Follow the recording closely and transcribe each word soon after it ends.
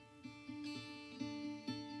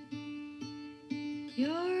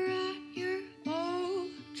You're at your old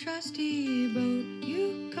trusty boat.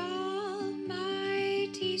 You call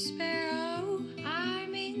mighty sparrow.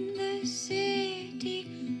 I'm in the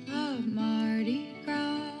city of Mardi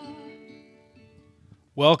Gras.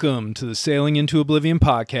 Welcome to the Sailing into Oblivion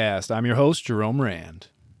podcast. I'm your host, Jerome Rand.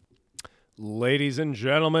 Ladies and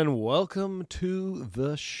gentlemen, welcome to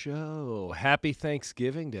the show. Happy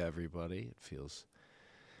Thanksgiving to everybody. It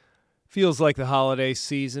feels like the holiday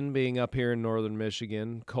season being up here in northern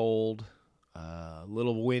Michigan. Cold, a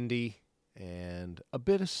little windy, and a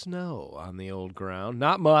bit of snow on the old ground.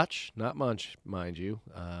 Not much, mind you.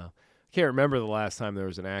 I can't remember the last time there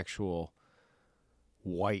was an actual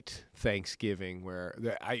white Thanksgiving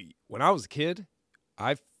when I was a kid,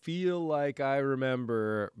 I feel like I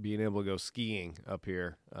remember being able to go skiing up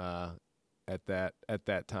here at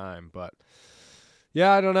that time. But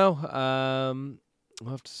yeah, I don't know.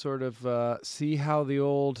 We'll have to sort of see how the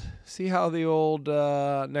old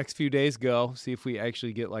next few days go. See if we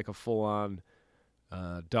actually get like a full on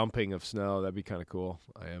dumping of snow. That'd be kind of cool.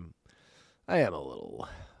 I am a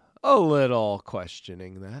little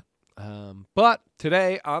questioning that. But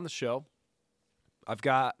today on the show, I've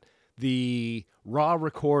got the raw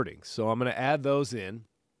recordings, so I'm going to add those in.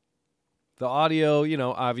 The audio,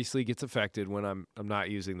 obviously gets affected when I'm not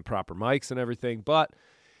using the proper mics and everything, but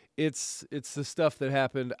it's the stuff that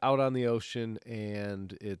happened out on the ocean,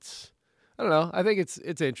 and I don't know. I think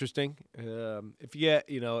it's interesting. If you get,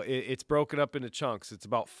 it's broken up into chunks. It's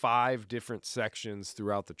about 5 different sections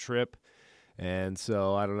throughout the trip. And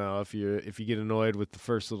so I don't know if you get annoyed with the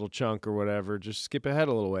first little chunk or whatever, just skip ahead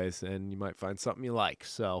a little ways and you might find something you like.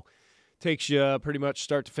 So takes you pretty much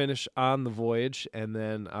start to finish on the voyage. And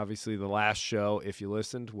then obviously the last show, if you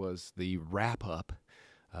listened, was the wrap up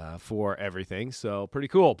for everything. So pretty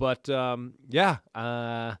cool. But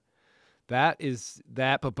that is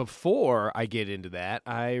that. But before I get into that,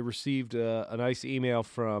 I received a nice email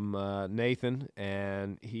from Nathan,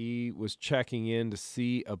 and he was checking in to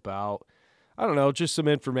see about, I don't know, just some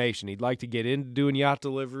information. He'd like to get into doing yacht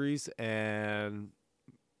deliveries, and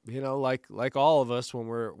like all of us, when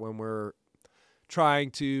we're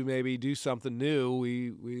trying to maybe do something new,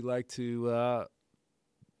 we like to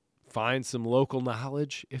find some local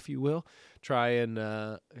knowledge, if you will. Try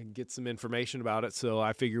and get some information about it. So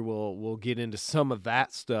I figure we'll get into some of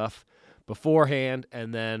that stuff beforehand,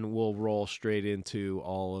 and then we'll roll straight into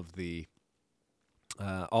all the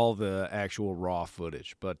actual raw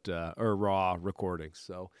footage, or raw recordings.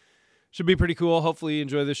 So should be pretty cool. Hopefully you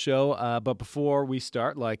enjoy this show. But before we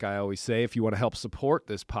start, like I always say, if you want to help support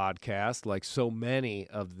this podcast, like so many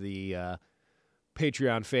of the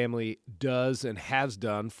Patreon family does and has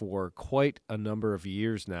done for quite a number of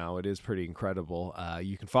years now, it is pretty incredible.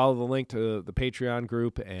 You can follow the link to the Patreon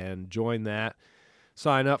group and join that.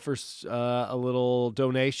 Sign up for a little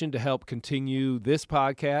donation to help continue this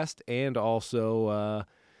podcast, and also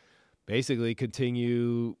basically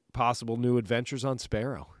continue possible new adventures on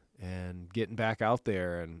Sparrow and getting back out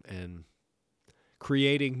there and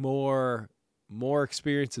creating more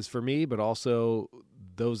experiences for me, but also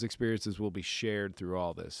those experiences will be shared through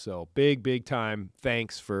all this. So big time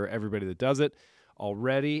thanks for everybody that does it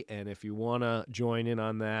already. And if you want to join in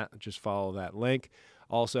on that, just follow that link.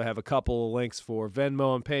 Also have a couple of links for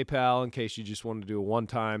Venmo and PayPal in case you just want to do a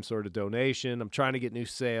one-time sort of donation. I'm trying to get new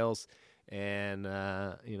sales, and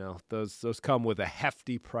those come with a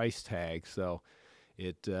hefty price tag, so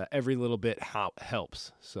it every little bit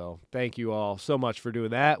helps. So thank you all so much for doing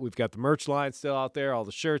that. We've got the merch line still out there, all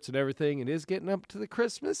the shirts and everything. It is getting up to the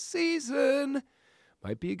Christmas season.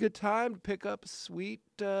 Might be a good time to pick up a sweet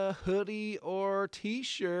hoodie or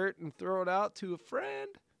T-shirt and throw it out to a friend.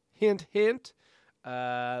 Hint, hint.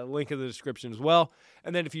 Link in the description as well.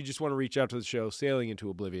 And then if you just want to reach out to the show,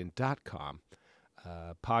 sailingintooblivion.com,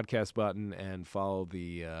 podcast button, and follow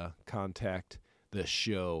the contact the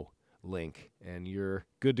show link, and you're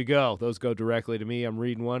good to go. Those go directly to me. I'm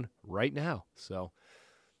reading one right now. So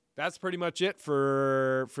that's pretty much it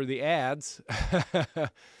for the ads.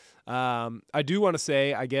 I do want to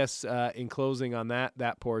say, I guess, in closing on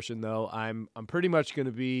that portion, though, I'm pretty much going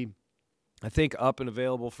to be, I think, up and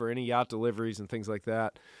available for any yacht deliveries and things like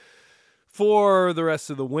that for the rest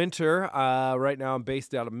of the winter. Right now I'm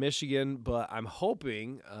based out of Michigan, but I'm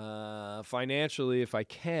hoping financially, if I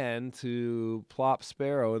can, to plop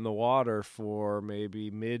Sparrow in the water for maybe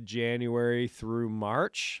mid-January through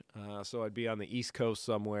March. So I'd be on the East Coast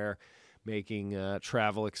somewhere, making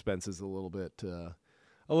travel expenses a little bit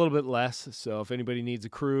less. So if anybody needs a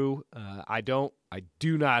crew, I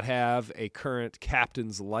do not have a current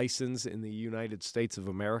captain's license in the United States of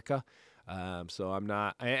America. So I'm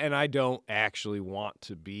not, and I don't actually want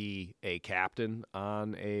to be a captain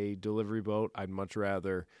on a delivery boat. I'd much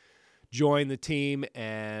rather join the team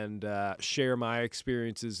and share my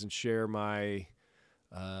experiences and share my,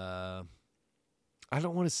 I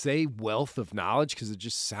don't want to say wealth of knowledge because it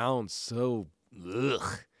just sounds so,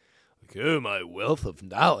 ugh. Like, oh, my wealth of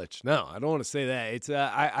knowledge. No, I don't want to say that. It's,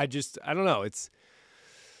 I don't know. It's,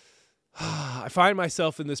 I find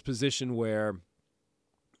myself in this position where,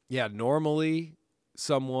 yeah, normally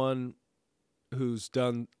someone who's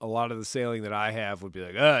done a lot of the sailing that I have would be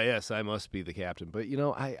like, oh, yes, I must be the captain. But,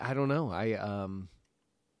 I don't know. I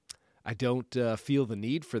don't feel the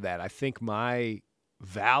need for that. I think my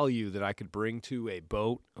value that I could bring to a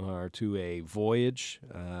boat or to a voyage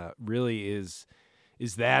really is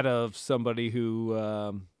that of somebody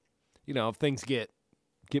who, if things get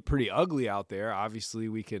pretty ugly out there, obviously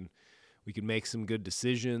we can make some good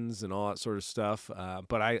decisions and all that sort of stuff.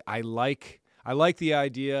 But I like the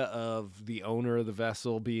idea of the owner of the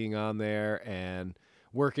vessel being on there and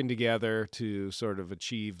working together to sort of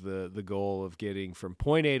achieve the goal of getting from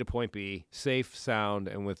point A to point B safe, sound,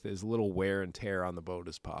 and with as little wear and tear on the boat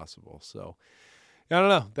as possible. So I don't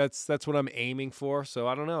know. That's what I'm aiming for. So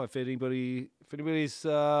I don't know if anybody's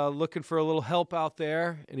looking for a little help out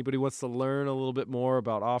there. Anybody wants to learn a little bit more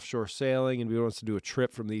about offshore sailing, and anybody wants to do a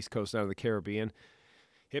trip from the East Coast down to the Caribbean,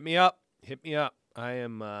 hit me up. I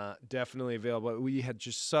am definitely available. We had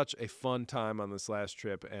just such a fun time on this last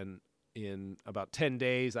trip, and in about 10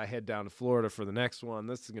 days, I head down to Florida for the next one.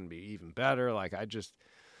 This is going to be even better.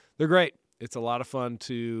 They're great. It's a lot of fun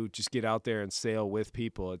to just get out there and sail with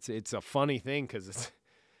people. It's a funny thing because it's,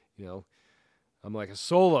 I'm like a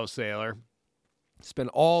solo sailor, spend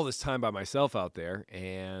all this time by myself out there,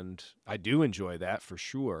 and I do enjoy that for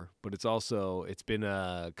sure. But it's been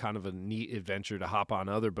a kind of a neat adventure to hop on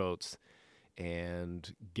other boats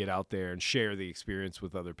and get out there and share the experience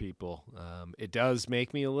with other people. It does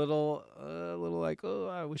make me a little like, oh,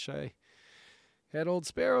 I wish I had Old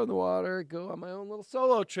Sparrow in the water, go on my own little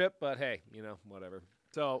solo trip, but hey, whatever.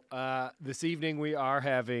 So this evening we are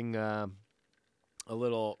having a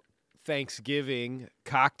little Thanksgiving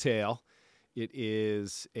cocktail. It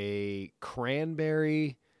is a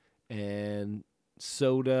cranberry and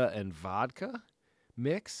soda and vodka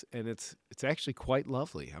mix, and it's actually quite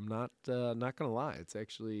lovely. I'm not gonna lie, it's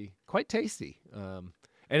actually quite tasty, and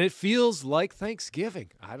it feels like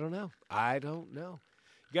Thanksgiving. I don't know.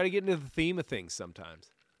 You got to get into the theme of things sometimes.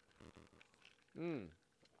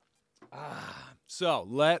 So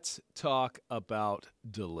let's talk about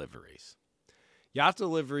deliveries. Yacht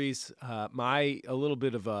Deliveries, a little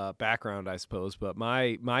bit of a background, I suppose, but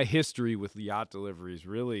my history with Yacht Deliveries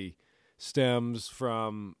really stems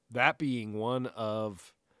from that being one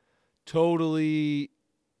of totally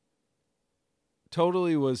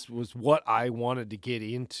was what I wanted to get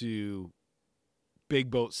into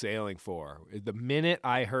big boat sailing for. The minute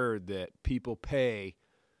I heard that people pay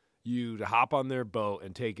you to hop on their boat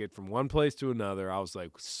and take it from one place to another, I was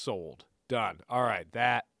like, sold, done. All right,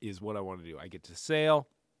 that is what I want to do. I get to sail.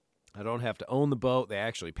 I don't have to own the boat. They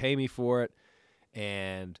actually pay me for it.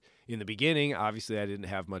 And in the beginning, obviously, I didn't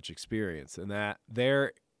have much experience. And that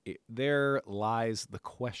there lies the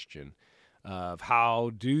question of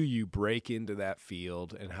how do you break into that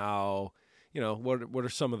field, and how, what are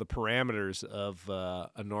some of the parameters of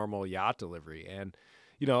a normal yacht delivery? And,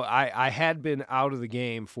 I had been out of the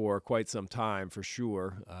game for quite some time, for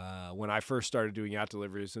sure. When I first started doing yacht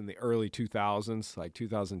deliveries in the early 2000s, like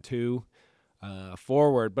 2002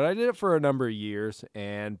 forward, but I did it for a number of years.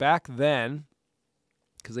 And back then,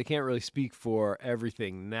 because I can't really speak for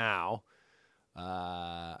everything now,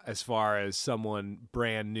 as far as someone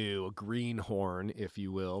brand new, a greenhorn, if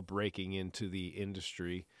you will, breaking into the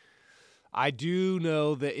industry, I do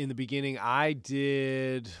know that in the beginning I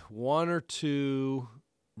did one or two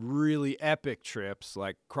really epic trips,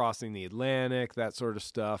 like crossing the Atlantic, that sort of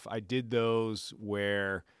stuff. I did those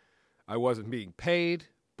where I wasn't being paid,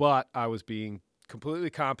 but I was being completely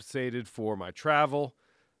compensated for my travel,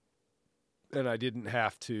 and I didn't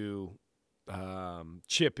have to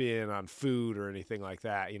chip in on food or anything like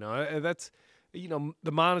that. That's,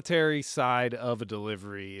 the monetary side of a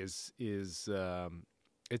delivery is it's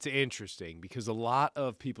interesting because a lot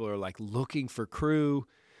of people are like looking for crew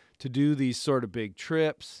to do these sort of big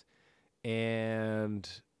trips,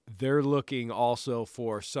 and they're looking also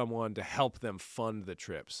for someone to help them fund the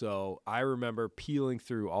trip. So I remember peeling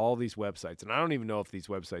through all these websites, and I don't even know if these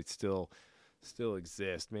websites still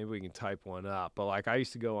exist. Maybe we can type one up. But like I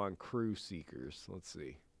used to go on Crew Seekers. Let's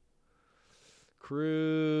see.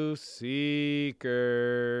 Crew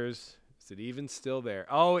Seekers. Is it even still there?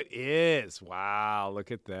 Oh, it is. Wow,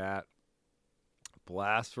 look at that.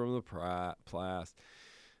 Blast from the past.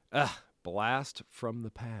 Blast from the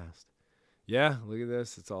past. Yeah, look at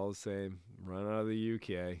this. It's all the same. Run out of the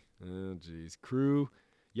UK. Oh, geez.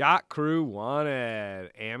 Yacht crew wanted.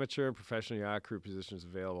 Amateur and professional yacht crew positions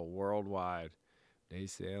available worldwide. Day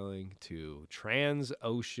sailing to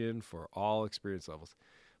Transocean for all experience levels.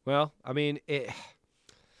 Well, I mean, it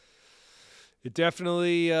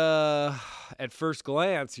definitely, at first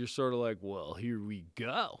glance, you're sort of like, well, here we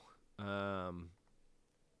go.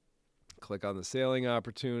 Click on the sailing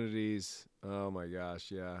opportunities. Oh my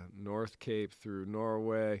gosh, yeah. North Cape through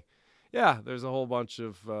Norway. Yeah, there's a whole bunch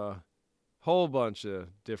of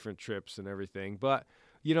different trips and everything. But,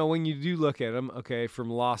 when you do look at them, okay,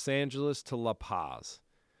 from Los Angeles to La Paz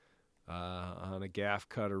on a gaff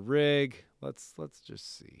cutter rig. Let's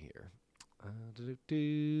just see here.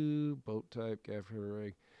 Boat type, gaff cutter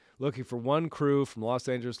rig. Looking for one crew from Los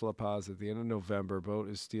Angeles to La Paz at the end of November. Boat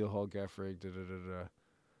is steel hull, gaff rig, to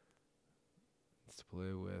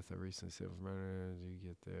play with. I recently said, do you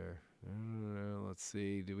get there? I don't know. Let's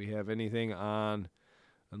see. Do we have anything on?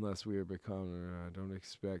 Unless we are becoming, I don't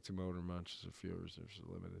expect to motor much, so fuel reserves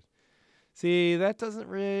are limited. See, that doesn't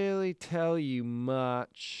really tell you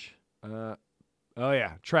much. Oh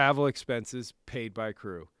yeah, travel expenses paid by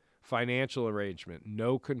crew. Financial arrangement,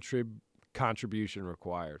 no contribution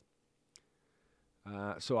required.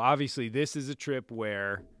 So obviously this is a trip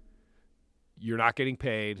where you're not getting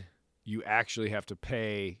paid. You actually have to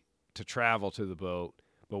pay to travel to the boat,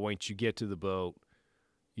 but once you get to the boat,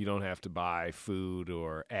 you don't have to buy food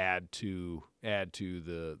or add to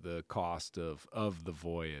the cost of the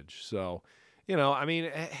voyage. So, and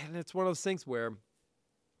it's one of those things where,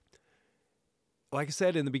 like I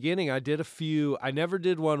said in the beginning, I never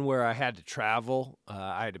did one where I had to travel.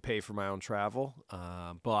 I had to pay for my own travel.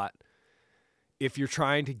 But if you're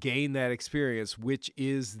trying to gain that experience, which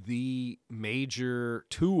is the major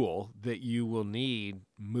tool that you will need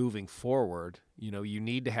moving forward, you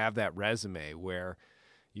need to have that resume where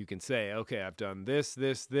you can say, okay, I've done this.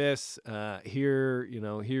 Here,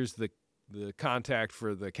 here's the contact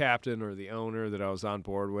for the captain or the owner that I was on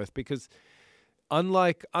board with. Because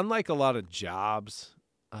unlike a lot of jobs,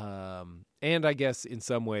 and I guess in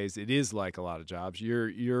some ways it is like a lot of jobs,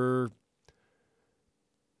 your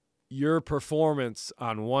performance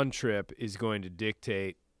on one trip is going to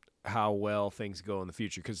dictate how well things go in the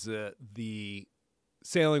future, because the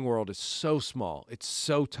sailing world is so small. It's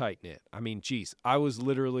so tight-knit. I mean, geez, I was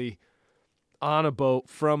literally on a boat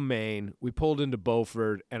from Maine. We pulled into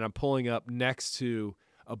Beaufort, and I'm pulling up next to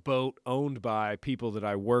a boat owned by people that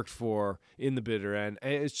I worked for in the bitter end.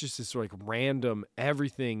 And it's just this like random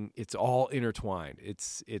everything. It's all intertwined.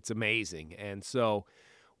 It's amazing. And so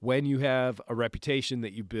when you have a reputation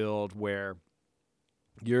that you build where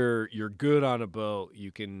you're good on a boat,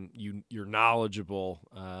 you're knowledgeable,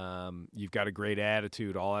 you've got a great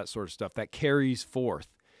attitude, all that sort of stuff, that carries forth,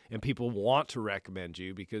 and people want to recommend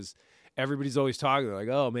you because everybody's always talking. They're like,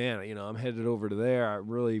 oh man, I'm headed over to there.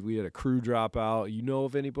 We had a crew drop out. You know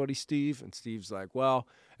of anybody, Steve? And Steve's like, well,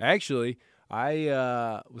 actually,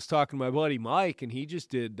 I was talking to my buddy Mike, and he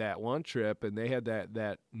just did that one trip, and they had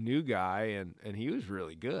that new guy, and he was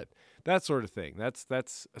really good. That sort of thing.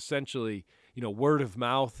 That's essentially, word of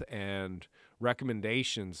mouth and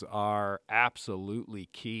recommendations are absolutely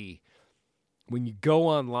key. When you go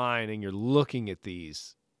online and you're looking at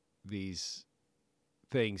these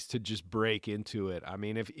things to just break into it. I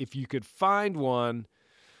mean, if you could find one.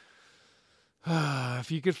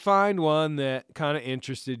 If you could find one that kind of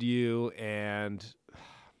interested you, and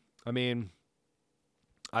I mean,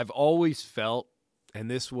 I've always felt,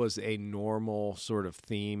 and this was a normal sort of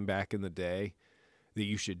theme back in the day, that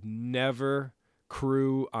you should never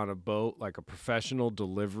crew on a boat like a professional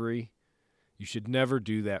delivery. You should never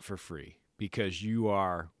do that for free because you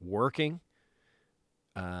are working.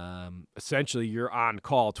 Essentially, you're on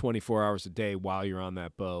call 24 hours a day while you're on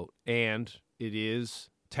that boat, and it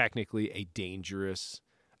is technically a dangerous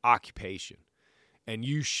occupation, and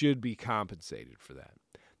you should be compensated for that.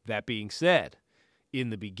 That being said,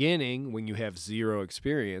 in the beginning, when you have zero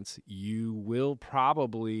experience, you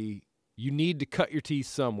need to cut your teeth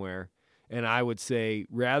somewhere. And I would say,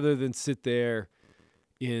 rather than sit there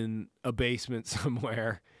in a basement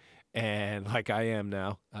somewhere and like I am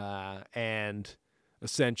now, and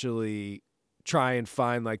essentially try and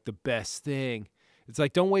find like the best thing, it's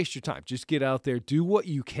like, don't waste your time. Just get out there, do what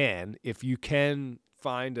you can. If you can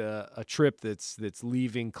find a trip that's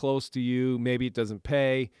leaving close to you, maybe it doesn't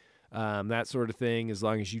pay, that sort of thing, as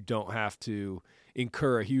long as you don't have to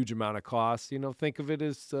incur a huge amount of costs. Think of it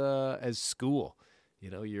as school.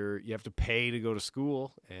 You have to pay to go to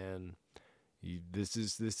school, and This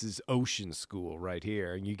is ocean school right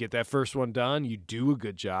here, and you get that first one done. You do a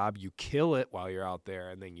good job. You kill it while you're out there,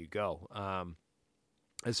 and then you go.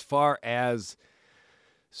 As far as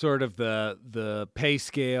sort of the pay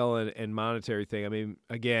scale and monetary thing, I mean,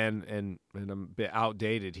 again, and I'm a bit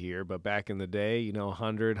outdated here, but back in the day,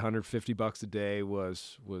 $150 a day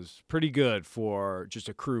was pretty good for just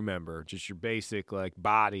a crew member, just your basic like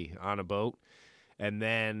body on a boat. And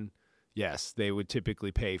then, yes, they would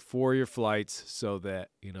typically pay for your flights so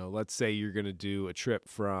that, let's say you're going to do a trip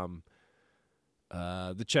from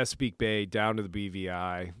the Chesapeake Bay down to the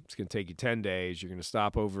BVI. It's going to take you 10 days. You're going to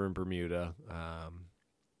stop over in Bermuda.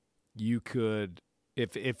 You could,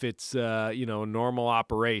 if it's, a normal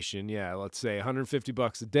operation, let's say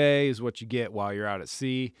 $150 a day is what you get while you're out at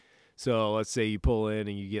sea. So let's say you pull in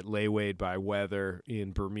and you get laywayed by weather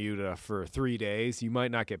in Bermuda for 3 days. You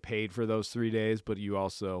might not get paid for those 3 days, but you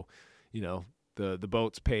also, the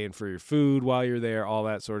boat's paying for your food while you're there, all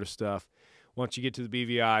that sort of stuff. Once you get to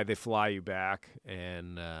the BVI, they fly you back,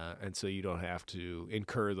 and so you don't have to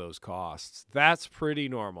incur those costs. That's pretty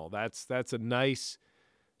normal. That's a nice,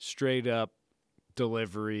 straight-up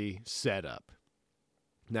delivery setup.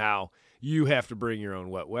 Now, you have to bring your own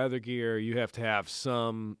wet weather gear. You have to have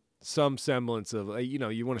some semblance of,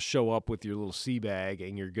 you want to show up with your little sea bag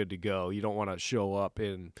and you're good to go. You don't want to show up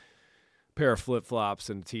in a pair of flip-flops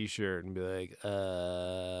and a T-shirt and be like,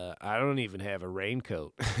 I don't even have a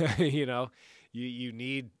raincoat. You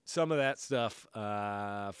need some of that stuff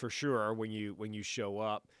for sure when you show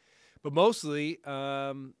up. But mostly,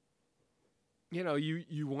 you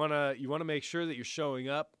want to make sure that you're showing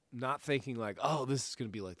up not thinking like, oh, this is going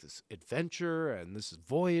to be like this adventure and this is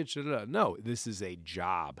voyage. No, this is a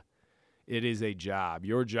job. It is a job.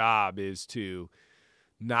 Your job is to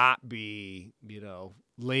not be,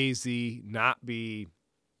 lazy, not be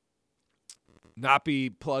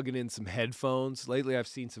plugging in some headphones. Lately, I've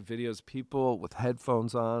seen some videos of people with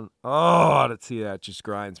headphones on. Oh, to see that just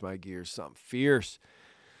grinds my gears. Something fierce.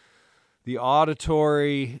 The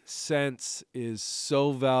auditory sense is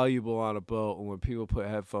so valuable on a boat, and when people put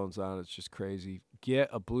headphones on, it's just crazy. Get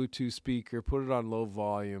a Bluetooth speaker, put it on low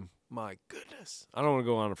volume. My goodness. I don't want to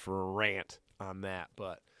go on for a rant on that,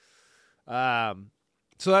 but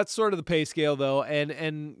so that's sort of the pay scale, though. And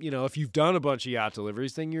if you've done a bunch of yacht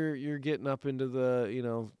deliveries, then you're getting up into the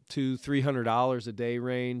 $200-$300 a day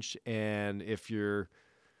range. And if you're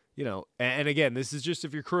and again, this is just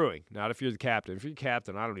if you're crewing, not if you're the captain. If you're the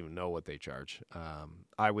captain, I don't even know what they charge.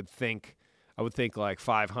 I would think like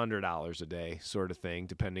 $500 a day sort of thing,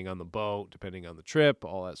 depending on the boat, depending on the trip,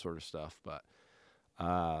 all that sort of stuff. But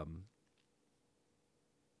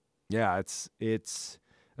it's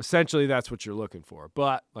essentially that's what you're looking for.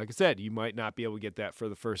 But like I said, you might not be able to get that for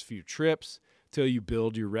the first few trips till you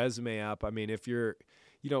build your resume up. I mean, if you're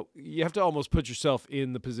you have to almost put yourself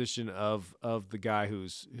in the position of the guy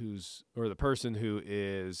who's or the person who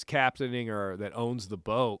is captaining or that owns the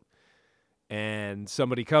boat, and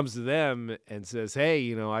somebody comes to them and says,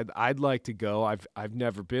 "Hey, I'd like to go. I've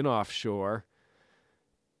never been offshore."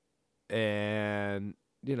 And,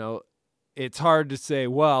 it's hard to say,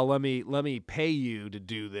 "Well, let me pay you to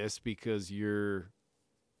do this because you're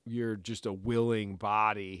just a willing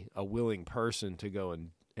body, a willing person to go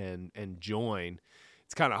and join."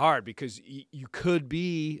 It's kind of hard because you could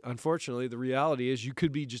be, unfortunately, the reality is you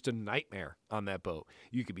could be just a nightmare on that boat.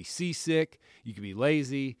 You could be seasick. You could be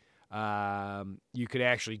lazy. You could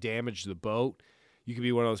actually damage the boat. You could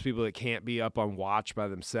be one of those people that can't be up on watch by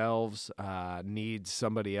themselves, needs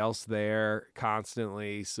somebody else there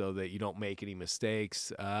constantly so that you don't make any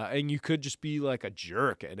mistakes. And you could just be like a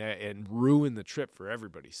jerk and ruin the trip for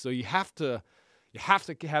everybody. So you have to have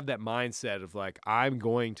that mindset of like, I'm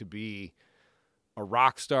going to be a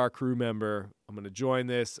rock star crew member. I'm going to join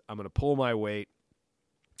this. I'm going to pull my weight,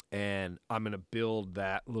 and I'm going to build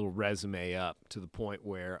that little resume up to the point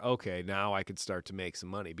where, okay, now I could start to make some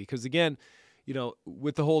money. Because again,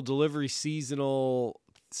 with the whole delivery seasonal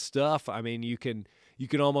stuff, I mean, you can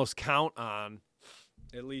almost count on,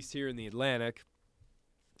 at least here in the Atlantic,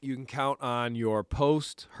 you can count on your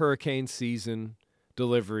post-hurricane season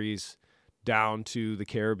deliveries down to the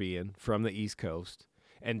Caribbean from the East Coast.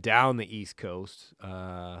 And down the East Coast,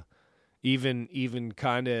 even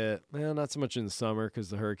kind of, not so much in the summer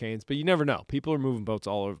because the hurricanes, but you never know. People are moving boats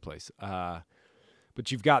all over the place.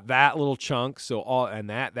 But you've got that little chunk,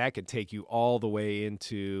 that could take you all the way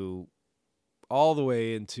into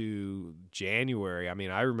January. I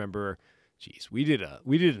mean, I remember, we did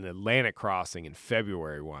an Atlantic crossing in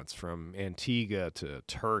February once from Antigua to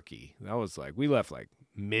Turkey. That was like, we left like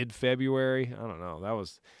mid-February. I don't know. That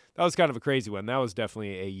was kind of a crazy one. That was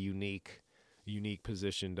definitely a unique unique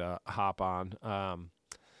position to hop on.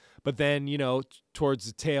 But then, towards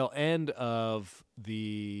the tail end of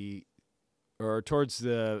towards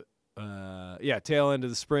the tail end of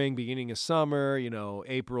the spring, beginning of summer,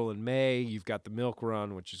 April and May, you've got the milk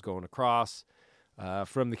run, which is going across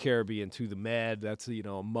from the Caribbean to the Med. That's,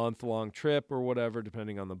 a month-long trip or whatever,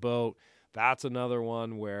 depending on the boat. That's another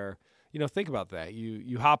one where, think about that.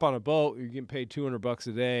 You hop on a boat, you're getting paid $200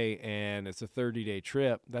 a day, and it's a 30-day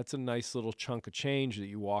trip. That's a nice little chunk of change that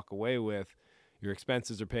you walk away with. Your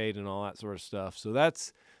expenses are paid and all that sort of stuff. So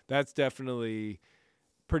that's definitely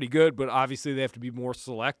pretty good, but obviously they have to be more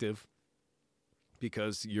selective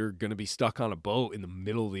because you're going to be stuck on a boat in the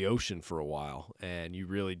middle of the ocean for a while, and you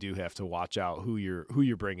really do have to watch out who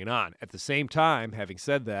you're bringing on. At the same time, having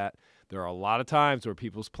said that, there are a lot of times where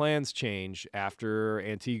people's plans change after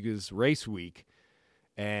Antigua's race week,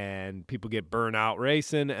 and people get burnt out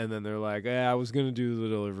racing, and then they're like, I was going to do the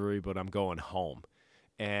delivery, but I'm going home.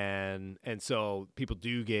 And so people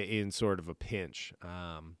do get in sort of a pinch.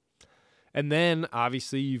 And then,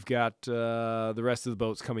 obviously, you've got the rest of the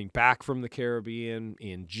boats coming back from the Caribbean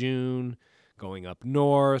in June, going up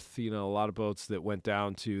north. A lot of boats that went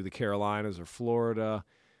down to the Carolinas or Florida,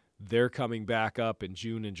 they're coming back up in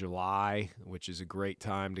June and July, which is a great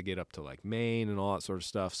time to get up to, like, Maine and all that sort of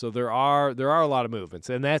stuff. So there are a lot of movements,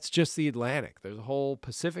 and that's just the Atlantic. There's a whole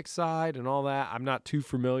Pacific side and all that. I'm not too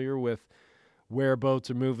familiar with where boats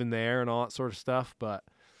are moving there and all that sort of stuff,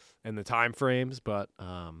 and the time frames, but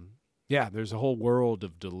there's a whole world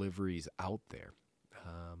of deliveries out there.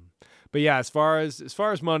 But yeah, as far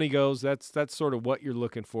as money goes, that's sort of what you're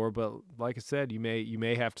looking for. But like I said, you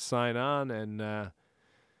may have to sign on, and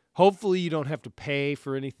hopefully you don't have to pay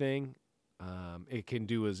for anything. It can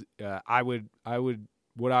do as I would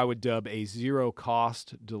what I would dub a zero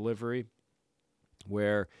cost delivery,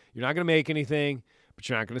 where you're not going to make anything, but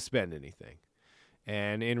you're not going to spend anything.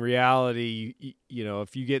 And in reality,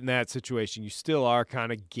 if you get in that situation, you still are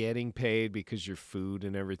kind of getting paid because your food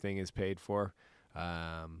and everything is paid for.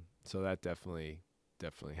 So that definitely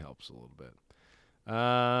helps a little bit.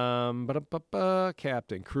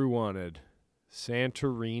 Captain, crew wanted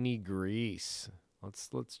Santorini, Greece.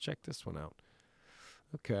 Let's check this one out.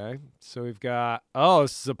 Okay, so we've got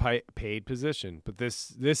this is a paid position, but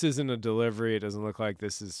this isn't a delivery. It doesn't look like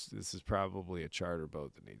this is probably a charter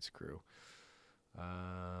boat that needs crew.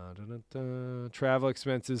 Travel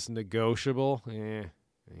expenses negotiable.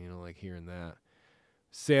 Like hearing that.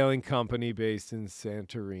 Sailing company based in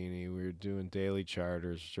Santorini. We're doing daily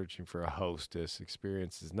charters, searching for a hostess.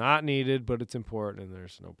 Experience is not needed, but it's important, and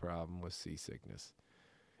there's no problem with seasickness.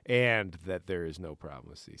 And that there is no problem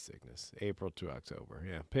with seasickness. April to October.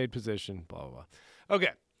 Yeah, paid position, blah, blah, blah.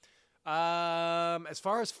 Okay. As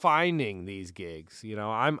far as finding these gigs,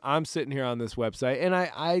 I'm sitting here on this website, and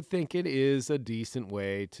I think it is a decent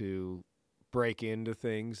way to break into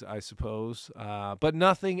things, I suppose. But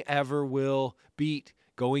nothing ever will beat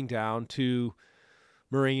going down to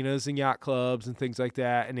marinas and yacht clubs and things like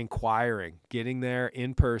that and inquiring, getting there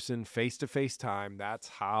in person, face-to-face time. That's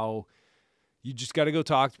how you just got to go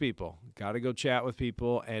talk to people, got to go chat with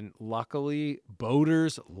people. And luckily,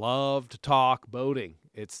 boaters love to talk boating.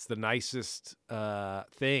 It's the nicest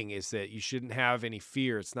thing is that you shouldn't have any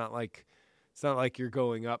fear. It's not like you're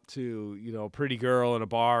going up to, a pretty girl in a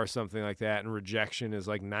bar or something like that, and rejection is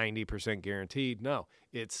like 90% guaranteed. No,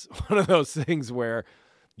 it's one of those things where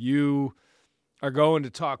you are going to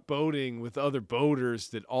talk boating with other boaters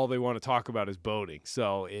that all they want to talk about is boating.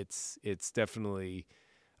 So it's definitely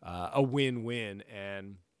a win-win,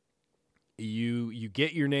 and you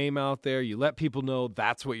get your name out there. You let people know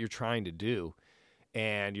that's what you're trying to do.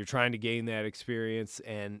 And you're trying to gain that experience.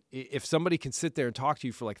 And if somebody can sit there and talk to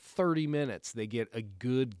you for like 30 minutes, they get a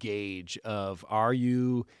good gauge of, are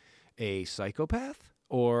you a psychopath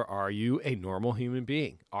or are you a normal human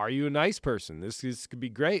being? Are you a nice person? This could be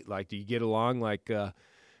great. Like, do you get along like a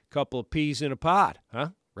couple of peas in a pod?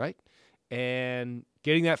 Huh? Right? And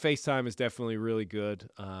getting that FaceTime is definitely really good.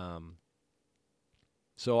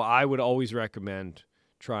 So I would always recommend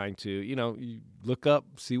trying to, you look up,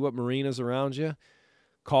 see what marinas around you.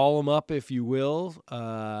 Call them up if you will,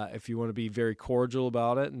 if you want to be very cordial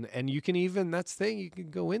about it. And you can even, that's the thing, you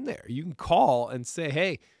can go in there. You can call and say,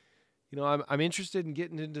 hey, I'm interested in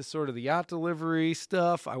getting into sort of the yacht delivery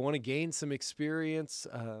stuff. I want to gain some experience.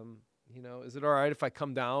 Is it all right if I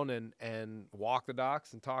come down and walk the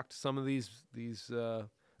docks and talk to some of these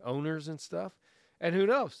owners and stuff? And who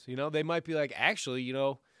knows? They might be like, actually,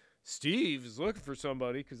 Steve is looking for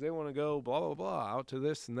somebody because they want to go blah, blah, blah, out to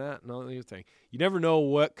this and that and all the other thing. You never know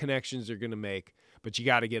what connections they're going to make, but you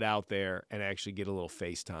got to get out there and actually get a little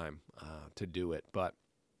FaceTime to do it. But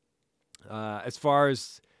As far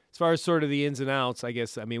as sort of the ins and outs, I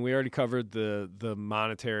guess, I mean, we already covered the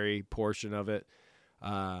monetary portion of it.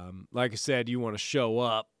 Like I said, you want to show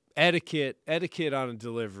up. Etiquette on a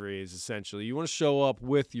delivery is essentially you want to show up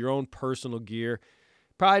with your own personal gear.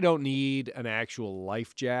 Probably don't need an actual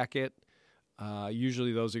life jacket.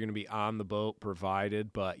 Usually those are going to be on the boat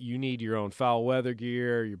provided, but you need your own foul weather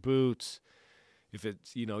gear, your boots. If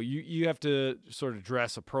it's, you have to sort of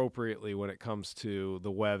dress appropriately when it comes to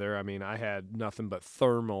the weather. I mean, I had nothing but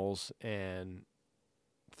thermals upon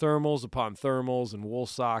thermals and wool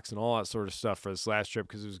socks and all that sort of stuff for this last trip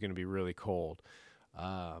because it was going to be really cold.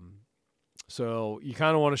 So you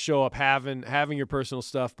kind of want to show up having your personal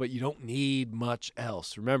stuff, but you don't need much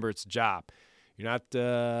else. Remember, it's a job. You're not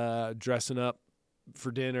dressing up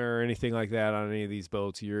for dinner or anything like that on any of these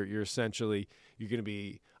boats. You're essentially, you're going to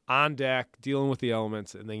be on deck dealing with the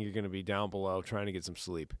elements, and then you're going to be down below trying to get some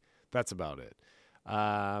sleep. That's about it.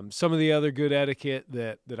 Some of the other good etiquette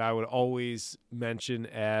that I would always mention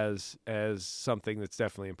as something that's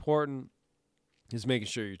definitely important is making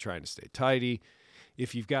sure you're trying to stay tidy.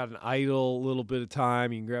 If you've got an idle little bit of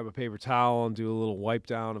time, you can grab a paper towel and do a little wipe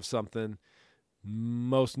down of something.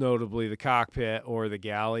 Most notably the cockpit or the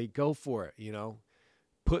galley. Go for it,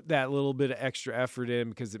 Put that little bit of extra effort in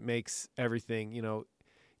because it makes everything,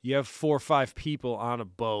 you have 4 or 5 people on a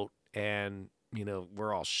boat and,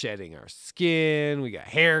 we're all shedding our skin. We got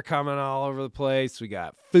hair coming all over the place. We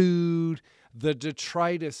got food. The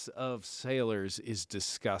detritus of sailors is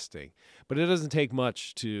disgusting, but it doesn't take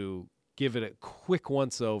much to give it a quick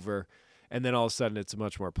once over, and then all of a sudden it's a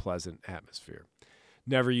much more pleasant atmosphere.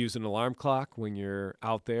 Never use an alarm clock when you're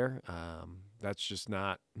out there. That's just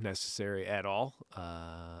not necessary at all.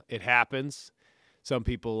 It happens. Some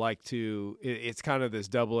people like to, it's kind of this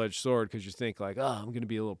double-edged sword because you think like, I'm going to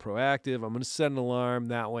be a little proactive. I'm going to set an alarm.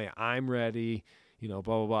 That way I'm ready, blah,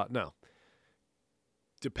 blah, blah. No.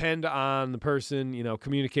 Depend on the person,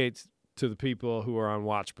 communicate to the people who are on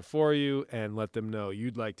watch before you and let them know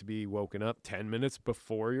you'd like to be woken up 10 minutes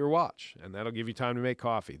before your watch. And that'll give you time to make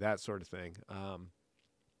coffee, that sort of thing.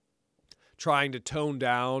 Trying to tone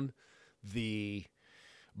down the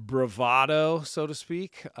bravado, so to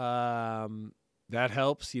speak. That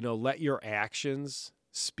helps, let your actions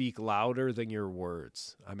speak louder than your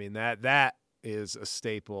words. I mean, that is a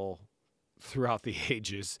staple throughout the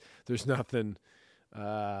ages. There's nothing,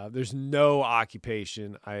 there's no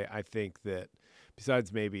occupation, I think, that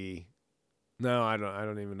besides maybe, no, I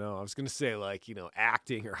don't even know. I was going to say like,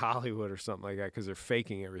 acting or Hollywood or something like that because they're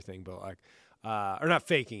faking everything, but like, or not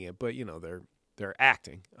faking it, but they're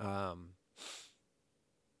acting.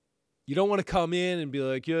 You don't want to come in and be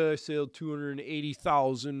like, yeah, I sailed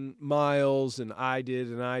 280,000 miles and I did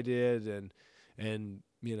and I've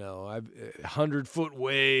 100-foot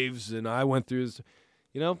waves and I went through this,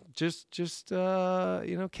 just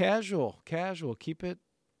casual, keep it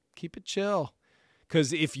chill.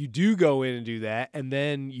 Because if you do go in and do that and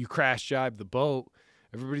then you crash jibe the boat,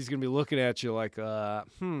 everybody's going to be looking at you like,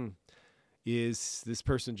 is this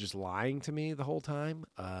person just lying to me the whole time?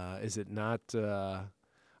 Is it not,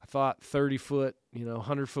 I thought 30-foot,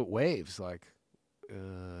 100-foot waves, like,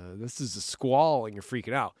 this is a squall and you're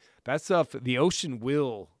freaking out. That stuff, the ocean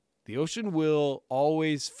will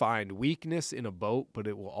always find weakness in a boat, but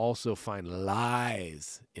it will also find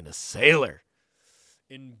lies in a sailor.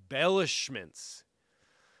 Embellishments.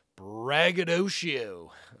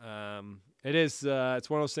 Braggadocio. It's one of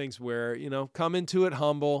those things where, come into it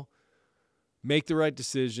humble, make the right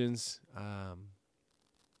decisions,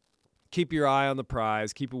 keep your eye on the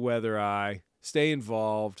prize, keep a weather eye, stay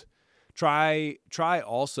involved. Try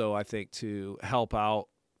also, I think, to help out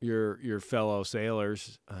your fellow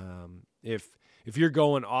sailors. If you're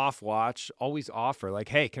going off watch, always offer like,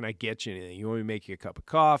 hey, can I get you anything? You want me to make you a cup of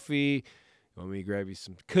coffee? You want me to grab you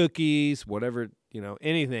some cookies? Whatever,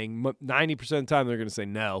 anything. 90% of the time they're going to say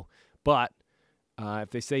no. But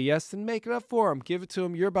if they say yes, then make it up for them. Give it to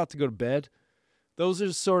them. You're about to go to bed. Those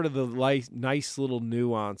are sort of the nice little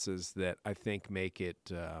nuances that I think make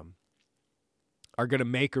it are going to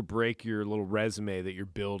make or break your little resume that you're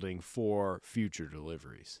building for future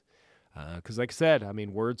deliveries. Because like I said, I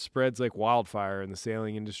mean, word spreads like wildfire in the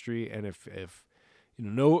sailing industry. And if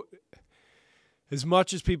as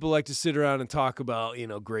much as people like to sit around and talk about,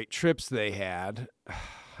 great trips they had,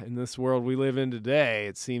 in this world we live in today,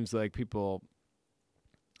 it seems like people...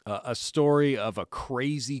 a story of a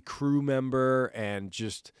crazy crew member and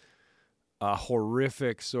just a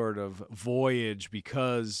horrific sort of voyage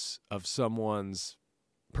because of someone's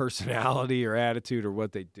personality or attitude or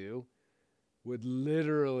what they do would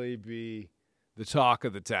literally be the talk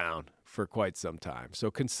of the town for quite some time. So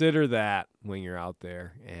consider that when you're out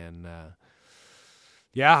there. And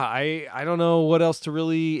yeah, I don't know what else to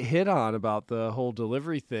really hit on about the whole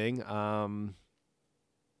delivery thing.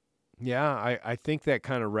 Yeah, I think that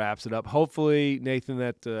kind of wraps it up. Hopefully, Nathan,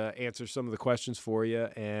 that answers some of the questions for you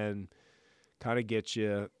and kind of get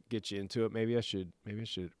you into it. Maybe I should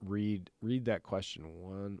read that question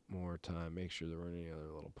one more time. Make sure there weren't any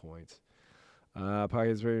other little points.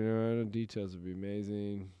 Pockets ready. Details would be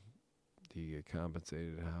amazing. Do you get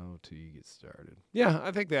compensated? How do you get started? Yeah,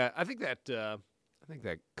 I think that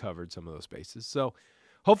covered some of those bases. So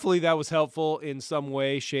hopefully that was helpful in some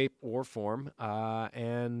way, shape, or form. Yeah,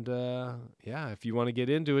 if you want to get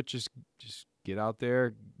into it, just get out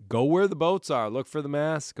there, go where the boats are, look for the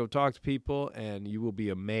masts, go talk to people, and you will be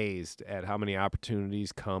amazed at how many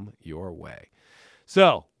opportunities come your way.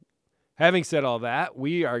 So, having said all that,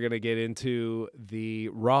 we are going to get into the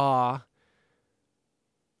raw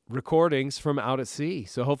recordings from out at sea.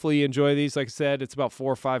 So hopefully you enjoy these. Like I said, it's about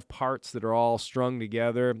 4 or 5 parts that are all strung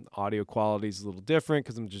together. Audio quality is a little different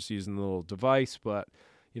because I'm just using the little device, but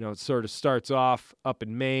it sort of starts off up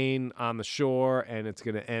in Maine on the shore, and it's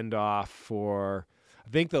going to end off for, I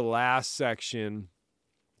think the last section,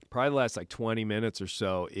 probably the last like 20 minutes or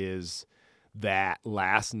so, is that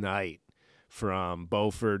last night from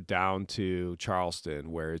Beaufort down to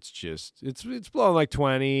Charleston, where it's blowing like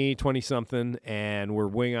 20 something, and we're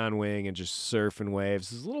wing on wing and just surfing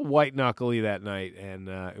waves. It was a little white knuckly that night, and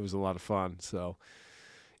it was a lot of fun. So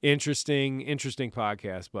interesting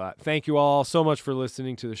podcast. But thank you all so much for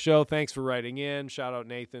listening to the show. Thanks for writing in. Shout out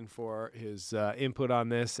Nathan for his input on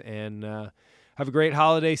this, and have a great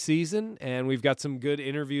holiday season. And we've got some good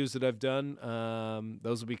interviews that I've done.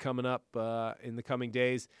 Those will be coming up in the coming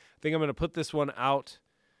days. I think I'm going to put this one out.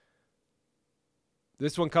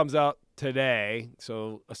 This one comes out today,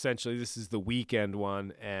 so essentially this is the weekend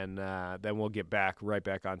one, and then we'll get right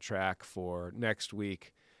back on track for next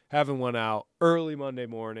week, having one out early Monday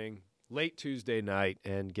morning, late Tuesday night,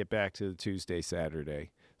 and get back to the Tuesday,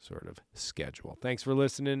 Saturday sort of schedule. Thanks for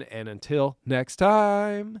listening, and until next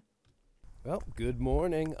time. Well, good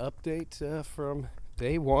morning. Update from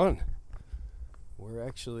day one. We're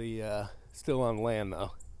actually still on land,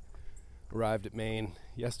 though. Arrived at Maine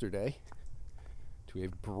yesterday to a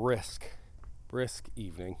brisk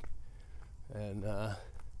evening. And, I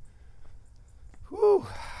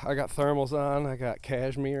got thermals on. I got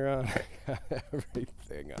cashmere on. I got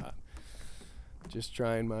everything on. Just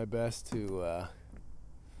trying my best to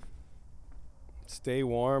stay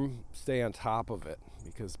warm, stay on top of it,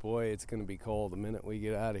 because boy, it's going to be cold the minute we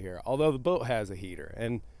get out of here. Although the boat has a heater,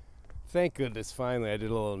 and thank goodness finally I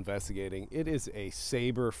did a little investigating. It is a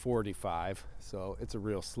Sabre 45, so it's a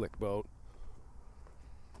real slick boat,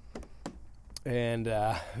 and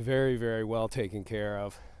very, very well taken care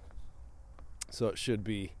of. So it should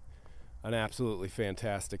be an absolutely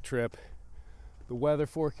fantastic trip. The weather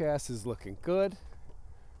forecast is looking good.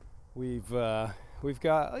 We've got,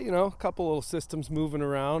 a couple little systems moving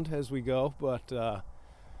around as we go, but,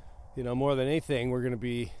 more than anything, we're going to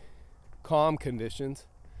be calm conditions,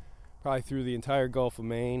 probably through the entire Gulf of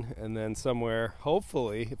Maine, and then somewhere,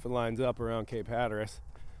 hopefully, if it lines up around Cape Hatteras,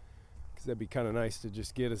 because that'd be kind of nice to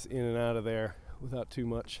just get us in and out of there without too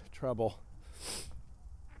much trouble.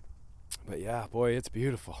 But yeah, boy, it's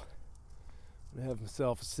beautiful. I'm going to have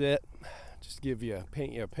myself a sit, just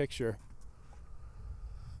paint you a picture.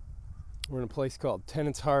 We're in a place called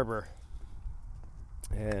Tennant's Harbor,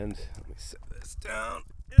 and let me set this down.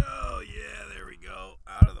 Oh yeah, there we go.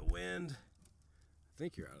 Out of the wind. I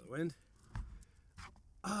think you're out of the wind.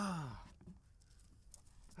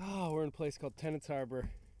 We're in a place called Tennant's Harbor,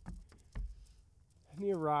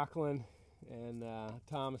 near Rockland and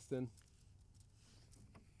Thomaston.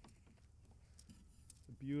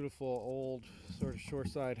 A beautiful old sort of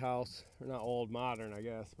shoreside house, or not old, modern, I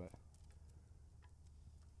guess, but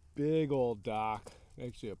big old dock,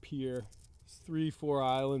 actually a pier. It's 3-4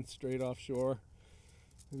 islands straight offshore,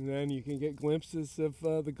 and then you can get glimpses of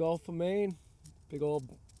the Gulf of Maine. Big old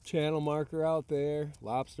channel marker out there,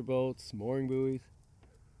 lobster boats, mooring buoys,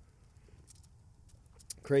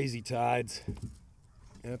 crazy tides,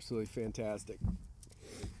 absolutely fantastic.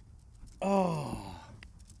 And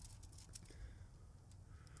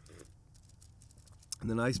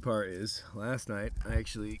the nice part is, last night I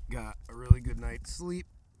actually got a really good night's sleep,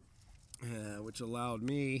 which allowed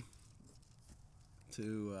me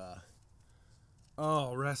to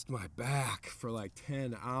rest my back for like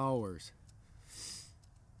 10 hours.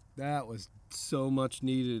 That was so much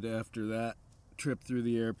needed after that trip through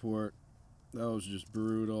the airport. That was just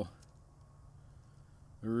brutal.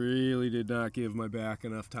 I really did not give my back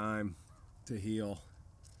enough time to heal.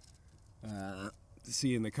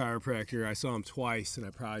 Seeing the chiropractor, I saw him twice, and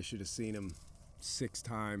I probably should have seen him 6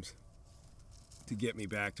 times to get me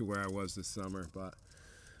back to where I was this summer. But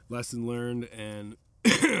lesson learned, and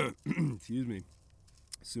excuse me,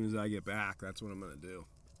 as soon as I get back, that's what I'm going to do.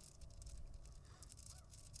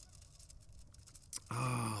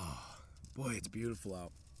 Oh, boy, it's beautiful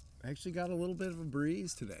out. I actually got a little bit of a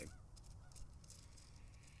breeze today.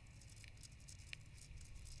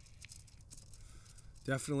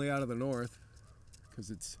 Definitely out of the north, because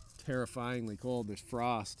it's terrifyingly cold. There's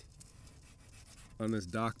frost on this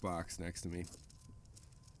dock box next to me.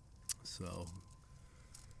 So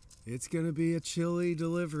it's going to be a chilly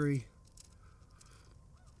delivery.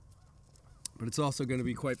 But it's also going to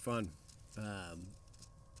be quite fun.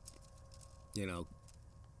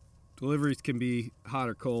 Deliveries can be hot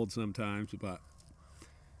or cold sometimes, but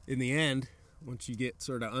in the end, once you get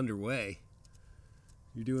sort of underway,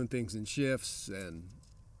 you're doing things in shifts and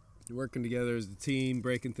you're working together as a team,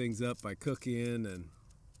 breaking things up by cooking and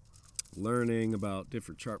learning about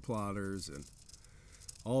different chart plotters and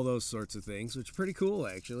all those sorts of things, which is pretty cool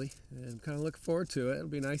actually. And I'm kind of looking forward to it. It'll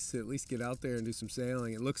be nice to at least get out there and do some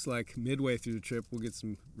sailing. It looks like midway through the trip we'll get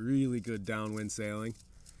some really good downwind sailing.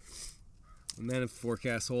 And then if the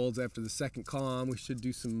forecast holds after the second calm, we should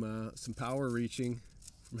do some power reaching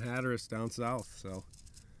from Hatteras down south. So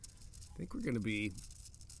I think we're going to be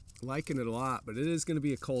liking it a lot, but it is going to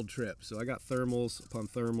be a cold trip. So I got thermals upon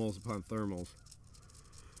thermals upon thermals.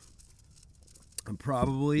 I'm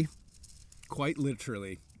probably, quite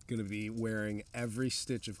literally, going to be wearing every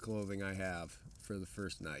stitch of clothing I have for the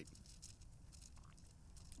first night.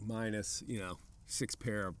 Minus, 6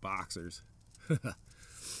 pair of boxers.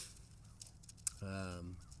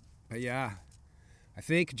 But yeah, I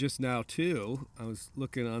think just now too, I was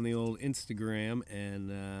looking on the old Instagram, and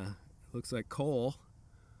it looks like Cole,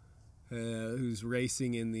 who's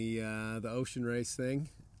racing in the ocean race thing,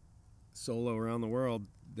 solo around the world.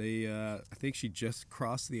 I think she just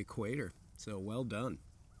crossed the equator. So well done.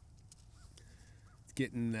 It's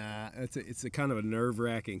getting it's a kind of a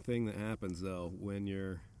nerve-wracking thing that happens though when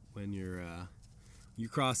you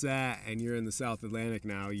cross that and you're in the South Atlantic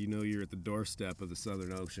now. You're at the doorstep of the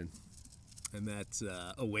Southern Ocean, and that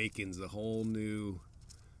awakens a whole new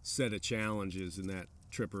set of challenges in that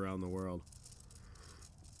trip around the world.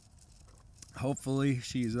 Hopefully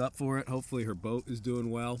she's up for it. Hopefully her boat is doing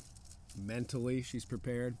well. Mentally, she's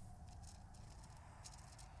prepared.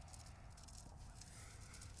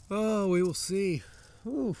 Oh, we will see.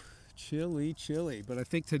 Ooh, chilly. But I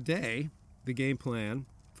think today, the game plan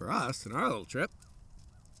for us in our little trip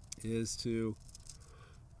is to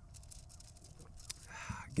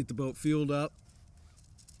get the boat fueled up,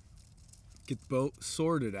 get the boat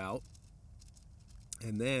sorted out,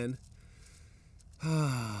 and then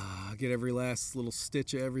get every last little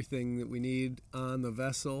stitch of everything that we need on the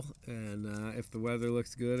vessel. And if the weather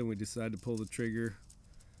looks good and we decide to pull the trigger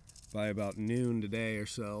by about noon today or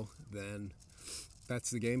so, then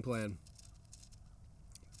that's the game plan.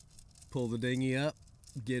 Pull the dinghy up,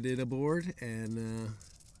 get it aboard, and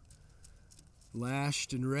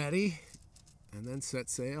lashed and ready, and then set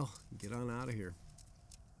sail and get on out of here.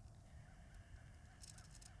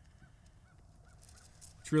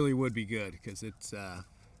 Which really would be good, because it's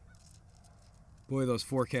boy, those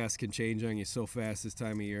forecasts can change on you so fast this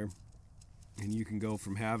time of year, and you can go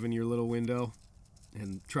from having your little window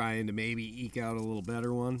and trying to maybe eke out a little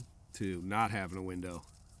better one to not having a window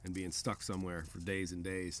and being stuck somewhere for days and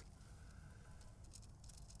days.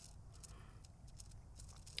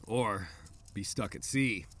 Or be stuck at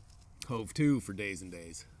sea, hove to for days and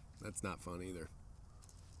days. That's not fun either.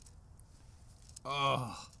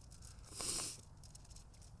 Oh.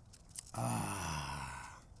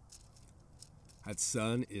 That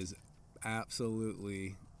sun is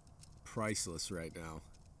absolutely priceless right now.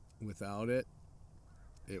 Without it,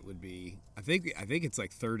 it would be, I think it's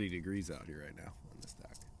like 30 degrees out here right now on this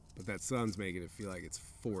dock. But that sun's making it feel like it's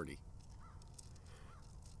 40.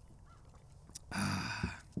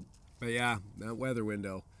 But yeah, that weather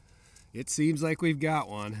window, it seems like we've got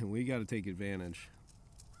one, and we got to take advantage.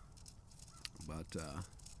 But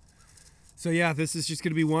so yeah, this is just going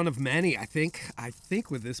to be one of many. I think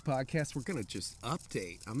with this podcast, we're going to just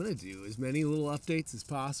update. I'm going to do as many little updates as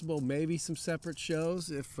possible. Maybe some separate shows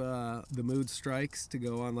if the mood strikes to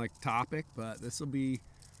go on like topic. But this will be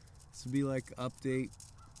like update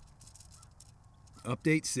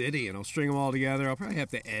city, and I'll string them all together. I'll probably have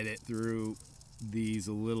to edit through these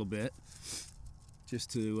a little bit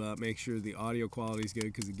just to make sure the audio quality is good,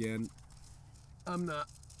 because again, I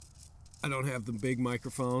don't have the big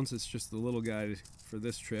microphones. It's just the little guy for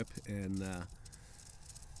this trip, and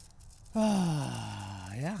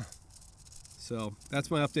Yeah. So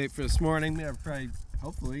that's my update for this morning. Yeah, probably,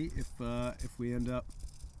 hopefully, if we end up,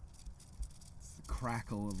 it's the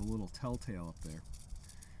crackle of a little telltale up there.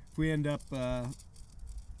 If we end up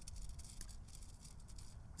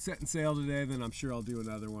setting sail today, then I'm sure I'll do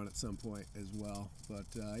another one at some point as well. But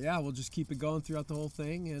yeah, we'll just keep it going throughout the whole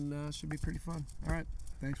thing, and it should be pretty fun. All right,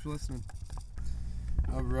 thanks for listening.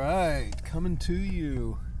 All right, coming to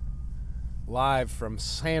you live from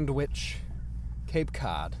Sandwich, Cape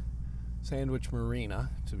Cod, Sandwich Marina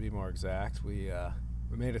to be more exact. We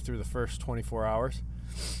made it through the first 24 hours,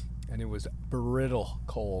 and it was brittle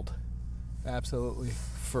cold, absolutely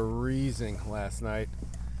freezing last night.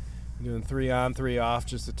 Doing 3 on, 3 off,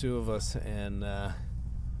 just the two of us, and I'll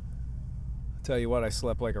tell you what, I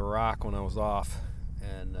slept like a rock when I was off,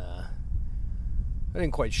 and I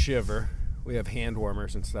didn't quite shiver. We have hand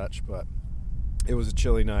warmers and such, but it was a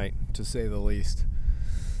chilly night, to say the least.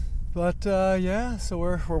 But yeah, so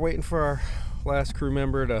we're waiting for our last crew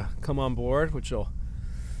member to come on board, which will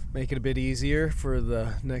make it a bit easier for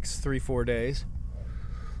the next 3-4 days.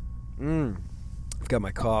 I've got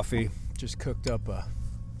my coffee, just cooked up a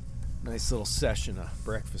nice little session of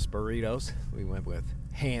breakfast burritos. We went with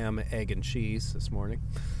ham, egg, and cheese this morning.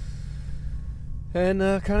 And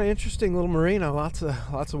kind of interesting little marina. Lots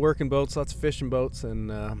of working boats, lots of fishing boats, and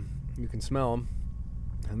you can smell them.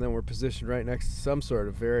 And then we're positioned right next to some sort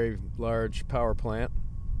of very large power plant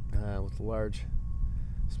with a large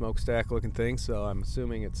smokestack-looking thing. So I'm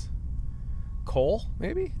assuming it's coal,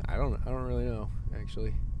 maybe. I don't really know,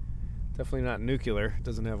 actually. Definitely not nuclear. It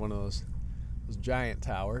doesn't have one of those giant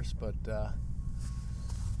towers, but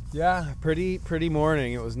yeah, pretty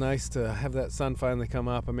morning. It was nice to have that sun finally come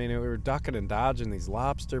up. I mean, we were ducking and dodging these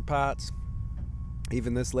lobster pots.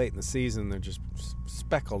 Even this late in the season, they're just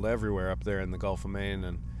speckled everywhere up there in the Gulf of Maine,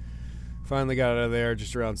 and finally got out of there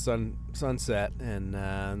just around sunset, and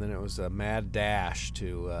then it was a mad dash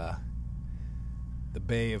to the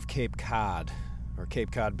Bay of Cape Cod, or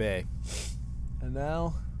Cape Cod Bay. And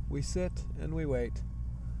now we sit and we wait.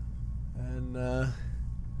 And the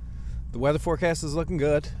weather forecast is looking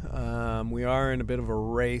good. We are in a bit of a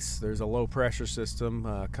race. There's a low pressure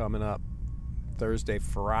system coming up Thursday,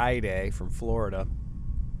 Friday from Florida.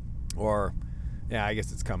 Or, yeah, I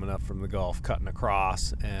guess it's coming up from the Gulf, cutting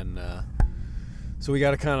across. And so we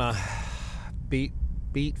got to kind of beat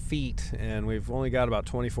feet. And we've only got about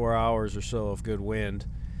 24 hours or so of good wind.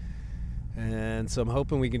 And so I'm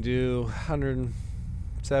hoping we can do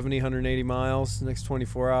 170, 180 miles the next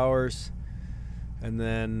 24 hours, and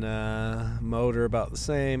then motor about the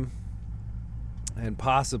same, and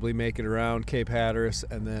possibly make it around Cape Hatteras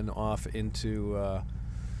and then off into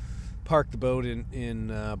park the boat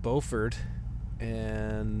in Beaufort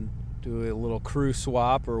and do a little crew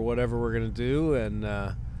swap or whatever we're going to do, and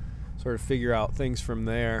sort of figure out things from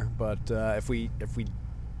there. But if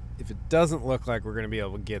it doesn't look like we're going to be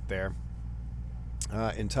able to get there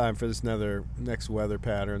in time for this next weather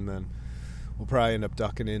pattern, then we'll probably end up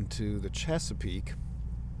ducking into the Chesapeake.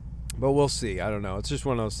 But we'll see. I don't know. It's just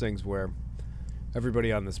one of those things where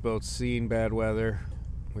everybody on this boat's seen bad weather.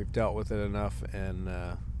 We've dealt with it enough, and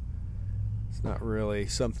it's not really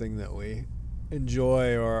something that we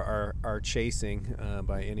enjoy or are chasing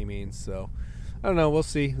by any means. So I don't know. We'll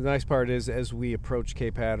see. The nice part is, as we approach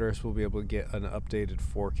Cape Hatteras, we'll be able to get an updated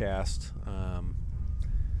forecast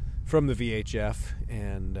from the VHF,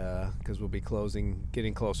 and because we'll be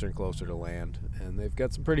getting closer and closer to land, and they've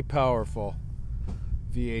got some pretty powerful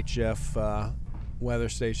VHF weather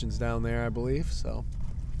stations down there, I believe, so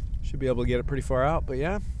should be able to get it pretty far out. But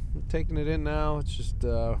yeah, we're taking it in now. It's just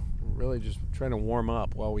really just trying to warm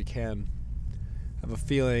up while we can. I have a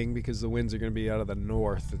feeling, because the winds are going to be out of the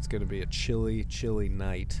north, it's going to be a chilly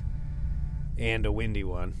night and a windy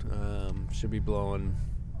one. Should be blowing,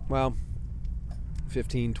 well,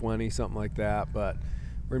 15, 20, something like that, but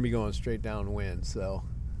we're gonna be going straight downwind, so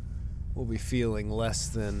we'll be feeling less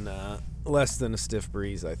than a stiff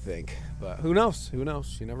breeze, I think. But who knows? You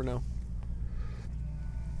never know.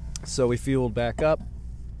 So we fueled back up,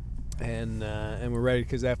 and we're ready,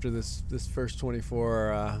 because after this first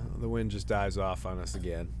 24, the wind just dies off on us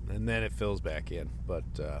again, and then it fills back in, but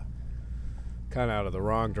kind of out of the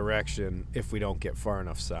wrong direction if we don't get far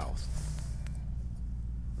enough south.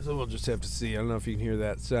 So we'll just have to see. I don't know if you can hear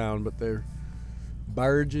that sound, but they're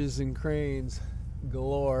barges and cranes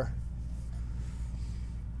galore.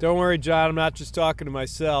 Don't worry, John, I'm not just talking to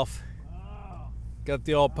myself. Oh. Got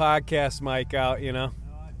the old podcast mic out, you know.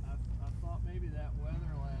 No, I thought maybe that weather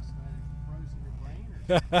last night froze in your brain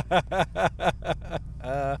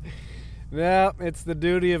or something. No, it's the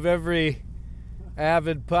duty of every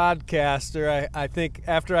avid podcaster. I think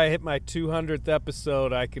after I hit my 200th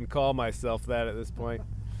episode, I can call myself that at this point.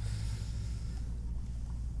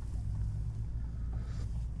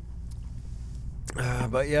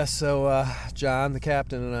 But yes, so John, the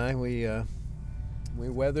captain, and I, we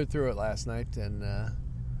weathered through it last night, and I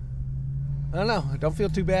don't know. I don't feel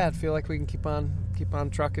too bad. Feel like we can keep on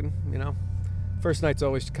trucking. You know, first night's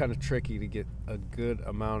always kind of tricky to get a good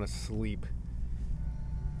amount of sleep.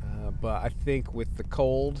 But I think with the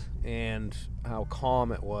cold and how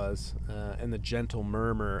calm it was, and the gentle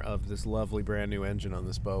murmur of this lovely brand new engine on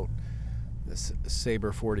this boat, this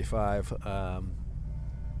Sabre 45.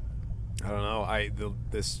 I don't know.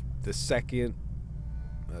 The second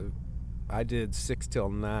I did 6 till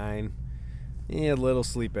 9. Yeah, a little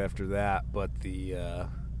sleep after that, but the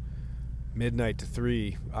midnight to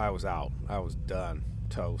 3, I was out. I was done,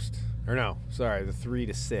 toast. Or no, sorry, the 3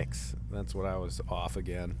 to 6. That's when I was off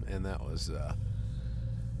again, and that was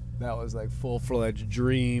like full-fledged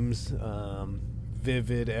dreams,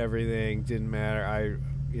 vivid everything. Didn't matter.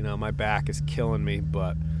 My back is killing me,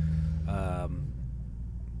 but.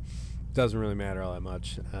 Doesn't really matter all that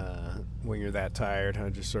much when you're that tired. I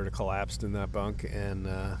just sort of collapsed in that bunk, and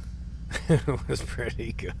it was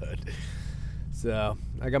pretty good. So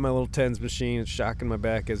I got my little TENS machine. It's shocking my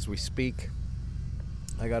back as we speak.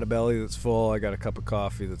 I got a belly that's full. I got a cup of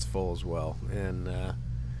coffee that's full as well. And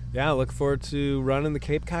I look forward to running the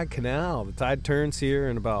Cape Cod Canal. The tide turns here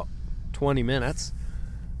in about 20 minutes.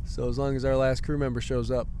 So as long as our last crew member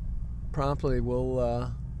shows up promptly,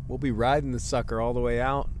 we'll be riding the sucker all the way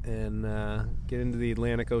out and get into the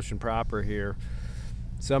Atlantic Ocean proper here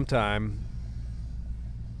sometime,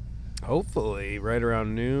 hopefully right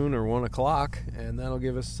around noon or 1 o'clock, and that'll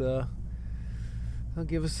give us a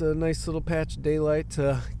nice little patch of daylight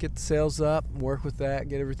to get the sails up, work with that,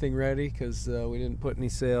 get everything ready, because we didn't put any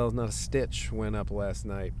sails. Not a stitch went up last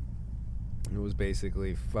night. It was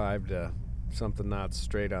basically 5 to something knots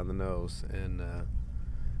straight on the nose, and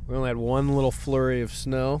we only had one little flurry of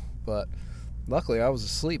snow, but luckily I was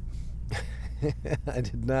asleep. I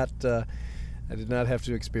did not have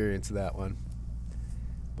to experience that one.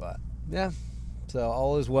 But yeah, so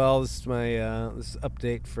all is well. This is my this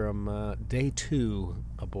update from day 2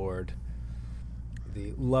 aboard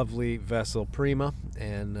the lovely vessel Prima,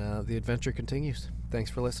 and the adventure continues. Thanks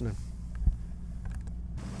for listening.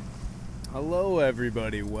 Hello,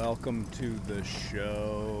 everybody. Welcome to the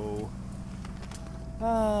show.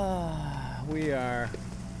 We are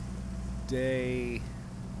day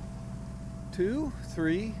 2,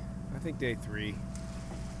 3. I think day 3.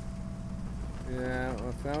 Yeah,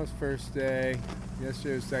 well, that was first day.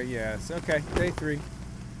 Yesterday was second. Yes, okay, day 3.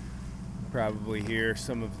 Probably hear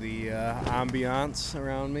some of the ambiance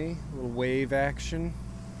around me. A little wave action.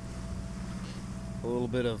 A little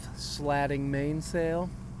bit of slatting mainsail.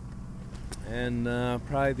 And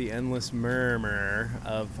probably the endless murmur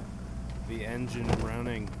of the engine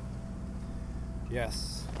running.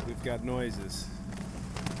 Yes, we've got noises.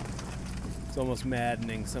 It's almost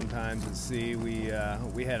maddening sometimes at sea. We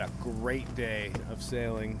had a great day of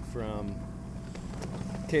sailing from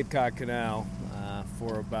Cape Cod Canal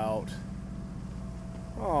for about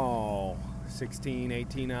 16,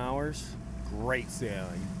 18 hours. Great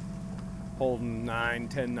sailing, holding 9,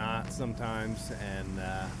 10 knots sometimes, and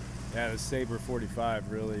the Sabre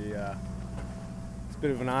 45 really. It's a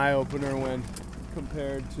bit of an eye-opener when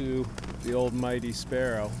compared to the old mighty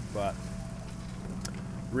Sparrow, but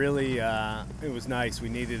really it was nice. We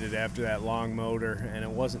needed it after that long motor, and it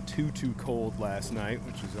wasn't too cold last night,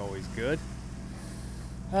 which is always good.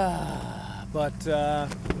 But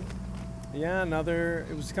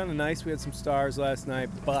it was kind of nice. We had some stars last night,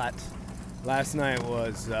 but last night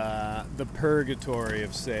was the purgatory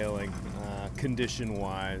of sailing,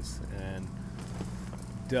 condition-wise, and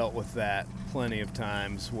dealt with that plenty of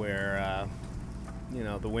times where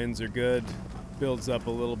the winds are good, builds up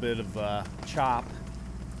a little bit of chop,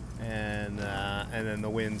 and then the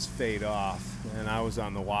winds fade off, and I was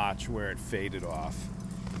on the watch where it faded off.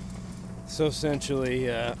 So essentially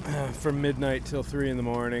from midnight till 3 in the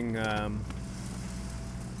morning, I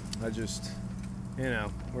just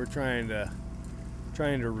we're trying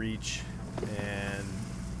to reach, and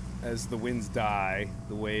as the winds die,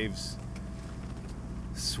 the waves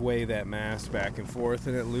sway that mast back and forth,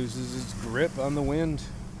 and it loses its grip on the wind.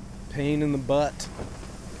 Pain in the butt,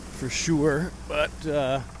 for sure. But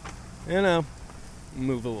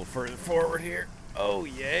move a little further forward here. Oh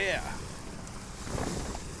yeah.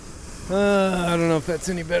 I don't know if that's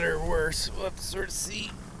any better or worse. We'll have to sort of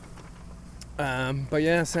see. But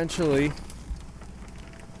yeah, essentially,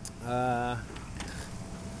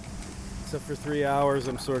 So for 3 hours,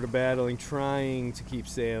 I'm sort of battling, trying to keep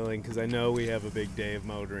sailing because I know we have a big day of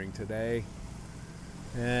motoring today.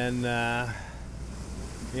 And, the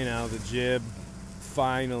jib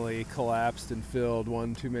finally collapsed and filled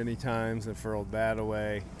one too many times and furled that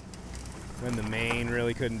away. And the main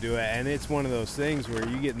really couldn't do it. And it's one of those things where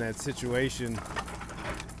you get in that situation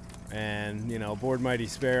and, aboard Mighty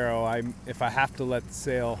Sparrow, if I have to let the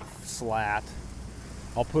sail slat,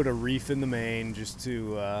 I'll put a reef in the main just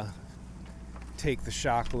to take the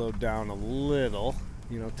shock load down a little,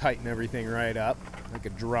 tighten everything right up like a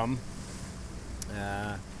drum.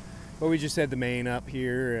 But we just had the main up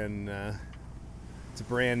here, and it's a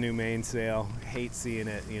brand new mainsail. Hate seeing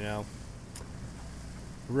it,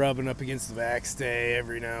 rubbing up against the backstay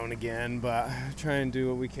every now and again, but try and do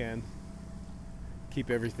what we can. Keep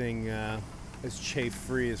everything as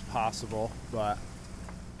chafe-free as possible, but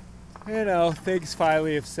things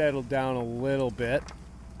finally have settled down a little bit.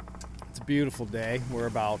 It's a beautiful day. We're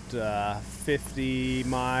about 50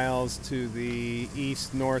 miles to the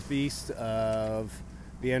east-northeast of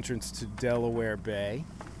the entrance to Delaware Bay,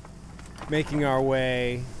 making our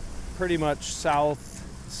way pretty much southwest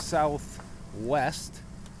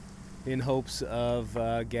in hopes of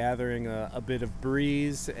gathering a bit of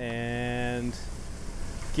breeze and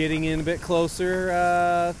getting in a bit closer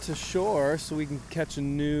to shore so we can catch a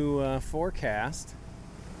new forecast,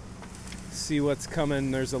 see what's coming.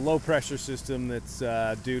 There's a low pressure system that's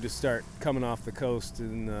due to start coming off the coast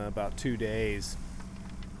in about 2 days,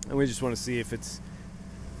 and we just want to see if it's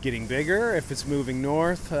getting bigger, if it's moving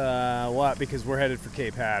north, because we're headed for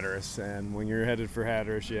Cape Hatteras, and when you're headed for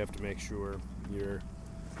Hatteras, you have to make sure you're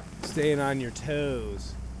staying on your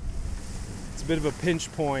toes. It's a bit of a pinch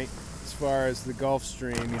point as far as the Gulf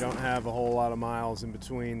Stream. You don't have a whole lot of miles in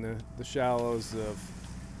between the shallows of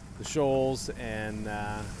the shoals and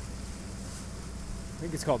I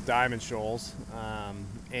think it's called Diamond Shoals,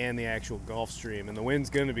 and the actual Gulf Stream, and the wind's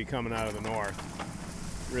going to be coming out of the north.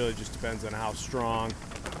 Really just depends on how strong.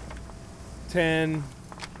 10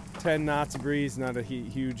 knots of breeze, not a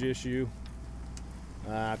huge issue.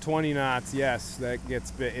 20 knots, yes, that gets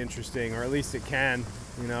a bit interesting, or at least it can.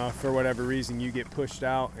 If for whatever reason you get pushed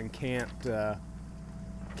out and can't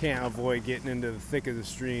avoid getting into the thick of the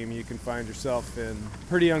stream, you can find yourself in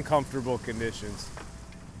pretty uncomfortable conditions.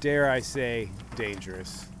 Dare I say,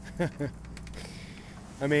 dangerous.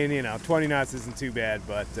 I mean, 20 knots isn't too bad,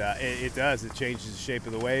 but it does. It changes the shape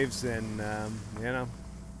of the waves, and,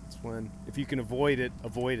 it's if you can avoid it,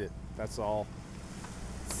 avoid it. That's all.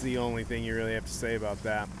 It's the only thing you really have to say about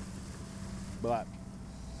that. But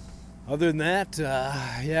other than that,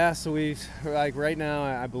 so we've, right now,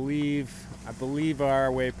 I believe our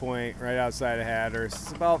waypoint right outside of Hatteras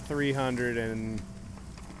is about 300 and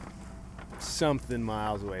something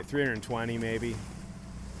miles away, 320 maybe.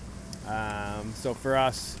 So for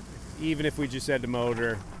us, even if we just had to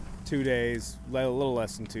motor 2 days, a little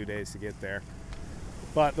less than 2 days to get there.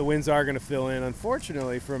 But the winds are going to fill in,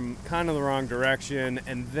 unfortunately, from kind of the wrong direction,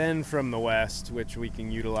 and then from the west, which we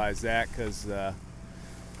can utilize that because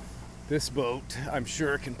this boat, I'm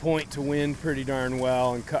sure, can point to wind pretty darn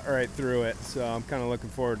well and cut right through it. So I'm kind of looking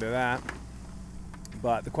forward to that.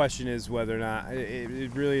 But the question is whether or not,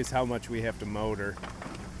 it really is how much we have to motor.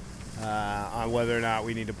 On whether or not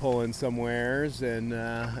we need to pull in somewheres and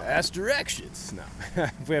ask directions. No,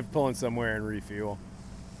 if we have to pull in somewhere and refuel.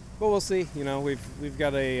 But we'll see. We've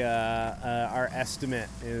got our estimate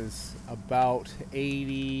is about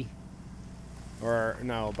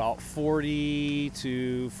 40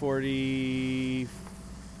 to 48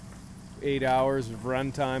 hours of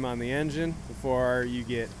runtime on the engine before you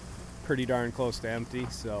get pretty darn close to empty.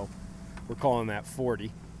 So we're calling that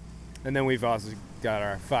 40. And then we've also got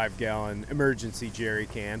our 5-gallon emergency jerry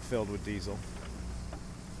can filled with diesel.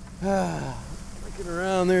 Looking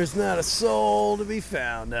around, there's not a soul to be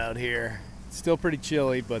found out here. It's still pretty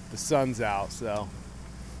chilly, but the sun's out, so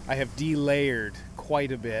I have delayered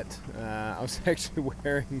quite a bit. I was actually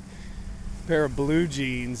wearing a pair of blue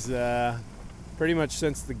jeans pretty much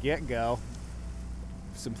since the get-go.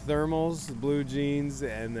 Some thermals, blue jeans,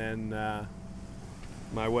 and then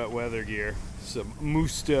my wet weather gear. Some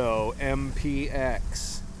Musto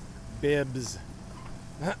MPX bibs.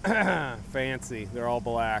 Fancy. They're all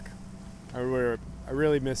black. I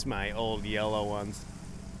really miss my old yellow ones.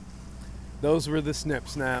 Those were the snip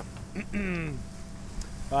snap.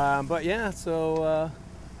 But yeah, so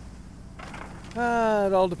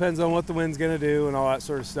it all depends on what the wind's gonna do and all that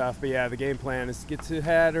sort of stuff. But yeah, the game plan is to get to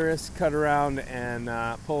Hatteras, cut around, and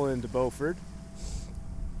pull into Beaufort.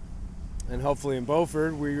 And hopefully in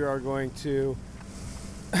Beaufort, we are going to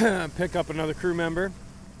pick up another crew member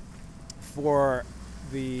for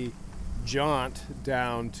the jaunt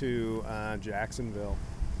down to Jacksonville.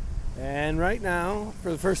 And right now,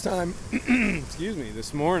 for the first time, excuse me,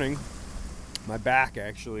 this morning, my back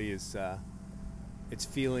actually is, it's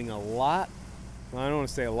feeling a lot, well, I don't want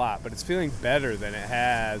to say a lot, but it's feeling better than it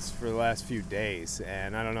has for the last few days.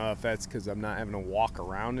 And I don't know if that's because I'm not having to walk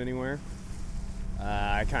around anywhere.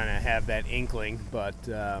 I kind of have that inkling, but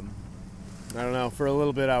I don't know. For a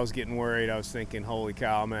little bit, I was getting worried. I was thinking, holy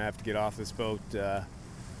cow, I'm going to have to get off this boat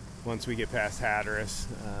once we get past Hatteras.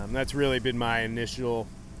 That's really been my initial,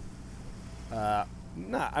 I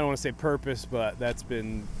don't want to say purpose, but that's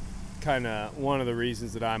been kind of one of the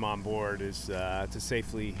reasons that I'm on board is to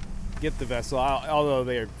safely get the vessel, although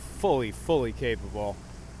they are fully capable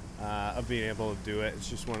of being able to do it. It's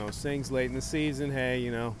just one of those things late in the season. Hey,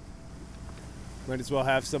 you know, might as well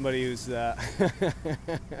have somebody who's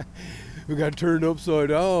who got turned upside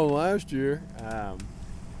down last year.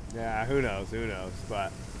 Yeah, who knows,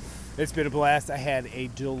 but it's been a blast. I had a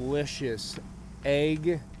delicious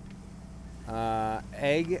egg,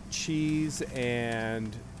 cheese,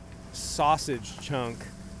 and sausage chunk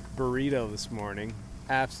burrito this morning.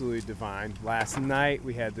 Absolutely divine. Last night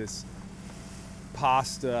we had this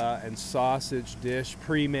pasta and sausage dish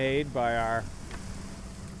pre-made by our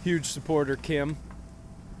huge supporter Kim.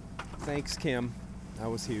 Thanks, Kim. That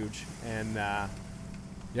was huge. And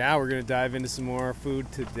yeah, we're gonna dive into some more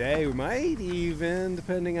food today. We might even,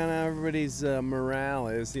 depending on how everybody's morale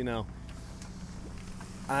is, you know.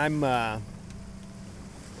 I'm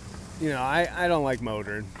you know, I don't like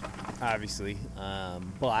motoring, obviously,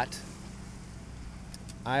 but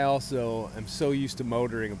I also am so used to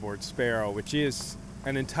motoring aboard Sparrow, which is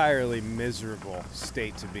an entirely miserable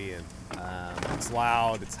state to be in. It's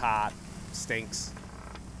loud, it's hot, stinks.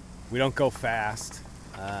 We don't go fast.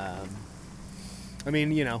 I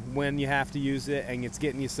mean, you know, when you have to use it and it's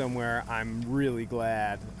getting you somewhere, I'm really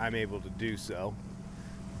glad I'm able to do so.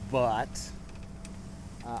 But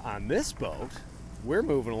on this boat, we're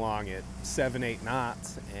moving along at 7-8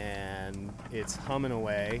 knots, and it's humming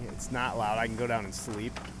away. It's not loud. I can go down and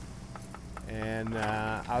sleep. And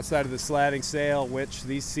outside of the slatting sail, which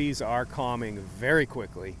these seas are calming very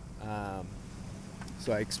quickly,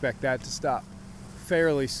 so I expect that to stop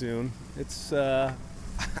fairly soon. It's I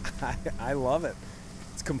love it.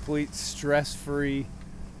 It's complete stress-free.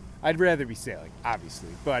 I'd rather be sailing, obviously,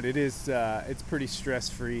 but it is it's pretty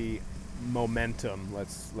stress-free momentum,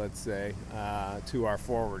 let's say, to our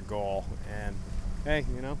forward goal. And hey,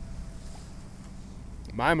 you know,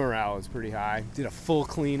 my morale is pretty high. Did a full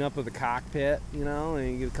cleanup of the cockpit, you know,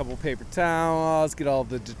 and you get a couple paper towels, get all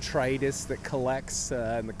the detritus that collects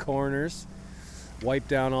in the corners, wipe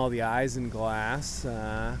down all the eyes and glass,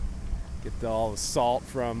 get all the salt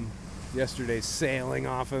from yesterday's sailing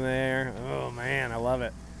off of there. Oh man, I love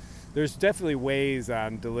it. There's definitely ways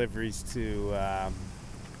on Deliveries to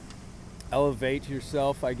elevate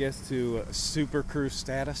yourself, I guess, to super crew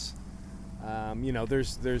status. You know,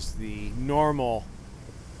 there's the normal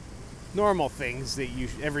things that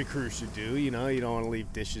every crew should do. You know, you don't want to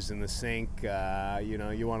leave dishes in the sink. You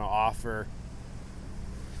know, you want to offer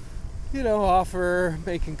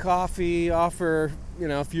making coffee, you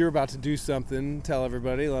know, if you're about to do something, tell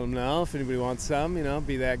everybody, let them know. If anybody wants some, you know,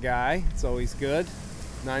 be that guy. It's always good.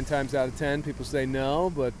 9 times out of 10, people say no,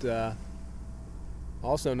 but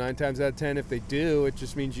also 9 times out of 10, if they do, it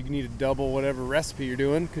just means you need to double whatever recipe you're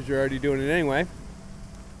doing because you're already doing it anyway.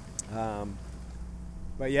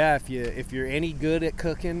 But yeah, if you're any good at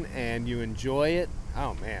cooking and you enjoy it,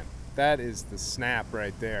 oh man, that is the snap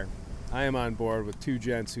right there. I am on board with 2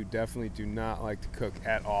 gents who definitely do not like to cook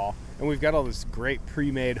at all. And we've got all this great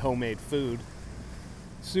pre-made homemade food.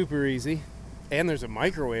 Super easy. And there's a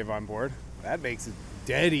microwave on board. That makes it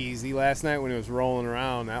dead easy. Last night when it was rolling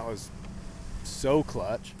around, that was so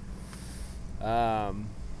clutch. But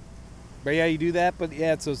yeah, you do that. But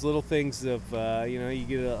yeah, it's those little things of, you know, you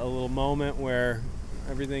get a little moment where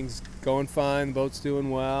everything's going fine, the boat's doing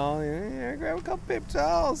well. Yeah, grab a couple paper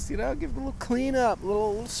towels, you know, give it a little cleanup, a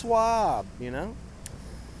little swab, you know.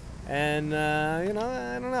 And, you know,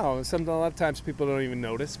 I don't know. A lot of times people don't even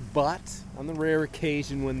notice, but on the rare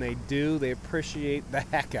occasion when they do, they appreciate the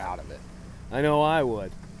heck out of it. I know I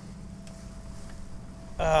would.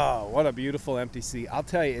 Oh, what a beautiful empty sea. I'll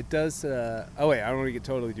tell you, it does... oh, wait, I don't want to get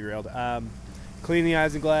totally derailed. Clean the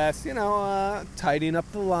eyes and glass, you know, tidying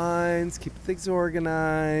up the lines, keep things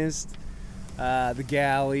organized. The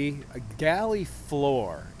galley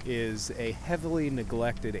floor is a heavily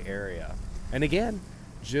neglected area. And again,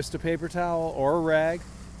 just a paper towel or a rag,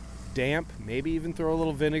 damp, maybe even throw a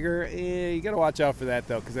little vinegar. You got to watch out for that,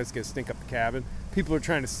 though, because that's going to stink up the cabin. People are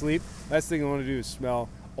trying to sleep. Last thing I want to do is smell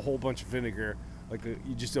a whole bunch of vinegar Like you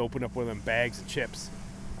just open up one of them bags of chips.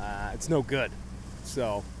 It's no good.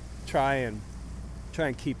 So try and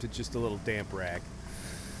keep to just a little damp rag.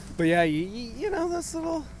 But yeah, you know those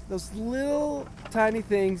little tiny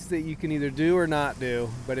things that you can either do or not do.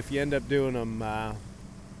 But if you end up doing them,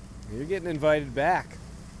 you're getting invited back.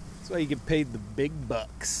 That's why you get paid the big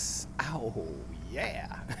bucks. Oh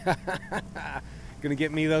yeah, gonna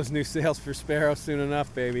get me those new sales for Sparrow soon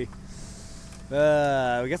enough, baby. We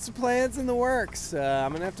got some plans in the works.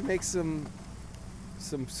 I'm gonna have to make some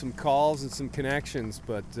calls and some connections,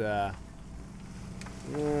 but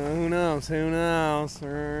who knows?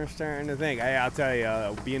 We're starting to think. I'll tell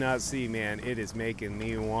you, being out at sea, man, it is making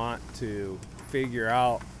me want to figure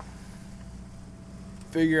out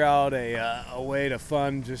a way to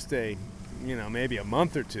fund just maybe a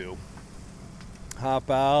month or two. Hop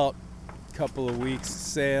out, a couple of weeks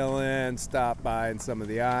sailing, stop by in some of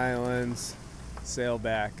the islands, sail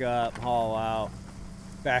back up, haul out,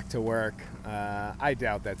 back to work. I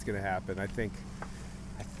doubt that's going to happen. I think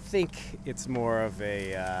it's more of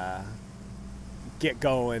a get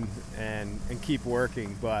going and keep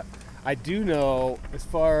working. But I do know, as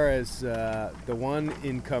far as the one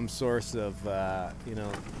income source of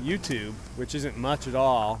YouTube, which isn't much at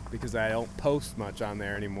all because I don't post much on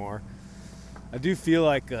there anymore, I do feel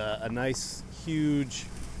like a nice huge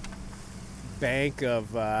bank of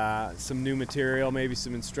some new material, maybe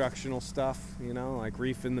some instructional stuff, like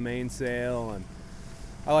reefing the mainsail, and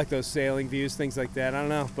I like those sailing views, things like that. I don't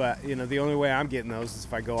know, but the only way I'm getting those is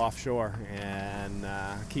if I go offshore and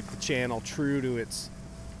keep the channel true to its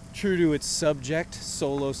subject,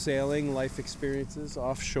 solo sailing, life experiences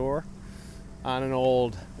offshore on an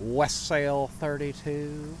old West Sail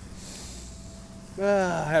 32.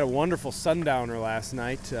 I had a wonderful sundowner last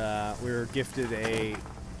night. We were gifted I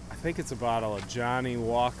think it's a bottle of Johnny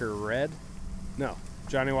Walker Red. No,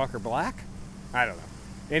 Johnny Walker Black? I don't know.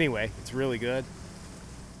 Anyway, it's really good.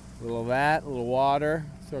 A little of that, a little water,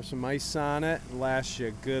 throw some ice on it, lasts you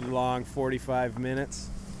a good long 45 minutes.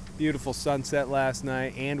 Beautiful sunset last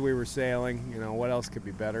night, and we were sailing. What else could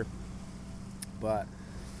be better? But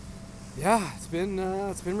yeah, it's been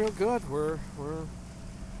real good. We're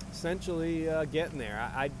essentially getting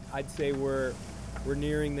there. I'd say we're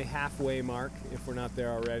nearing the halfway mark if we're not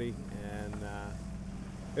there already, and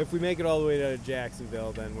if we make it all the way to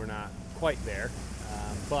Jacksonville, then we're not quite there.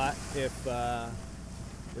 But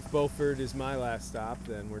if Beaufort is my last stop,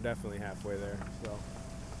 then we're definitely halfway there. So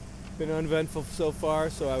been uneventful so far,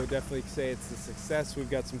 so I would definitely say it's a success. We've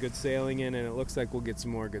got some good sailing in, and it looks like we'll get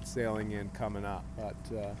some more good sailing in coming up. But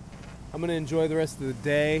I'm going to enjoy the rest of the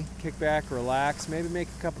day, kick back, relax, maybe make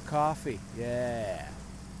a cup of coffee. Yeah.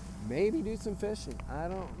 Maybe do some fishing. I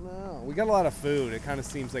don't know. We got a lot of food. It kind of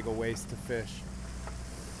seems like a waste to fish.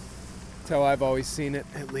 That's how I've always seen it,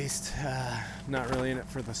 at least. Not really in it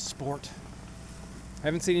for the sport. I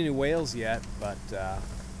haven't seen any whales yet, but it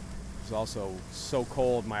was also so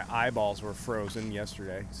cold my eyeballs were frozen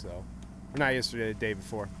yesterday. Not yesterday, the day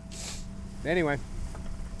before. Anyway,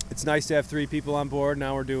 it's nice to have 3 people on board.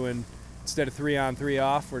 Now we're doing, instead of 3 on 3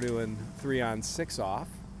 off, we're doing 3 on 6 off,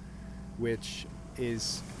 which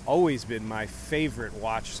is always been my favorite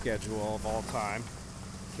watch schedule of all time.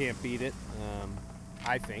 Can't beat it,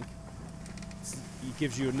 I think. It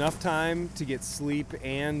gives you enough time to get sleep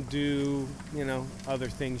and do, other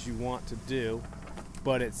things you want to do,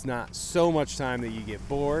 but it's not so much time that you get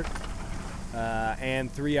bored.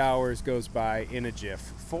 And 3 hours goes by in a jiff.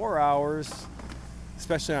 4 hours,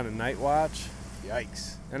 especially on a night watch,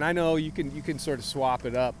 yikes. And I know you can sort of swap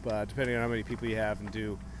it up depending on how many people you have and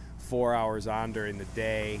do 4 hours on during the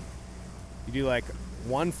day. You do like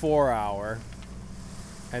 1 4 hour,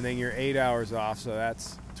 and then you're 8 hours off, so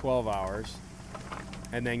that's 12 hours.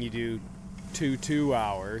 And then you do 2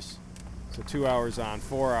 hours, so 2 hours on,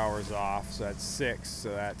 4 hours off, so that's 6, so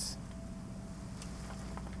that's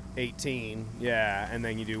 18. Yeah, and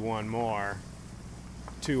then you do 1 more,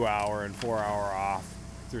 2 hour and 4 hour off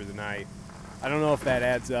through the night. I don't know if that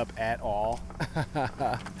adds up at all.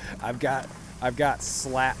 I've got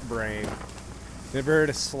slat brain. Never heard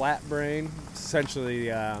of slat brain? Essentially,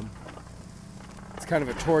 it's kind of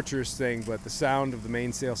a torturous thing, but the sound of the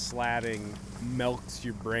mainsail slatting melts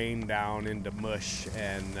your brain down into mush,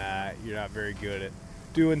 and you're not very good at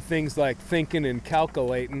doing things like thinking and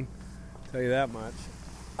calculating. I'll tell you that much.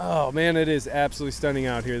 Oh man, it is absolutely stunning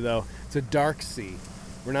out here, though. It's a dark sea.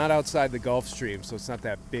 We're not outside the Gulf Stream, so it's not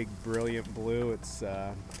that big, brilliant blue. It's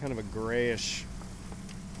kind of a grayish,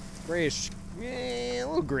 yeah, a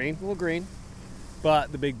little green.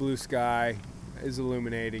 But the big blue sky is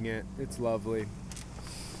illuminating it. It's lovely.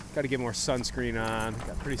 Got to get more sunscreen on.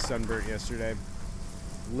 Got pretty sunburnt yesterday.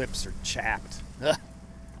 Lips are chapped.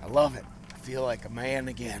 I love it. I feel like a man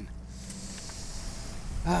again.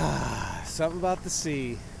 Something about the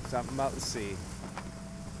sea. Something about the sea.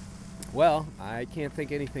 Well, I can't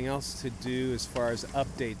think anything else to do as far as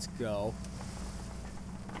updates go.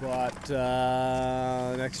 But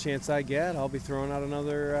next chance I get, I'll be throwing out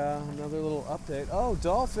another little update. Oh,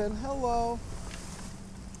 dolphin, hello.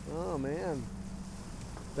 Oh, man.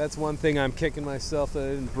 That's one thing I'm kicking myself that I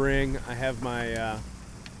didn't bring. I have my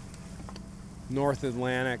North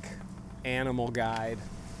Atlantic animal guide,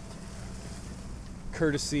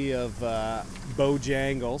 courtesy of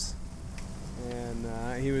Bojangles.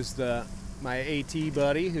 And he was my AT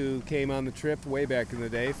buddy who came on the trip way back in the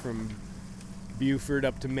day from Beaufort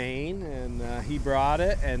up to Maine, and he brought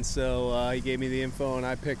it, and so he gave me the info and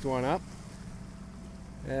I picked one up.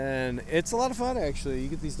 And it's a lot of fun, actually. You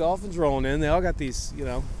get these dolphins rolling in. They all got these,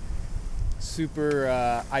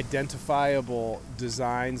 super identifiable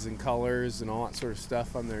designs and colors and all that sort of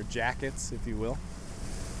stuff on their jackets, if you will.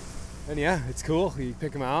 And yeah, it's cool. You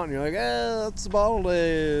pick them out and you're like, that's the bottle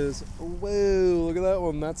is. Whoa, look at that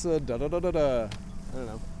one. That's a da-da-da-da-da. I don't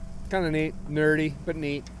know. Kind of neat. Nerdy, but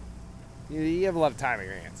neat. You have a lot of time on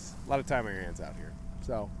your hands. A lot of time on your hands out here.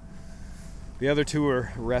 So the other two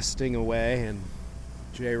are resting away, and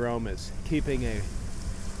J-Rome is keeping a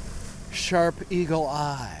sharp eagle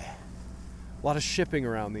eye. A lot of shipping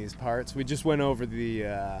around these parts. We just went over the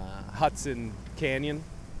Hudson Canyon,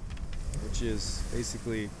 which is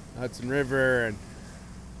basically Hudson River, and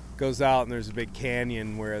goes out and there's a big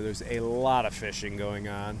canyon where there's a lot of fishing going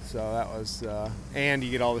on. So that was, and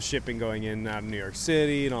you get all the shipping going in and out of New York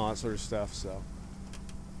City and all that sort of stuff. So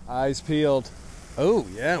eyes peeled. Oh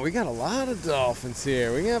yeah, we got a lot of dolphins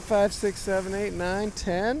here. We got 5, 6, 7, 8, 9,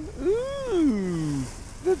 10. Ooh,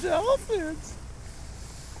 the dolphins.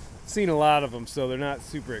 Seen a lot of them, so they're not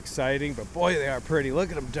super exciting, but boy, they are pretty. Look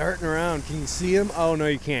at them darting around. Can you see them? Oh no,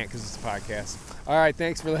 you can't because it's a podcast. All right,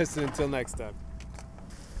 thanks for listening. Until next time.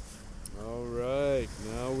 All right,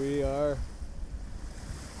 now we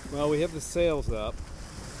have the sails up.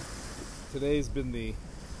 Today's been the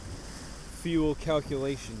fuel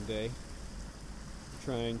calculation day.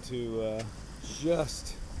 Trying to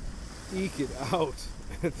just eke it out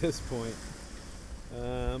at this point.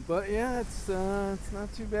 But yeah, it's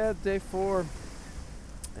not too bad. Day 4.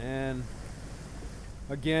 And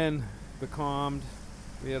again, becalmed.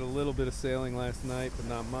 We had a little bit of sailing last night, but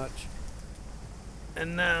not much.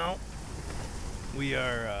 And now we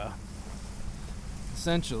are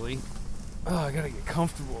essentially... Oh, I gotta get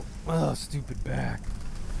comfortable. Oh, stupid back.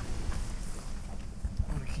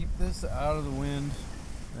 I'm gonna keep this out of the wind.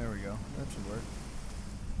 There we go. That should work.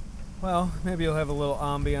 Well, maybe you'll have a little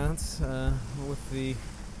ambiance with the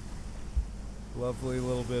lovely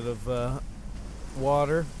little bit of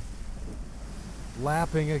water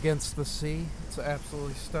lapping against the sea. It's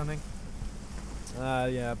absolutely stunning.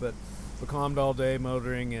 Yeah, but becalmed all day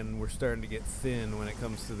motoring, and we're starting to get thin when it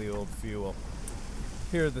comes to the old fuel.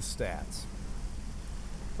 Here are the stats.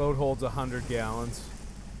 Boat holds 100 gallons.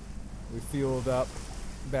 We fueled up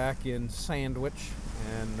back in Sandwich,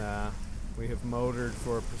 and we have motored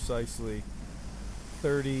for precisely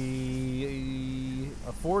 40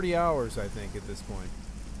 hours, I think, at this point.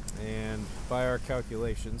 And by our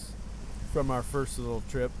calculations, from our first little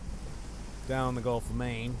trip down the Gulf of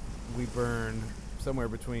Maine, we burn somewhere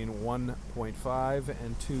between 1.5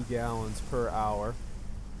 and 2 gallons per hour,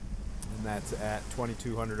 and that's at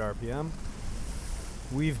 2200 RPM.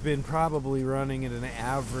 We've been probably running at an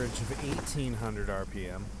average of 1800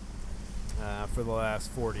 RPM for the last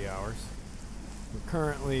 40 hours. We're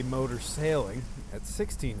currently motor sailing at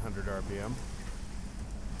 1600 RPM.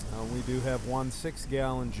 We do have one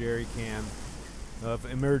 6-gallon jerry can of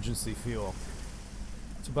emergency fuel.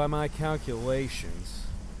 So by my calculations,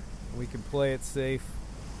 we can play it safe,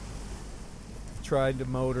 tried to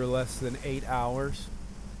motor less than 8 hours.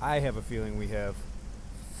 I have a feeling we have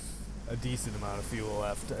a decent amount of fuel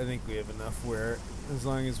left. I think we have enough where, as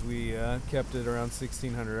long as we kept it around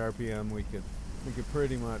 1600 RPM, we could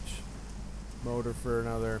pretty much motor for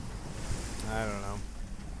another, I don't know,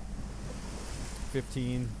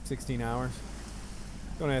 15, 16 hours.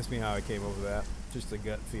 Don't ask me how I came over that. Just a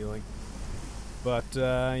gut feeling. But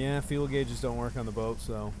yeah, fuel gauges don't work on the boat,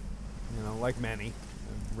 so, like many,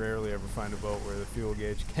 I rarely ever find a boat where the fuel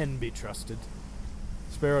gauge can be trusted.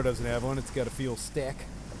 Sparrow doesn't have one. It's got a fuel stick,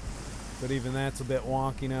 but even that's a bit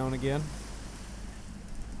wonky now and again.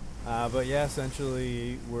 But yeah,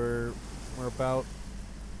 essentially we're about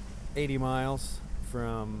 80 miles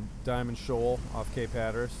from Diamond Shoal off Cape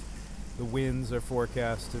Hatteras. The winds are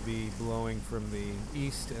forecast to be blowing from the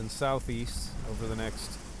east and southeast over the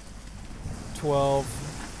next 12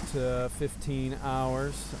 15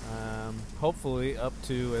 hours, hopefully up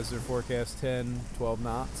to, as their forecast, 10, 12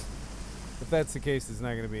 knots. If that's the case, it's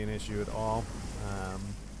not going to be an issue at all.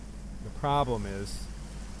 The problem is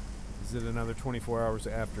that another 24 hours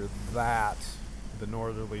after that, the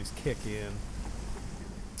northerlies kick in,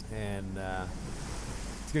 and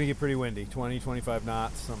it's going to get pretty windy, 20, 25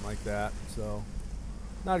 knots, something like that. So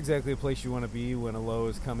not exactly a place you want to be when a low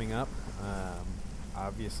is coming up,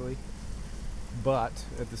 obviously. But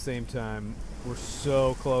at the same time, we're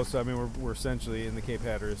so close. I mean, we're essentially in the Cape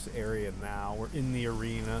Hatteras area now. We're in the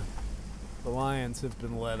arena. The lions have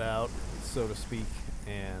been let out, so to speak,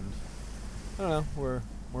 and I don't know. We're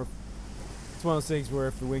it's one of those things where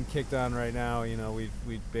if the wind kicked on right now, you know,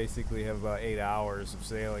 we'd basically have about 8 hours of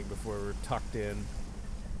sailing before we're tucked in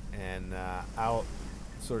and out,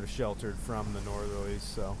 sort of sheltered from the northerlies.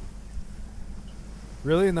 So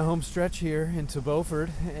really in the home stretch here into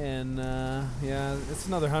Beaufort, and yeah, it's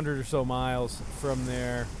another 100 or so miles from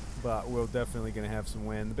there, but we're definitely going to have some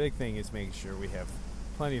wind. The big thing is making sure we have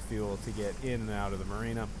plenty of fuel to get in and out of the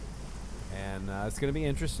marina, and it's going to be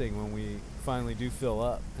interesting when we finally do fill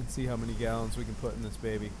up and see how many gallons we can put in this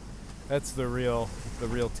baby. That's the real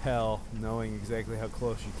tell, knowing exactly how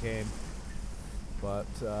close you came. But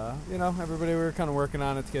you know, everybody, we were kind of working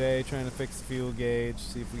on it today, trying to fix the fuel gauge,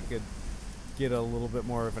 see if we could get a little bit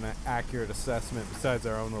more of an accurate assessment besides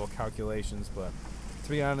our own little calculations. But to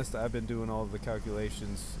be honest, I've been doing all of the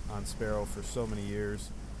calculations on Sparrow for so many years.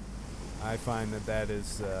 I find that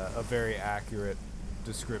is a very accurate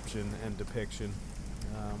description and depiction.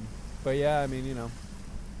 But yeah, I mean, you know,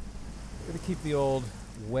 gotta keep the old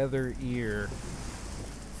weather ear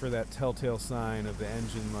for that telltale sign of the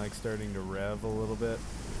engine like starting to rev a little bit,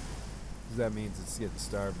 because that means it's getting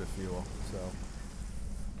starved of fuel. So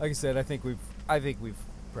like I said, I think we've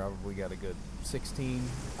probably got a good 16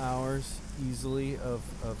 hours easily of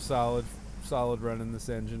solid running this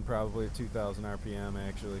engine, probably at 2,000 RPM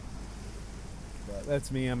actually. But that's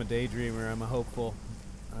me. I'm a daydreamer. I'm a hopeful.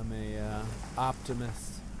 I'm a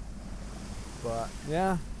optimist. But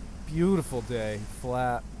yeah, beautiful day.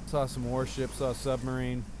 Flat. Saw some warships. Saw a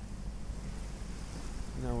submarine.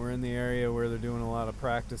 You know, we're in the area where they're doing a lot of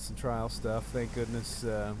practice and trial stuff. Thank goodness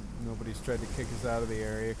nobody's tried to kick us out of the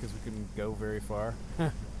area because we couldn't go very far.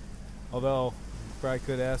 Although, probably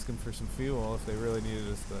could ask them for some fuel if they really needed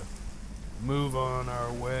us to move on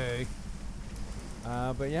our way.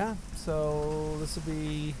 But yeah, so this will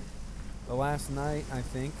be the last night, I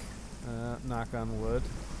think, knock on wood,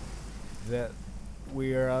 that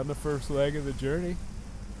we are on the first leg of the journey.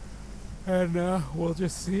 And we'll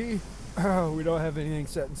just see. We don't have anything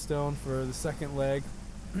set in stone for the second leg,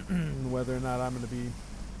 whether or not I'm going to be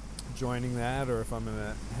joining that, or if I'm going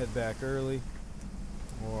to head back early,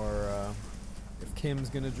 or if Kim's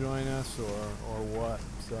going to join us, or what.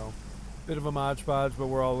 So, bit of a Mod Podge, but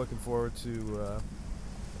we're all looking forward to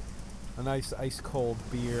a nice ice-cold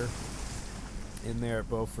beer in there at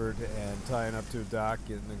Beaufort and tying up to a dock,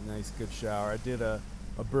 getting a nice good shower. I did a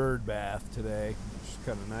bird bath today, which is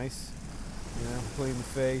kind of nice. You know, clean the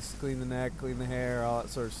face, clean the neck, clean the hair, all that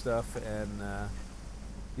sort of stuff, and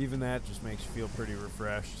even that just makes you feel pretty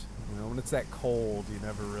refreshed. You know, when it's that cold,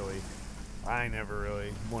 I never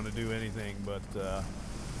really want to do anything but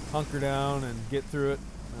hunker down and get through it.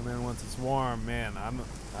 And then once it's warm, man,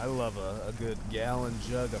 I love a good gallon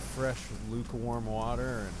jug of fresh, lukewarm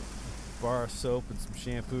water and a bar of soap and some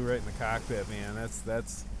shampoo right in the cockpit, man.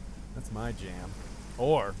 That's my jam.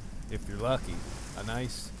 Or, if you're lucky, a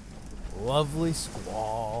nice, lovely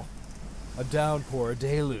squall, a downpour, a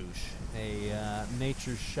deluge, a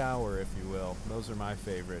nature shower, if you will. Those are my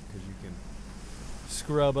favorite because you can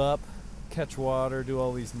scrub up, catch water, do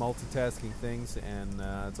all these multitasking things, and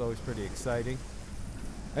it's always pretty exciting.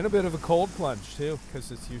 And a bit of a cold plunge, too, because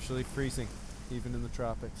it's usually freezing, even in the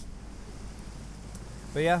tropics.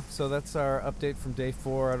 But yeah, so that's our update from day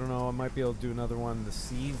 4. I don't know, I might be able to do another one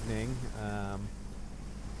this evening. I'm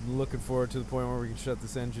looking forward to the point where we can shut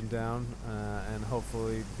this engine down and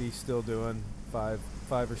hopefully be still doing 5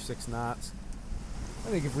 or 6 knots.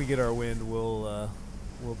 I think if we get our wind, we'll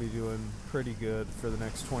be doing pretty good for the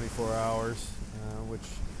next 24 hours, which,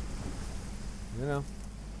 you know,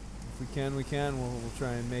 if we can, we can. We'll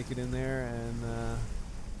try and make it in there and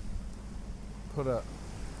put a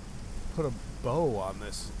bow on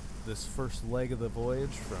this first leg of the voyage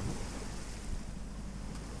from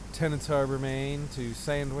Tennant's Harbor, Maine to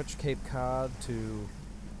Sandwich, Cape Cod to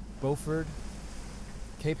Beaufort,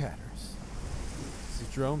 Cape Hatteras. This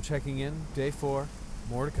is Jerome checking in, day 4.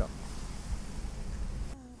 More to come.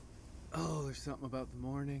 Oh, there's something about the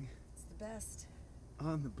morning. It's the best.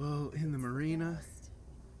 On the boat, in the marina.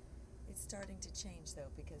 It's it's starting to change though,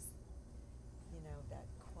 because that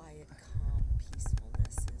quiet, calm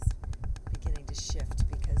peacefulness is beginning to shift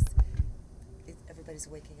because everybody's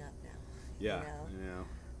waking up now. Yeah, you know?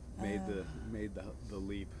 Made the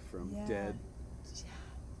leap from Yeah. dead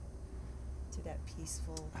to that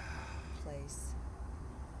peaceful place.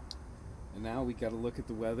 And now we got to look at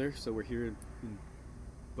the weather. So we're here in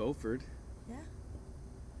Beaufort. Yeah,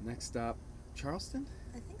 Next stop, Charleston?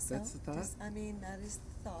 I think so. That's the thought? That is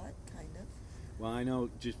the thought, kind of. Well, I know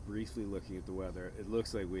just briefly looking at the weather, it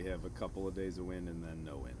looks like we have a couple of days of wind and then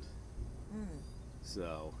no wind.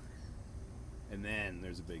 So, and then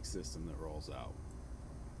there's a big system that rolls out.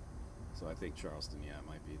 So I think Charleston,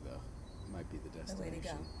 might be the The destination. way to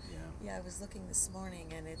go. Yeah. Yeah, I was looking this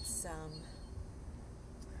morning, and it's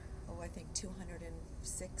I think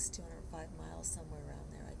 206, 205 miles, somewhere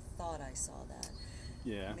around there. I thought I saw that.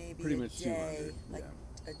 Yeah. Maybe pretty a much day, 200. like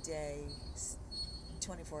a day,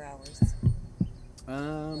 24 hours.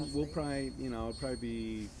 We'll roughly. probably, it'll probably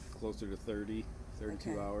be closer to 32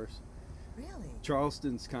 Okay. hours. Really?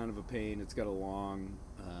 Charleston's kind of a pain. It's got a long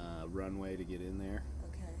runway to get in there,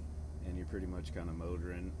 Okay. and you're pretty much kind of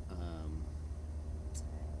motoring.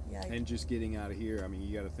 Yeah. And just getting out of here, I mean,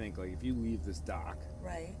 you got to think, like, if you leave this dock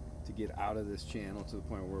Right. to get out of this channel to the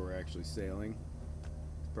point where we're actually sailing,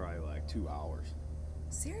 it's probably like 2 hours.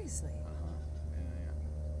 Seriously. Yeah.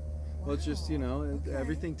 Well, it's just, Wow. Okay.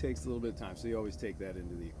 everything takes a little bit of time, so you always take that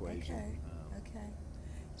into the equation. Okay. Okay.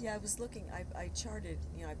 Yeah, I was looking. I charted.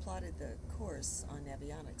 I plotted the course on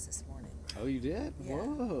Navionics this morning. Oh, you did? Yeah.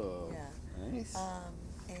 Whoa. Yeah. Nice.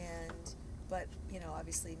 But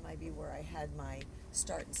obviously, maybe where I had my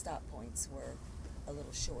start and stop points were a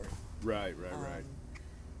little short. Right.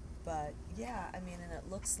 But yeah, I mean, and it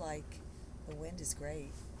looks like the wind is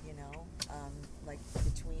great. Like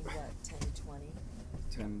between 10 to 20.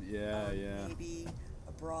 10, yeah. Maybe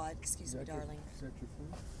a broad. Excuse me, darling. Is that your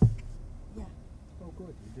phone? Yeah, Oh,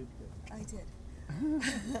 good. You did good. I did.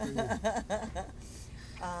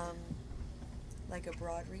 Like a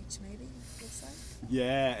broad reach, maybe, looks like?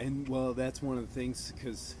 Yeah, and well, that's one of the things,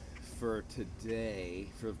 because for today,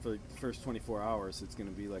 for the first 24 hours, it's going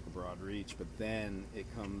to be like a broad reach, but then it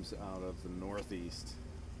comes out of the northeast,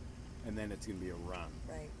 and then it's going to be a run.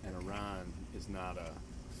 Right. And okay. a run is not a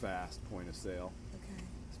fast point of sail, Okay.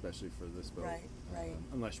 especially for this boat. Right.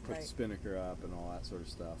 Unless you put right. the spinnaker up and all that sort of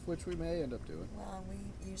stuff, which we may end up doing. Well,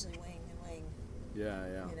 we usually wing,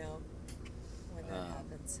 Yeah. when that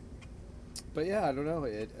happens. But yeah, I don't know.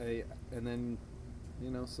 And then,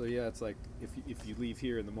 so yeah, it's like if you leave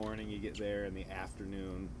here in the morning, you get there in the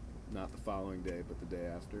afternoon, not the following day, but the day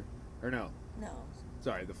after. Or no, No.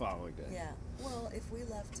 sorry, the following day. Yeah. Well, if we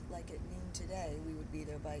left like at noon today, we would be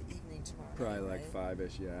there by evening tomorrow Probably night, like right?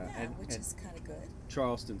 5-ish, yeah. Yeah, which is kind of good.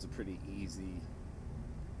 Charleston's a pretty easy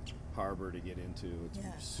harbor to get into. It's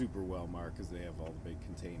Yeah. super well marked because they have all the big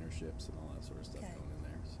container ships and all that sort of stuff Okay. going in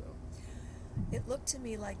there. So It looked to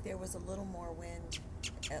me like there was a little more wind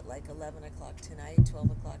at like 11 o'clock tonight,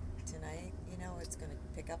 12 o'clock tonight. It's going to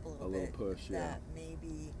pick up a little bit. little push, yeah. That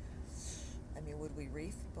maybe, would we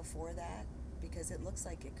reef before that? Because it looks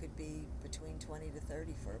like it could be between 20 to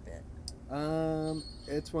 30 for a bit.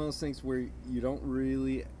 It's one of those things where you don't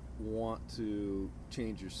really want to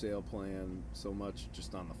change your sail plan so much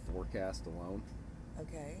just on the forecast alone.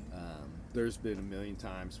 Okay. There's been a million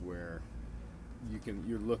times where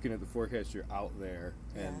you're looking at the forecast, you're out there,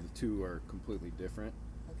 and Yeah. the two are completely different.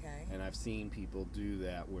 Okay. And I've seen people do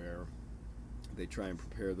that where they try and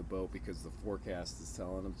prepare the boat because the forecast is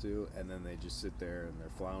telling them to, and then they just sit there and they're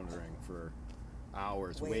floundering for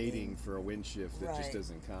hours waiting for a wind shift that just Right.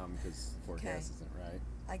 doesn't come because the forecast isn't right.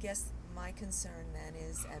 I guess my concern then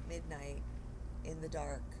is at midnight in the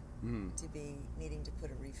dark to be needing to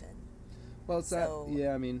put a reef in. Well, it's So, that.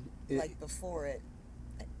 Yeah, Like before it,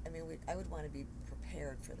 I would want to be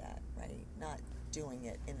prepared for that, right? Not doing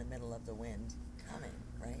it in the middle of the wind coming,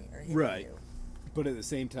 right? Or hitting Right. you. But at the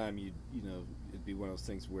same time, it'd be one of those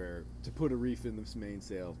things where to put a reef in this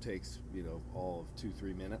mainsail takes, all of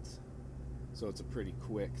 2-3 minutes. So it's a pretty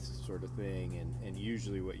quick sort of thing. And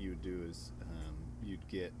usually what you would do is you'd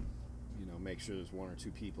get, make sure there's 1 or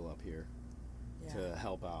 2 people up here Yeah. to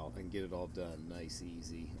help out and get it all done nice,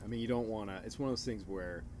 easy. You don't want to, it's one of those things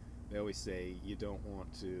where they always say you don't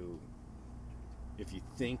want to, if you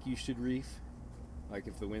think you should reef, like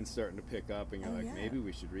if the wind's starting to pick up and you're Oh, like, yeah. maybe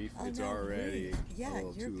we should reef, Oh, it's no, already reef. Yeah, a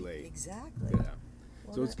little you're too late. Exactly. Yeah.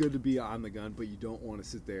 Well, So it's that- good to be on the gun, but you don't want to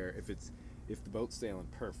sit there if the boat's sailing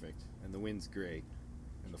perfect and the wind's great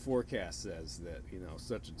and the forecast says that,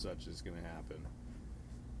 such and such is going to happen.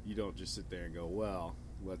 You don't just sit there and go, well,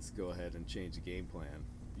 let's go ahead and change the game plan.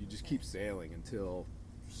 You just keep sailing until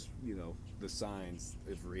the signs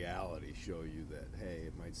of reality show you that, hey,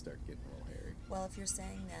 it might start getting a little hairy. Well, if you're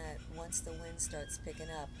saying that once the wind starts picking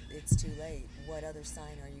up, it's too late, what other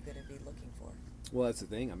sign are you going to be looking for? Well, that's the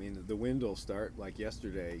thing. I mean, the wind will start, like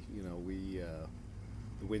yesterday,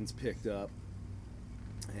 the winds picked up,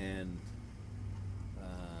 and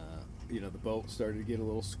the boat started to get a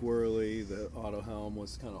little squirrely. The auto helm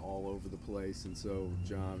was kind of all over the place, and so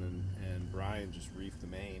John and Brian just reefed the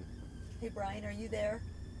main. Hey, Brian, are you there?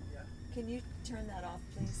 Yeah. Can you turn that off,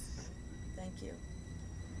 please? Thank you.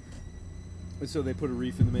 And so they put a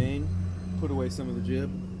reef in the main, put away some of the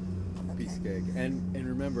jib, Okay. piece of cake. And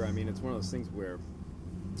remember, I mean, it's one of those things where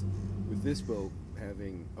with this boat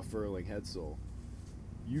having a furling headsail,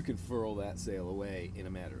 you can furl that sail away in a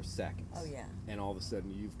matter of seconds. Oh, yeah. And all of a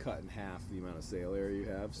sudden you've cut in half the amount of sail area you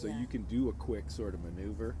have. So Yeah. you can do a quick sort of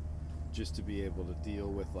maneuver just to be able to deal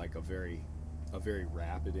with like a very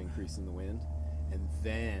rapid increase in the wind. And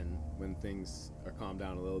then when things are calmed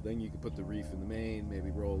down a little, then you can put the reef in the main,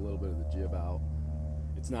 maybe roll a little bit of the jib out.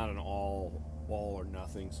 It's not an all or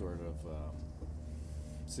nothing sort of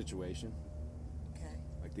situation. Okay.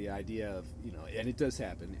 Like the idea of, and it does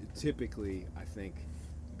happen. Typically, I think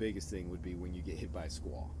the biggest thing would be when you get hit by a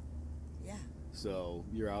squall. Yeah. So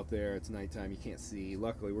you're out there, it's nighttime, you can't see.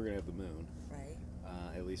 Luckily, we're going to have the moon, Right.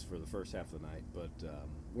 at least for the first half of the night. But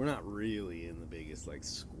we're not really in the biggest, like,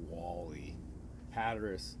 squally.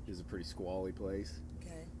 Hatteras is a pretty squally place.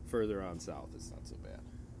 Okay. Further on south, it's not so bad.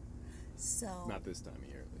 So Not this time of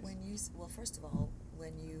year, at least. well, first of all,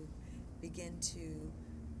 when you begin to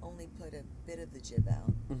only put a bit of the jib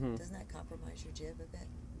out, Mhm. doesn't that compromise your jib a bit?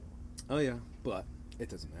 Oh, yeah, but it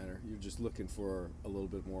doesn't matter. You're just looking for a little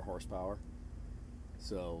bit more horsepower.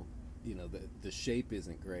 So, the shape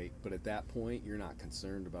isn't great, but at that point, you're not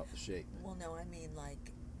concerned about the shape. Well, no, I mean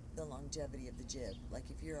like the longevity of the jib. Like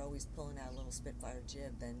if you're always pulling out a little Spitfire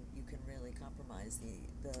jib, then you can really compromise the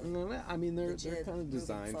No, I mean, they're jib kind of moving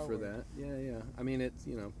designed for forward. that. Yeah. I mean, it's,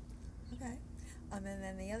 Okay. And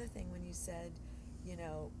then the other thing when you said,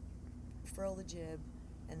 furl the jib,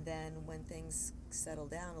 and then when things settle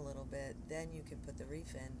down a little bit, then you can put the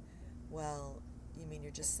reef in. Well, you mean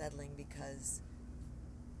you're just settling because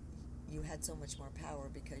you had so much more power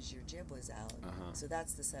because your jib was out. Uh-huh. So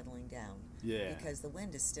that's the settling down. Yeah. Because the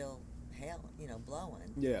wind is still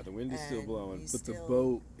blowing. Yeah, the wind is still And blowing, you but the still-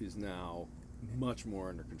 boat is now much more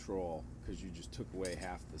under control because you just took away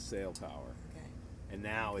half the sail power. Okay. And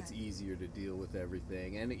now it's Okay. easier to deal with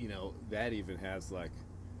everything. And, that even has like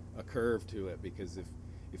a curve to it, because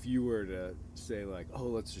if you were to say like, oh,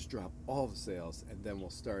 let's just drop all the sails and then we'll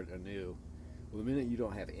start anew. Well, the minute you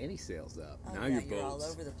don't have any sails up, Oh, now yeah, your you're all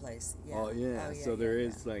boat's over the place. Yeah. Oh yeah. Oh, yeah, So there yeah,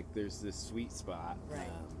 is like there's this sweet spot. Right.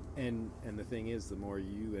 And the thing is, the more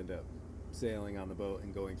you end up sailing on the boat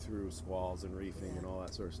and going through squalls and reefing Yeah. and all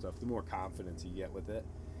that sort of stuff, the more confidence you get with it,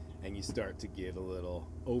 and you start to get a little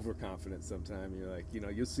overconfident. Sometimes you're like,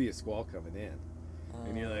 you'll see a squall coming in,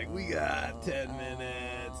 and you're like, we got 10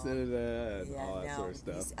 minutes, and Yeah, all that now sort of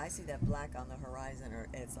stuff. I see that black on the horizon, or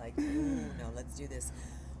it's like, ooh, no, let's do this.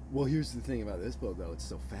 Well, here's the thing about this boat, though. It's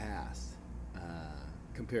so fast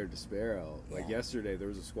compared to Sparrow. Like Yeah. yesterday, there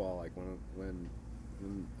was a squall. Like when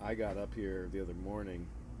I got up here the other morning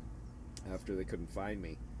after they couldn't find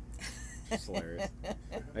me. It's hilarious.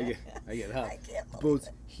 I get up. I can't The believe boat's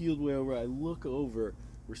it. heeled way over. I look over.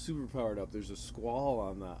 We're super powered up. There's a squall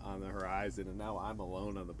on the horizon, and now I'm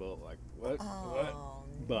alone on the boat. Like what? What? Oh,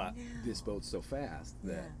 But no. this boat's so fast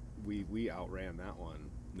that we outran that one,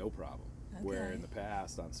 no problem. Where Okay. in the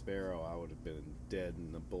past on Sparrow, I would have been dead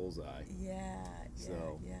in the bullseye. Yeah.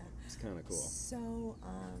 So, Yeah. It's kind of cool. So,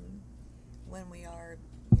 when we are,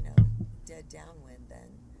 dead downwind, then,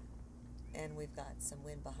 and we've got some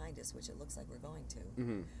wind behind us, which it looks like we're going to,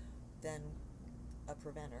 Mm-hmm. then a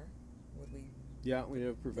preventer, would we? Yeah, we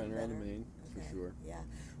have a preventer on the Preventer? main Okay. for sure. Yeah.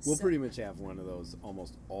 We'll So- pretty much have one of those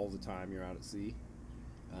almost all the time you're out at sea,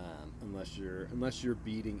 unless you're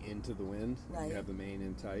beating into the wind. And Right. you have the main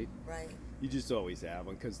in tight. Right. You just always have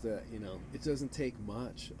one because it doesn't take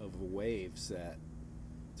much of a wave set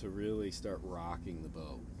to really start rocking the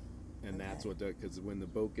boat, and that's Okay. what because when the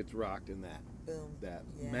boat gets rocked in that Boom.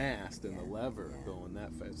 Yeah, mast and the yeah, lever yeah. going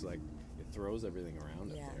that fast, it's like it throws everything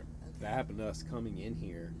around Yeah, up there. okay. That happened to us coming in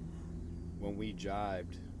here when we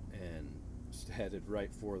jibed and headed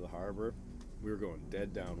right for the harbor. We were going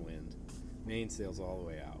dead downwind, mainsails all the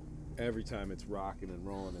way out. Every time it's rocking and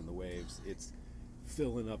rolling in the waves, it's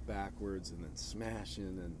filling up backwards and then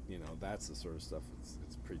smashing, and that's the sort of stuff.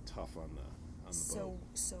 It's pretty tough on the boat.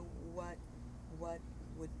 So what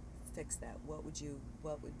would fix that? What would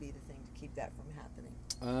be the thing to keep that from happening?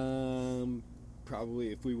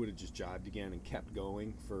 probably if we would have just jibed again and kept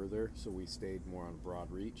going further, so we stayed more on a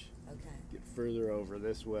broad reach, Okay. get further over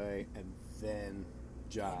this way, and then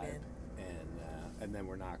jibe, Amen. and then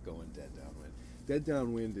we're not going dead downwind. Dead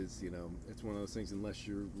downwind is, it's one of those things. Unless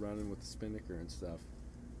you're running with the spinnaker and stuff,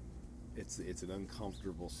 it's an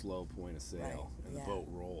uncomfortable, slow point of sail, Right, and yeah. the boat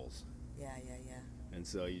rolls. Yeah. And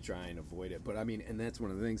so you try and avoid it. But I mean, and that's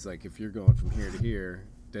one of the things, like if you're going from here to here,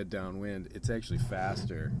 dead downwind, it's actually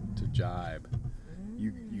faster to jibe.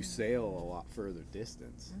 You sail a lot further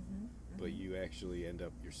distance, but you actually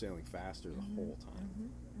you're sailing faster the whole time.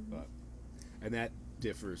 But and that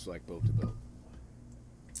differs like boat to boat.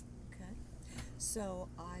 Okay. So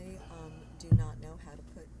I do not know how to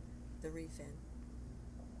put the reef in.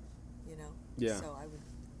 Yeah. So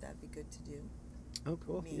that'd be good to do. Oh,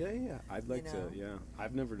 cool. Me. Yeah. I'd like You to. know? Yeah,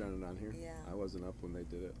 I've never done it on here. Yeah. I wasn't up when they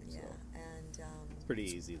did it. Yeah. So. And It's pretty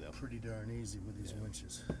easy though. Pretty darn easy with these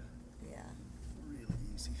winches. yeah. Really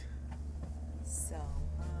easy. So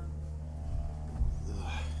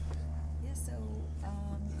yeah. So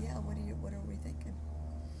yeah. What are we thinking?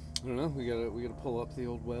 I don't know. We gotta pull up the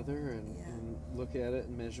old weather and, Yeah. and look at it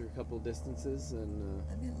and measure a couple distances and.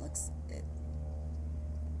 I mean, it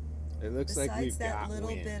It looks like besides we've that got little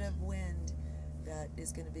wind. bit of wind that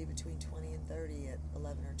is going to be between 20 and 30 at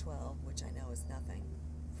 11 or 12, which I know is nothing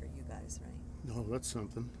for you guys, right? No, that's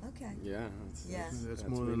something. Okay. Yeah, Yeah. That's that's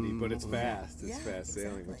more windy, than- but it's fast. It's Yeah, fast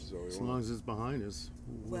sailing, which exactly. is what we As want. long as it's behind us,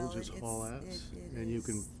 we'll Well, just it's- haul ass, it and you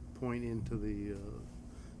can is- point into the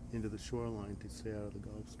shoreline to stay out of the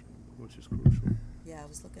Gulf Stream, which is crucial. Yeah, I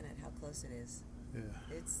was looking at how close it is. Yeah.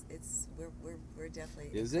 It's we're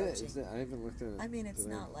definitely Is it? approaching. Is it? I haven't looked at it. I mean, it's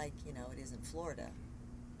today. not like it is in Florida,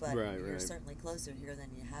 but Right, you're right. certainly closer here than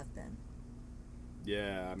you have been.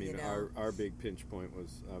 Yeah, I mean, You know. our big pinch point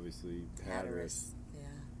was obviously Hatteras. Yeah.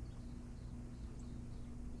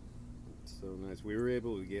 So nice. We were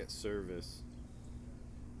able to get service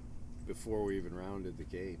before we even rounded the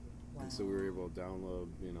Cape, and so we were able to download,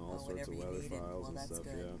 all Oh, sorts of whatever you weather needed. files Well, and that's stuff.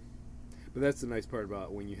 good. Yeah. But that's the nice part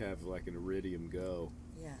about when you have like an Iridium Go,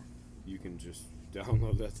 Yeah. you can just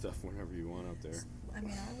download that stuff whenever you want out there. I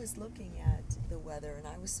mean, I was looking at the weather and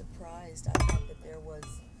I was surprised. I thought that there was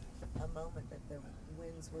a moment that the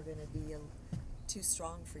winds were going to be too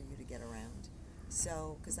strong for you to get around.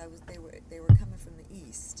 So, because they were coming from the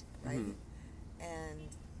east, right? Mhm. And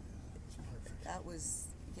that was,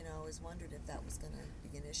 I was wondering if that was going to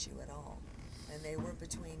be an issue at all. And they were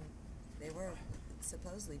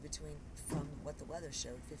supposedly between, from what the weather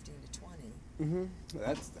showed, 15 to 20.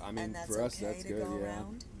 That's, I mean, And that's for us, okay that's to good. go Yeah,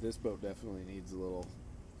 around? this boat definitely needs a little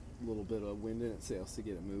bit of wind in its sails to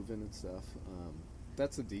get it moving and stuff.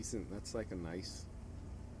 That's that's like a nice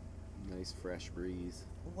fresh breeze.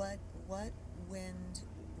 What wind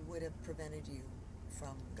would have prevented you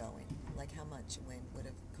from going? Like how much wind would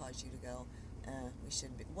have caused you to go, we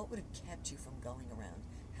shouldn't be? What would have kept you from going around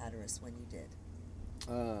Hatteras when you did?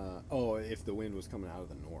 If the wind was coming out of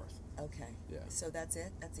the north. Okay. Yeah. So that's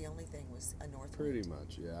it? That's the only thing, was a north Pretty wind?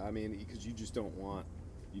 much, yeah. I mean, because you just don't want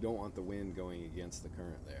the wind going against the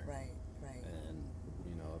current there. Right. And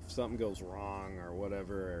if something goes wrong or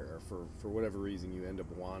whatever, or for whatever reason you end up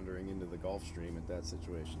wandering into the Gulf Stream at that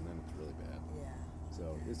situation, then it's really bad. Yeah. So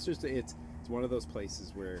Okay. it's just it's one of those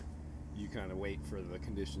places where you kind of wait for the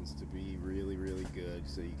conditions to be really, really good,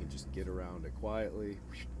 so you can just get around it quietly.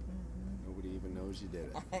 Nobody even knows you did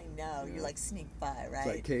it. I know. Yeah. You like sneak by, right? It's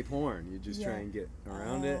like Cape Horn. You just try Yeah. and get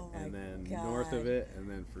around it, Oh, and my then God. north of it, and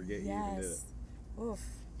then forget you even did it. Yes. Oof.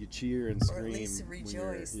 You cheer and Or scream. at least when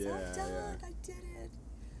you're- rejoice. Yeah, I've done yeah. it. I did it.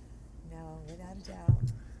 No, without a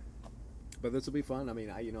doubt. But this will be fun. I mean,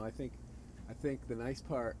 I think the nice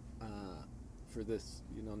part for this,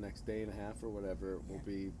 next day and a half or whatever, will Yeah.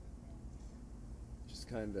 be just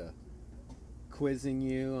kind of quizzing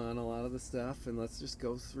you on a lot of the stuff, and let's just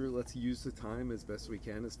go through. Let's use the time as best we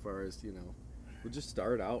can, as far as we'll just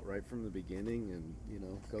start out right from the beginning, and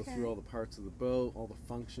go Okay. through all the parts of the boat, all the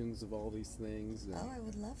functions of all these things. And Oh, I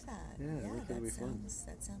would love that. Yeah, I think it'll be fun.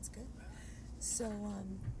 That sounds good. So,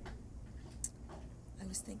 I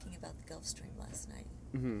was thinking about the Gulf Stream last night,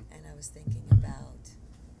 Mhm. and I was thinking about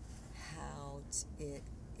how it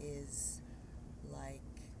is like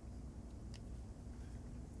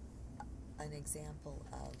an example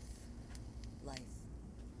of life.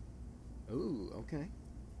 Ooh, okay.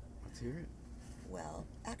 Let's hear it. Well,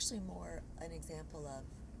 actually more an example of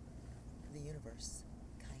the universe,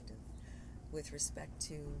 kind of, with respect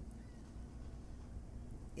to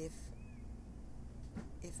if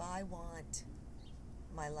I want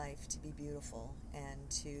my life to be beautiful and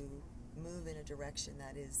to move in a direction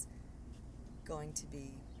that is going to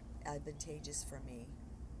be advantageous for me,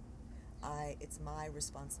 it's my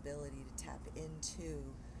responsibility to tap into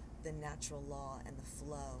the natural law and the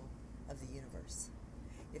flow of the universe.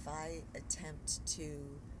 If I attempt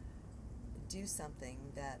to do something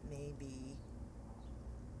that maybe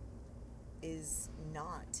is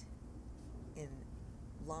not in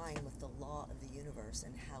line with the law of the universe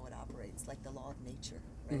and how it operates, like the law of nature,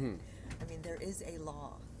 right? I mean, there is a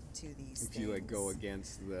law to these things. If you like go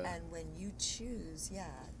against the... And when you choose,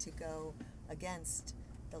 to go against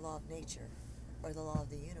the law of nature or the law of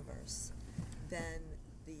the universe, then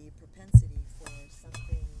the propensity for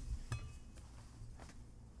something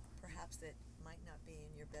perhaps that might not be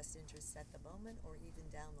in your best interest at the moment or even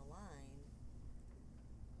down the line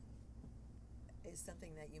is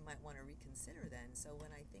something that you might want to reconsider then. So when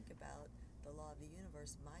I think about the law of the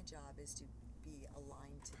universe, my job is to be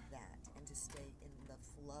aligned to that and to stay in the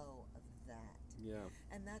flow of that. Yeah.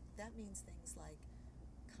 And that means things like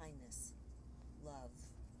kindness, love,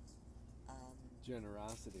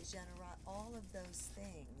 generosity. All of those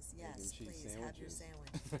things. Yes, please have your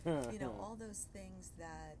sandwiches. sandwich. All those things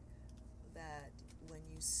that when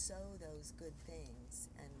you sow those good things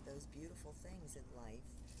and those beautiful things in life,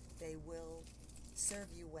 they will serve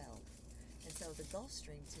you well. And so the Gulf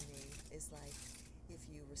Stream to me is like, if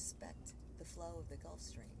you respect the flow of the Gulf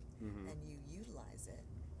Stream and you utilize it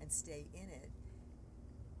and stay in it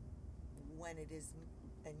when it is,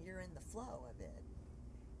 and you're in the flow of it,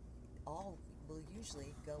 all will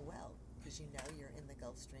usually go well because you're in the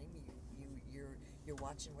Gulf Stream. You're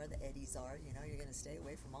watching where the eddies are. You're going to stay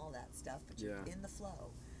away from all that stuff, but you're in the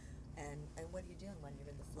flow. And what are you doing when you're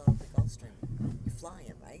in the flow of the Gulf Stream? You're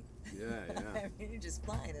flying, right? Yeah. I mean, you're just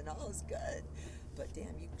flying and all is good. But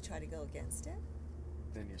damn, you try to go against it,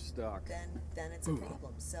 then you're stuck. Then it's a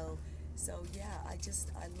problem. So yeah, I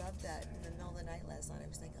love that. In the middle of the night last night, I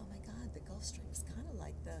was like, oh my God, the Gulf Stream is kind of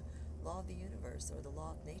like the law of the universe or the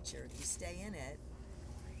law of nature. If you stay in it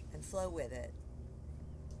and flow with it,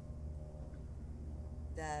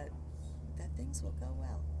 that things will go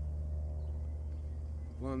well.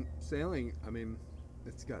 Well, sailing, I mean,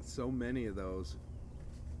 it's got so many of those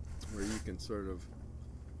where you can sort of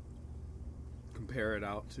compare it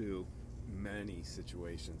out to many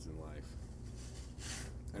situations in life.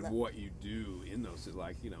 And what you do in those,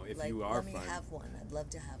 like, if you are... Let me have one. I'd love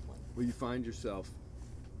to have one. Well, you find yourself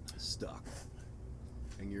stuck.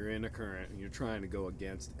 And you're in a current, and you're trying to go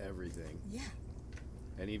against everything. Yeah.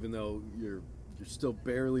 And even though you're still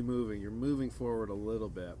barely moving, you're moving forward a little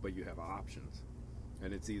bit, but you have options.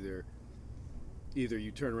 And it's either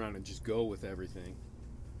you turn around and just go with everything,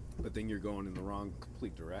 but then you're going in the wrong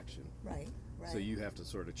complete direction. Right. So you have to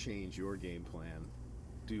sort of change your game plan,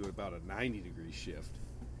 do about a 90-degree shift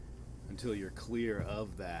until you're clear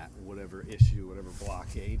of that, whatever issue, whatever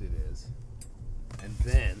blockade it is. And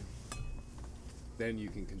then you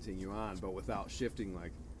can continue on, but without shifting.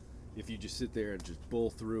 Like, if you just sit there and just bull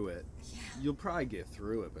through it, you'll probably get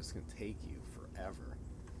through it, but it's going to take you forever.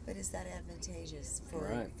 But is that advantageous for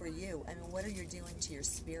you? I mean, what are you doing to your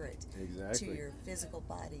spirit? Exactly. To your physical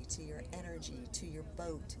body, to your energy, to your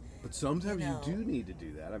boat? But sometimes you do need to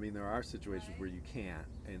do that. I mean, there are situations where you can't,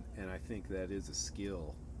 and I think that is a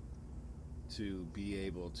skill to be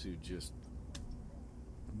able to just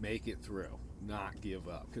make it through, not give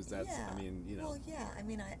up, because that's, I mean, Well, yeah, I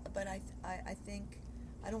mean, I think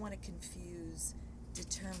I don't want to confuse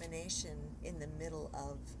determination in the middle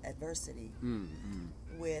of adversity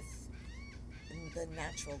with the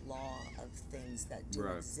natural law of things that do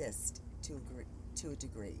exist to a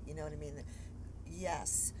degree. You know what I mean?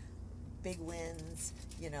 Yes, big winds,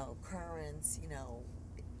 currents,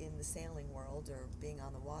 in the sailing world or being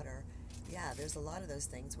on the water. Yeah, there's a lot of those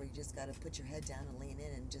things where you just got to put your head down and lean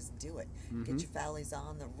in and just do it. Get your fallies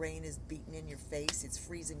on. The rain is beating in your face. It's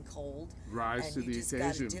freezing cold. Rise to the occasion. And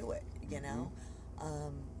you just got to do it,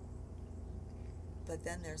 But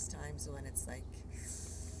then there's times when it's like,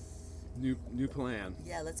 new plan.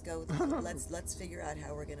 Yeah, let's go. let's figure out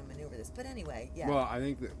how we're going to maneuver this. But anyway, yeah. Well, I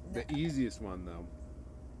think the easiest one though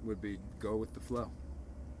would be go with the flow.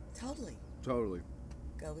 Totally.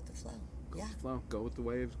 Go with the flow. Go with the flow. Go with the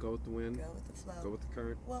waves. Go with the wind. Go with the flow. Go with the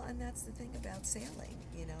current. Well, and that's the thing about sailing.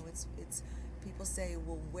 It's people say,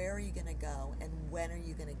 well, where are you going to go and when are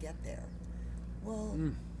you going to get there? Well,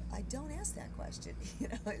 I don't ask that question.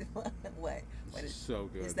 What is so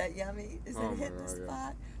good? Is that yummy? Is that hitting the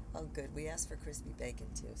spot? Yeah. Oh, good. We asked for crispy bacon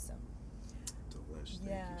too, so. Delicious.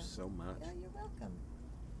 Thank you so much. Yeah, you're welcome.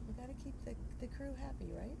 We got to keep the crew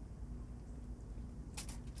happy, right?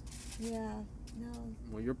 Yeah. No.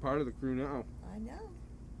 Well, you're part of the crew now. I know.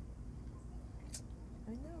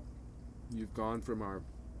 You've gone from our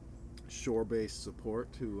shore-based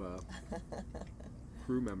support to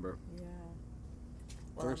crew member. Yeah.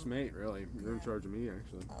 Well, First mate, really. You're in yeah. charge of me,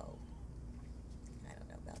 actually. Oh, I don't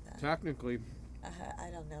know about that. Technically, I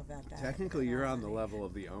don't know about that. technically, in you're all on the honesty. level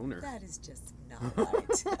of the owner. That is just not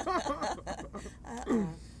right.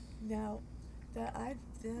 No,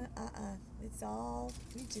 it's all,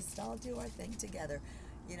 we just all do our thing together.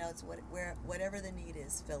 You know, it's whatever the need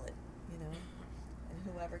is, fill it, you know,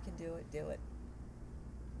 and whoever can do it, do it.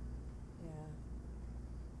 Yeah.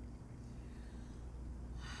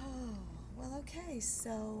 Oh, well, okay,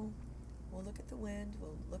 so we'll look at the wind,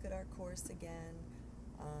 we'll look at our course again.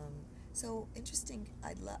 So interesting,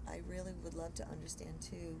 I really would love to understand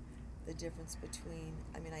too the difference between,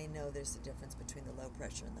 I mean, I know there's a difference between the low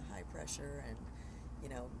pressure and the high pressure, and, you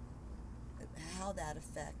know, how that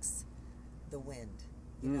affects the wind.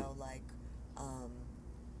 You know, like,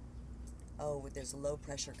 there's a low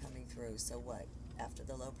pressure coming through, so what? After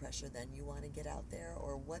the low pressure, then you want to get out there,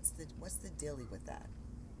 or what's the dilly with that?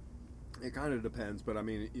 It kind of depends, but I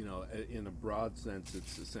mean, you know, in a broad sense,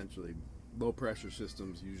 it's essentially low pressure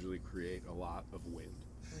systems usually create a lot of wind,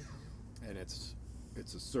 and it's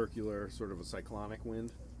a circular, sort of a cyclonic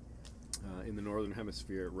wind. In the northern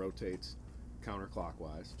hemisphere, it rotates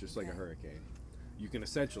counterclockwise, just like a hurricane. You can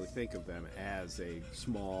essentially think of them as a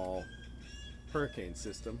small hurricane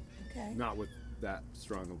system, Okay. not with that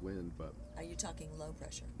strong of wind, but Are you talking low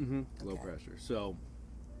pressure? low Okay. pressure. So,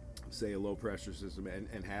 say a low pressure system,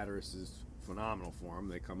 and Hatteras is phenomenal for them.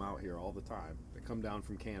 They come out here all the time. They come down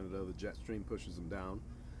from Canada, the jet stream pushes them down,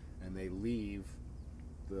 and they leave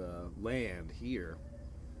the land here,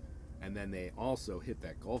 and then they also hit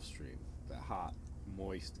that Gulf Stream, that hot,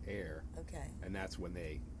 moist air, Okay. and that's when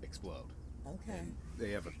they explode. Okay. And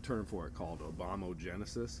they have a term for it called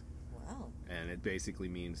obamogenesis, Wow. and it basically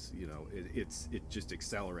means, you know, it just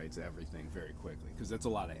accelerates everything very quickly, because that's a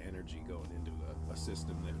lot of energy going into a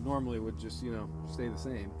system that normally would just, you know, stay the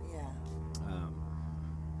same. Yeah.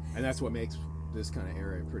 And that's what makes this kind of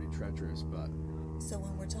area pretty treacherous. But So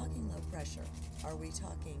when we're talking low pressure, are we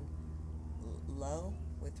talking low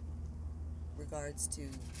with regards to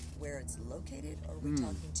where it's located, or are we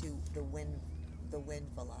talking to the wind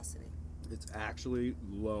velocity? it's actually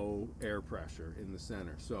low air pressure in the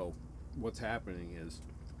center. So what's happening is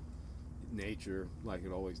nature, like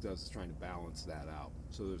it always does, is trying to balance that out.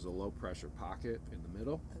 So there's a low pressure pocket in the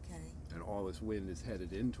middle, Okay. and all this wind is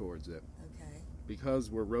headed in towards it. Okay. Because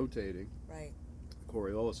we're rotating, Right. the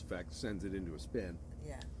Coriolis effect sends it into a spin.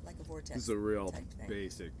 Yeah. Like a vortex. This is a real type thing.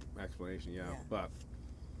 basic explanation, yeah. Yeah. But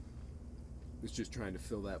it's just trying to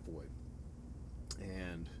fill that void.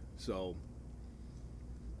 And so,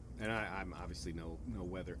 and I'm obviously no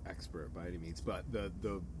weather expert by any means, but the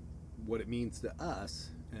what it means to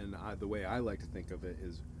us, and the way I like to think of it,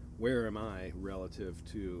 is where am I relative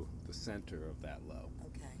to the center of that low?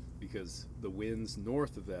 Okay. Because the winds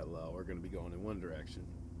north of that low are going to be going in one direction.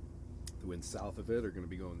 The winds south of it are going to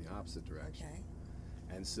be going the opposite direction.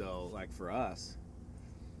 Okay. And so, like for us,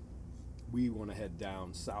 we want to head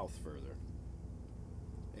down south further.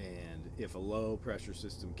 And if a low pressure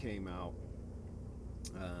system came out,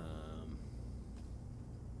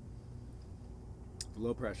 the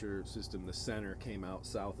low pressure system, the center, came out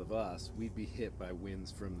south of us, we'd be hit by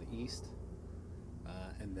winds from the east,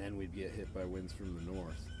 and then we'd get hit by winds from the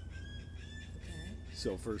north. Okay.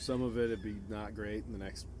 So for some of it, it'd be not great, and the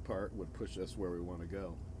next part would push us where we want to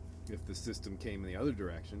go. If the system came in the other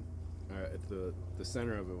direction, if the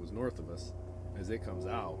center of it was north of us, as it comes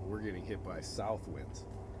out, we're getting hit by south winds.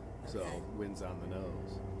 So Okay. winds on the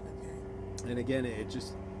nose. Okay. And again, it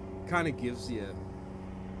just kind of gives you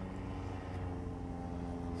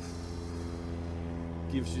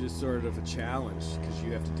sort of a challenge, because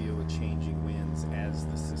you have to deal with changing winds as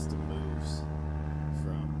the system moves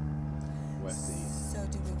from west to east. So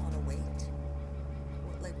do we want to wait?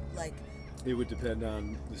 Like It would depend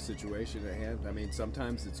on the situation at hand. I mean,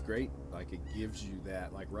 sometimes it's great. Like, it gives you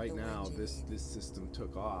that. Like right The now, wind you this need. system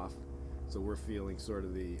took off, so we're feeling sort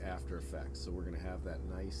of the after effects. So we're going to have that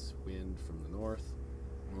nice wind from the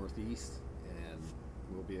northeast, and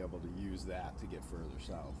we'll be able to use that to get further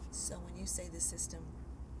south. So when you say the system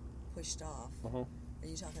pushed off, Uh-huh. are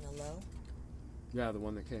you talking a low? Yeah, the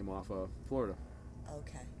one that came off of Florida.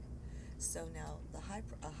 Okay. So now a high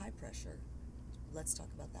pressure. Let's talk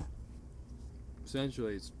about that.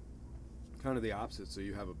 Essentially, it's kind of the opposite. So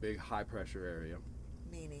you have a big high pressure area.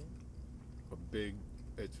 Meaning.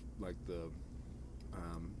 It's like the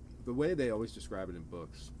way they always describe it in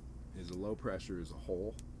books is a low pressure is a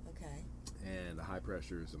hole, Okay. and a high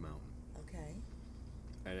pressure is a mountain. Okay.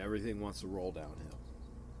 And everything wants to roll downhill.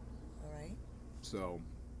 All right. So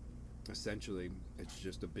essentially, it's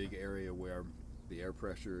just a big area where the air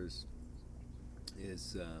pressure is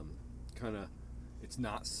is kind of, it's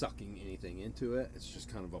not sucking anything into it. It's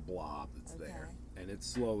just kind of a blob that's there. And it's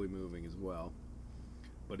slowly moving as well.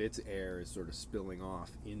 But its air is sort of spilling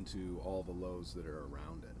off into all the lows that are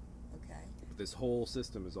around it. Okay. But this whole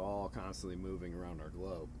system is all constantly moving around our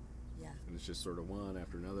globe. Yeah. And it's just sort of one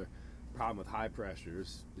after another. Problem with high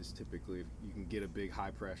pressures is typically you can get a big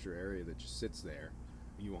high pressure area that just sits there,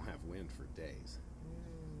 you won't have wind for days.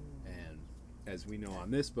 And as we know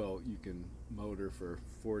on this boat, you can motor for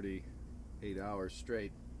 48 hours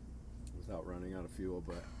straight without running out of fuel,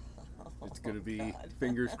 but it's going to be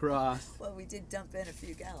fingers crossed. Well, we did dump in a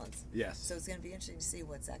few gallons. Yes. So it's going to be interesting to see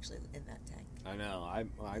what's actually in that tank. I know.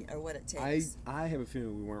 Or what it takes. I have a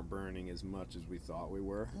feeling we weren't burning as much as we thought we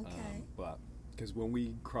were. Okay. But because when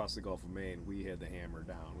we crossed the Gulf of Maine, we had the hammer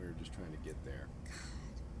down. We were just trying to get there. God.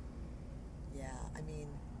 Yeah, I mean,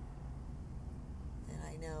 and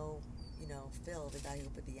I know, Phil, the guy who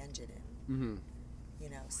put the engine in, Mm-hmm.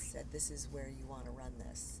 Said this is where you want to run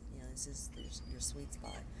this. This is your sweet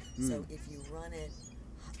spot. So if you run it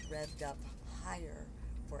revved up higher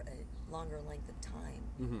for a longer length of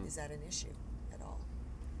time, is that an issue at all?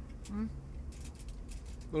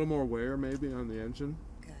 A little more wear maybe on the engine.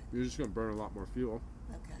 Okay. You're just going to burn a lot more fuel.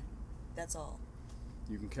 Okay. That's all.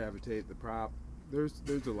 You can cavitate the prop. There's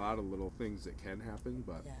a lot of little things that can happen,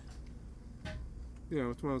 but Yeah.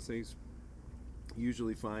 it's one of those things.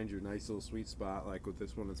 Usually find your nice little sweet spot. Like with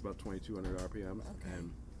this one, it's about 2,200 RPM, Okay.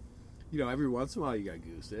 and every once in a while you got to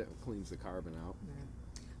goose it. It cleans the carbon out.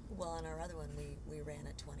 Well, on our other one, we ran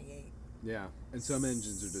at 28. Yeah, and some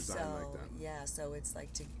engines are designed so, like that. Yeah, so it's like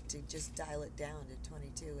to just dial it down to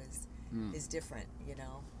 22 is different,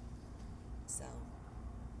 So.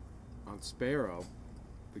 On Sparrow,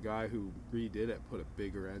 the guy who redid it put a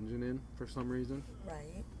bigger engine in for some reason.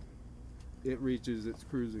 Right. It reaches its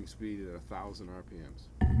cruising speed at 1,000 RPMs.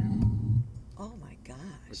 Oh my gosh.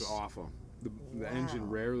 It's awful. The engine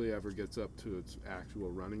rarely ever gets up to its actual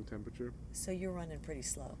running temperature. So you're running pretty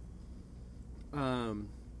slow.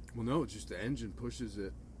 Well, no, it's just the engine pushes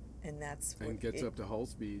it And that's and gets up to hull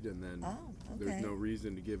speed, and then there's no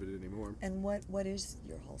reason to give it anymore. And what is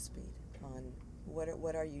your hull speed on?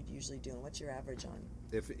 What are you usually doing? What's your average on?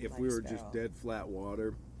 If we were just dead flat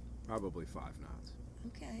water, probably 5 knots.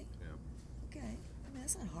 Okay. Yeah. Okay. I mean,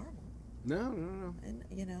 that's not horrible. No. And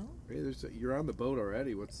Hey, you're on the boat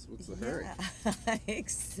already. What's the hurry?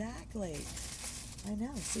 Exactly. I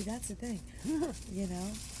know. See, that's the thing.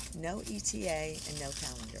 No ETA and no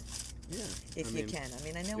calendar. Yeah. If you can. I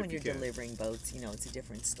mean, I know when you you're can. delivering boats, it's a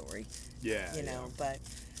different story. Yeah.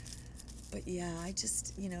 But yeah, I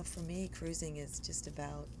just, for me, cruising is just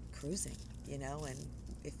about cruising, and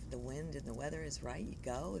if the wind and the weather is right, you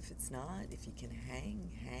go. If it's not, if you can hang,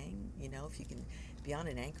 if you can be on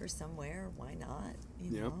an anchor somewhere, why not,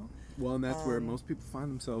 know? Well, and that's where most people find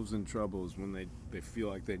themselves in trouble is when they feel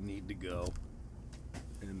like they need to go,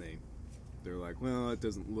 and they're like, well, it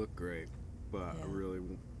doesn't look great, but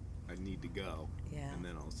I need to go. Yeah. And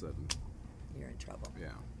then all of a sudden, You're in trouble.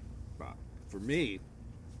 yeah. But for me,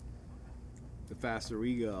 the faster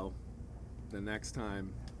we go, the next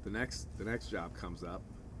job comes up,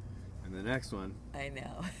 and the next one, I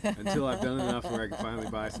know. until I've done enough where I can finally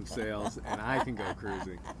buy some sails and I can go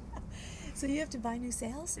cruising. So you have to buy new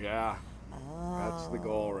sails? Yeah. Oh, That's the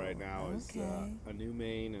goal right now is okay. a new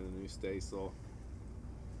main and a new staysail,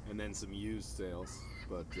 and then some used sails.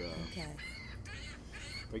 But Okay.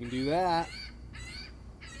 if I can do that,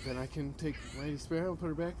 then I can take Lady Sparrow and put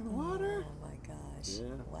her back in the water. Oh my gosh.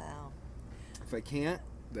 Yeah. Wow. If I can't,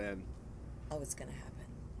 then Oh, it's going to happen.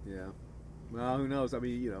 yeah. Well, who knows? I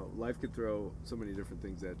mean, life could throw so many different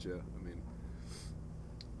things at you. I mean,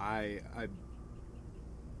 I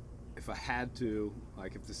if I had to,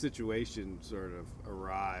 like, if the situation sort of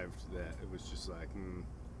arrived that it was just like,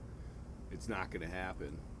 it's not going to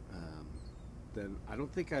happen, then I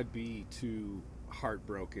don't think I'd be too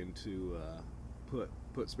heartbroken to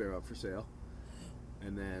put Sparrow up for sale,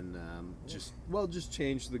 and then just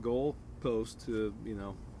change the goal post to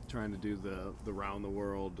trying to do the round the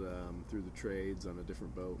world through the trades on a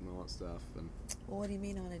different boat and all that stuff. And Well, what do you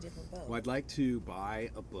mean on a different boat? well, I'd like to buy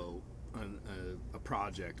a boat, a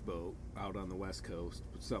project boat out on the West Coast,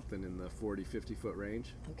 something in the 40-50 foot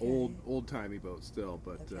range. Okay. Old timey boat still,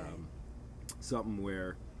 but Okay. something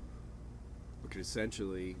where we could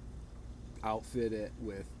essentially outfit it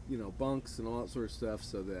with bunks and all that sort of stuff,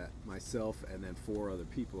 so that myself and then 4 other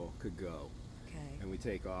people could go. Okay. And we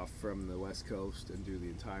take off from the West Coast and do the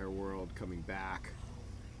entire world, coming back.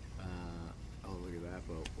 Oh, look at that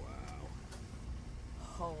boat! Wow.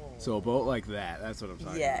 Oh. So a boat like that's what I'm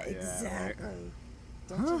talking Yeah, about. exactly. Right?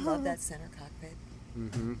 Don't you love that center cockpit?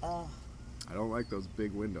 Mm-hmm. Oh, I don't like those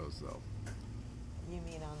big windows though. You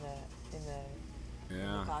mean in the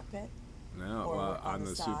Yeah. cockpit? No, Or well, on on the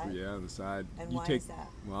the side? super, yeah, on the side. And you why take, is that?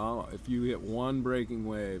 Well, if you hit one breaking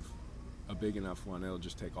wave, a big enough one, it'll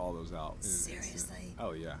just take all those out. in an instant. Seriously?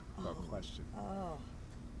 Oh yeah, without Oh. question. Oh.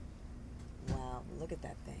 Wow, look at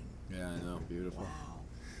that thing. Yeah, I know, beautiful. Wow.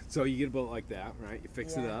 So you get a boat like that, right? You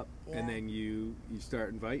fix it Yeah, up, yeah. and then you start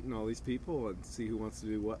inviting all these people and see who wants to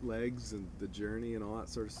do what legs and the journey and all that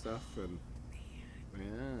sort of stuff. And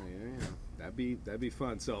yeah, that'd be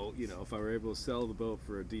fun. So if I were able to sell the boat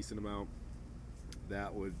for a decent amount,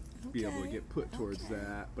 that would be able to Okay, get put towards okay,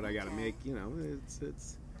 that. But I got to okay. make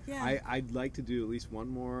it's. Yeah. I'd like to do at least one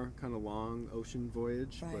more kind of long ocean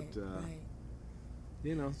voyage, right, but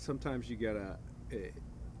right. sometimes you gotta.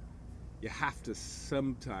 You have to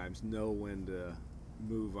sometimes know when to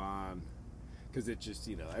move on, because it just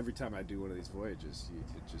every time I do one of these voyages,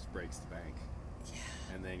 it just breaks the bank. Yeah.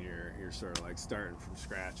 And then you're sort of like starting from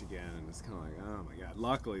scratch again, and it's kind of like, oh my god.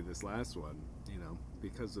 Luckily, this last one,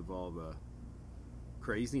 because of all the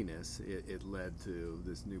craziness, it led to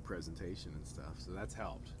this new presentation and stuff. So that's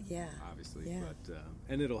helped, Yeah. obviously. Yeah. But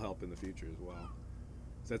and it'll help in the future as well.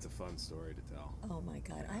 So that's a fun story to tell. Oh my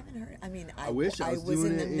God, I haven't heard. I mean, I wish I was was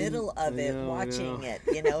doing in the it in- middle of I it, know, I watching know. it.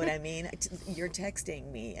 You know what I mean? You're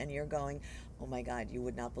texting me, and you're going, "Oh my God, you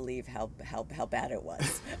would not believe how bad it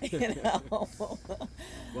was."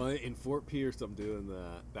 Well, in Fort Pierce, I'm doing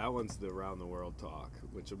that one's the Around the World talk,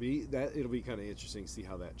 which will be it'll be kind of interesting to see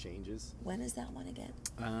how that changes. When is that one again?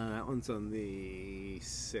 That one's on the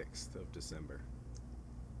 6th of December.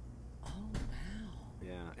 Oh wow.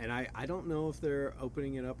 Yeah, and I don't know if they're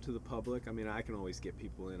opening it up to the public. I mean, I can always get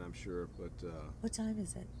people in, I'm sure, but What time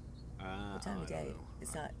is it? What time of I don't day? know.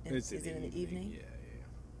 It's not. It's Is it in the evening? Yeah.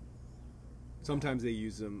 Sometimes they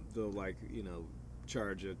use them. They'll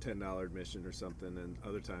charge a $10 admission or something, and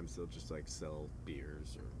other times they'll just sell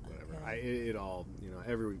beers or whatever. Okay. It all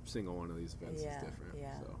every single one of these events Yeah, is different.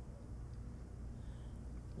 yeah. So.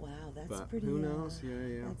 Wow, that's But pretty. who knows?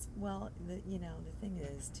 Yeah. That's the thing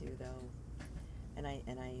is too though, and I,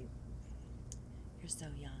 you're so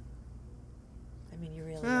young. I mean, you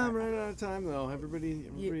really I'm are. running out of time though. Everybody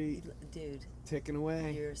Dude, ticking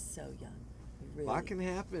away. you're so young. You A really. lot can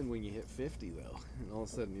happen when you hit 50 though, and all of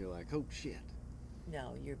a sudden you're like, oh shit.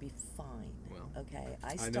 No, you'll be fine. Well, Okay,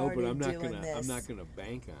 I started know, but I'm not doing gonna. this. I'm not gonna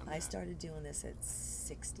bank on that. I started doing this at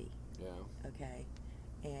 60. Yeah. Okay,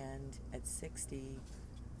 and at 60,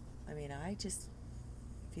 I mean, I just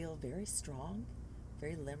feel very strong,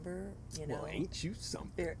 very limber. Well, ain't you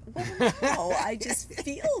something? Very, well, no, I just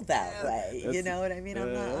feel that way. You That's- know what I mean?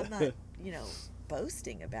 I'm not,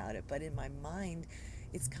 boasting about it, but in my mind,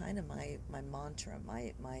 it's kind of my mantra,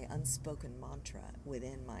 my unspoken mantra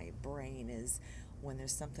within my brain is when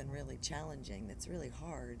there's something really challenging that's really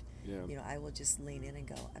hard, Yeah. I will just lean in and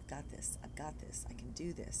go, I've got this, I can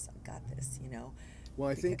do this, I've got this, Well,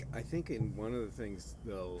 I think in one of the things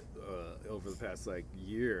though over the past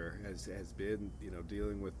year has been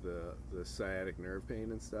dealing with the sciatic nerve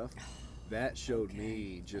pain and stuff. That showed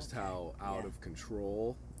me just how out of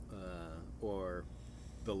control or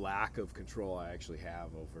the lack of control I actually have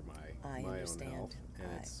over my own understand. health,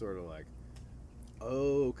 and it's sort of like,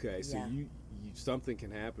 okay, so Yeah. you something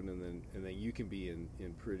can happen, and then you can be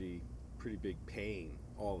in pretty big pain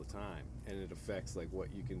all the time, and it affects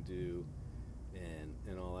what you can do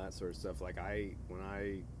and all that sort of stuff. When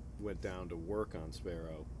I went down to work on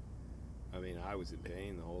Sparrow, I mean, I was in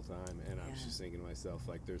pain the whole time, and I was Yeah. just thinking to myself,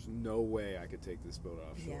 there's no way I could take this boat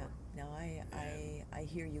offshore. Yeah, no, I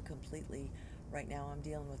hear you completely. Right now, I'm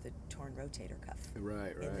dealing with a torn rotator cuff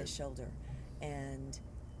Right. in the shoulder, and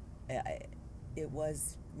it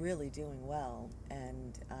was really doing well,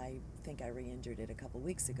 and I think I re-injured it a couple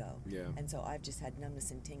weeks ago. Yeah. And so I've just had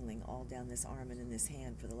numbness and tingling all down this arm and in this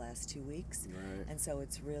hand for the last 2 weeks. Right. And so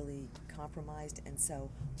it's really compromised, and so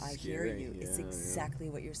I hear Scary. you. It's Yeah, exactly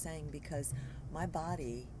what you're saying, because my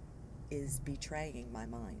body is betraying my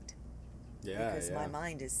mind. Yeah. Because my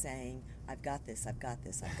mind is saying, I've got this, I've got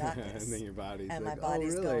this, I've got this. And then your body's and like, my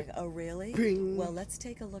body's oh, really? going, oh really? Bing. Well, let's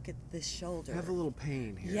take a look at this shoulder. I have a little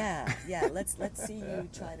pain here. Yeah. Let's see you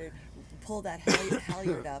try to pull that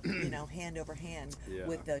halyard up, hand over hand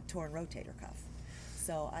with the torn rotator cuff.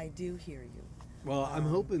 So I do hear you. Well, I'm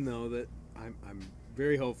hoping though that I'm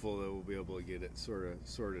very hopeful that we'll be able to get it sort of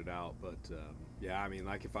sorted out. But I mean,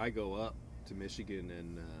 if I go up to Michigan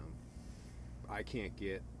and I can't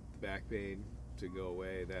get the back pain to go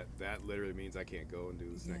away, that literally means I can't go and do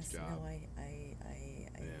this next job. No,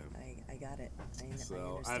 I got it.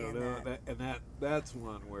 So I I don't understand know, that. that's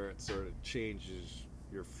one where it sort of changes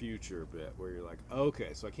your future a bit, where you're like, okay,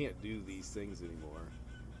 so I can't do these things anymore.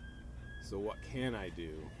 So what can I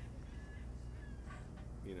do?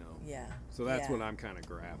 You know. Yeah. So that's yeah. what I'm kind of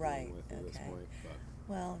grappling Right, with at this okay. point.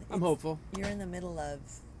 But Well, I'm hopeful. You're in the middle of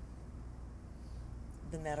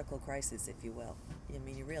the medical crisis, if you will. I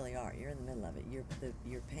mean, you really are. You're in the middle of it.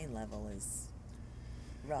 Your pain level is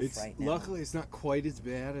rough right now. Luckily, it's not quite as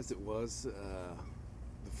bad as it was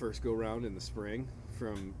the first go round in the spring.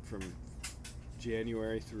 From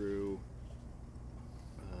January through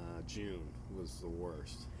June was the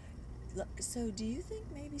worst. So, do you think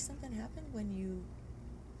maybe something happened when you?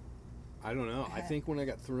 I don't know. I think when I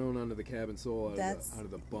got thrown onto the cabin sole out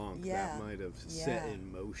of the bunk, yeah, that might have yeah. set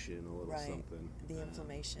in motion a little Right. something. The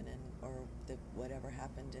inflammation or the whatever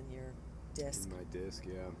happened in your disc. In my disc,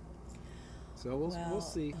 yeah. So we'll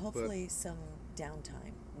see. Hopefully, some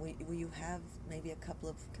downtime. Will you have maybe a couple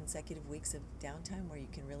of consecutive weeks of downtime where you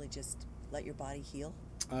can really just let your body heal?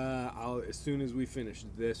 As soon as we finish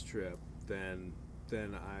this trip, then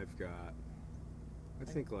I've got. I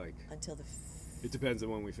think like until the. It depends on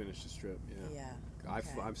when we finish this trip. Yeah. Yeah.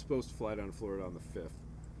 Okay. I'm supposed to fly down to Florida on the 5th.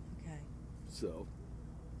 Okay. So.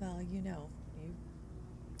 Well, you.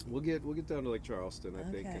 We'll get down to Lake Charleston, I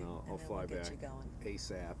think, Okay. and I'll then fly we'll get back you going.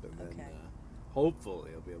 ASAP, and then Okay. hopefully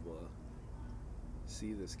I'll be able to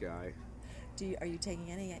see this guy. Are you taking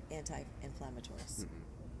any anti-inflammatories? Mm-mm.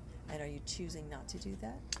 And are you choosing not to do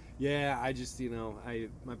that? Yeah, I just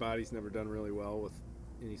my body's never done really well with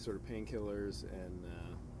any sort of painkillers and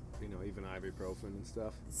even ibuprofen and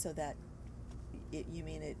stuff. So that you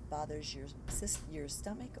mean it bothers your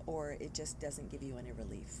stomach, or it just doesn't give you any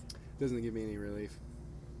relief? Doesn't give me any relief.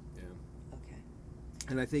 Yeah. Okay.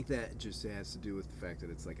 And I think that just has to do with the fact that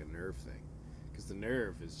it's like a nerve thing, because the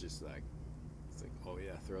nerve is just like, it's like, oh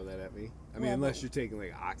yeah, throw that at me. I mean, unless you're taking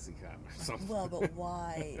like Oxycontin or something. Well, but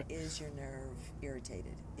why is your nerve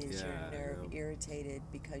irritated? Is your nerve irritated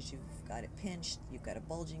because you've got it pinched, you've got a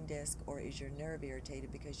bulging disc, or is your nerve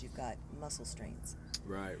irritated because you've got muscle strains?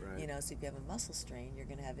 Right. So if you have a muscle strain, you're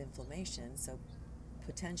going to have inflammation. So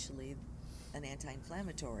potentially an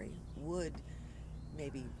anti-inflammatory would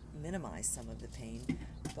maybe minimize some of the pain,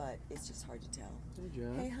 but it's just hard to tell. Hey,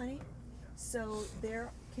 John. Hey, honey. So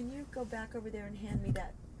can you go back over there and hand me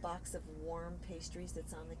that box of warm pastries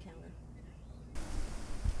that's on the counter?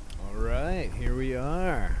 All right, here we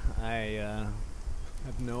are. I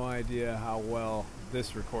have no idea how well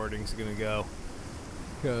this recording's going to go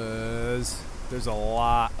because there's a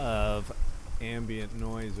lot of ambient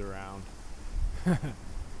noise around.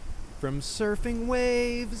 From surfing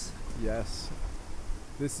waves. Yes.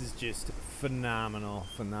 This is just phenomenal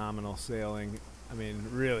sailing. I mean,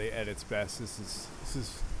 really at its best, this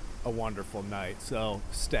is a wonderful night. So,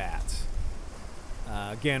 stats.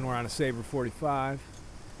 Again, we're on a Sabre 45,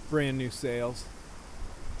 brand new sails.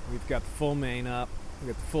 We've got the full main up.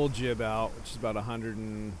 We've got the full jib out, which is about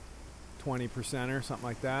 120% or something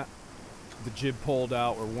like that. The jib pulled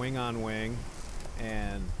out, we're wing on wing,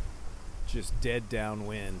 and just dead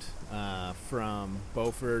downwind from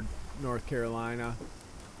Beaufort, North Carolina.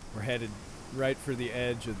 We're headed right for the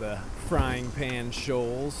edge of the Frying Pan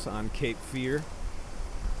Shoals on Cape Fear,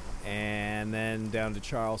 and then down to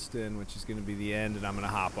Charleston, which is going to be the end, and I'm going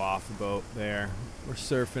to hop off the boat there. We're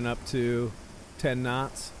surfing up to 10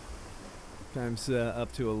 knots, times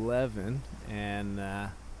up to 11, and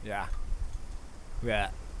we had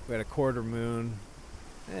a quarter moon,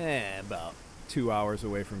 about 2 hours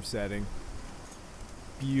away from setting.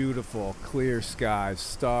 Beautiful, clear skies,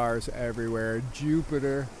 stars everywhere.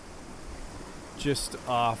 Jupiter just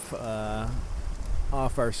off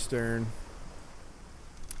our stern.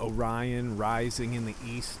 Orion rising in the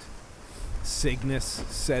east. Cygnus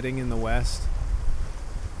setting in the west.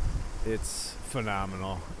 It's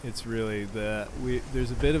phenomenal. It's really there's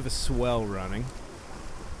a bit of a swell running,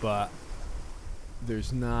 but there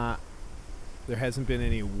hasn't been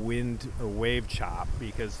any wind or wave chop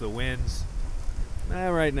because the winds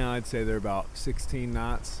right now I'd say they're about 16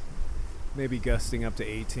 knots, maybe gusting up to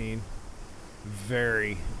 18.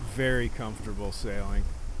 Very, very comfortable sailing.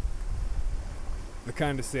 The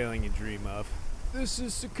kind of sailing you dream of. This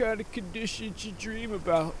is the kind of conditions you dream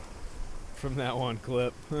about, from that one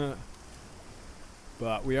clip.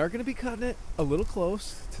 But we are going to be cutting it a little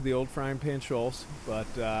close to the old Frying Pan Shoals, but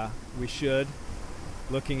we should,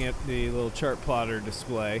 looking at the little chart plotter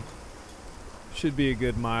display, should be a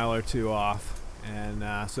good mile or two off, and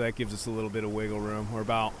so that gives us a little bit of wiggle room. We're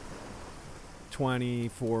about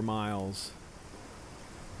 24 miles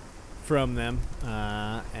from them,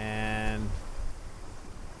 and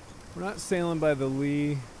we're not sailing by the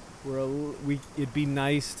lee. It'd be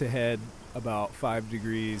nice to head about 5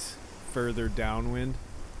 degrees further downwind,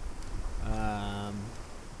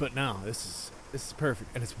 but no, this is This is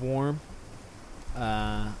perfect, and it's warm.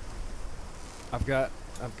 I've got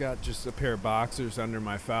just a pair of boxers under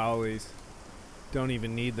my Fowlies. Don't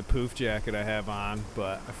even need the poof jacket I have on,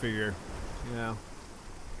 but I figure,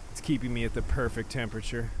 it's keeping me at the perfect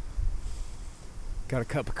temperature. Got a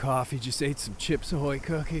cup of coffee, just ate some Chips Ahoy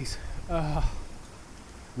cookies. One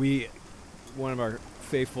of our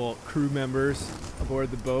faithful crew members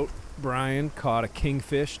aboard the boat, Brian, caught a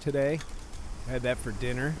kingfish today. I had that for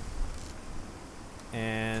dinner.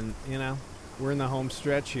 And, we're in the home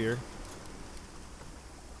stretch here.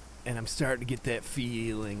 And I'm starting to get that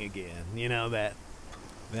feeling again.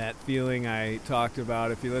 That feeling I talked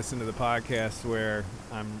about if you listen to the podcast where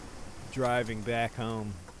I'm driving back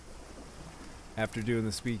home after doing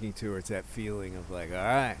the speaking tour. It's that feeling of like, all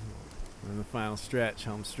right, we're in the final stretch,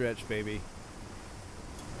 home stretch, baby.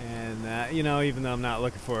 And, even though I'm not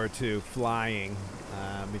looking forward to flying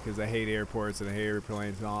because I hate airports and I hate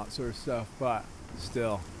airplanes and all that sort of stuff, but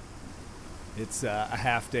still, it's a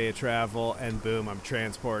half day of travel, and boom, I'm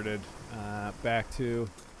transported back to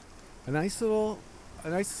a nice little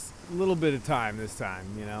bit of time this time.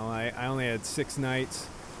 I only had 6 nights,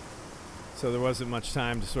 so there wasn't much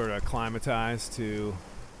time to sort of acclimatize to,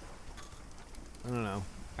 I don't know.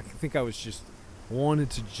 I think I was just wanted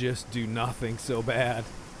to just do nothing so bad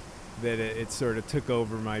that it sort of took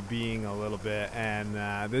over my being a little bit.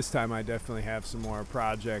 And this time I definitely have some more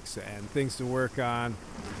projects and things to work on.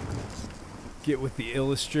 Get with the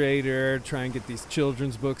illustrator, try and get these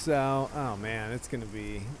children's books out. Oh man, it's going to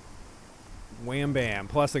be wham bam.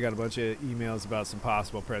 Plus I got a bunch of emails about some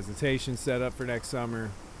possible presentations set up for next summer.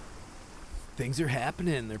 Things are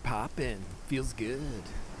happening. They're popping. Feels good.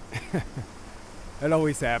 That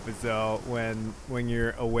always happens though when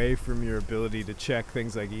you're away from your ability to check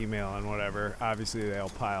things like email and whatever. Obviously they'll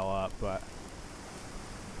pile up, but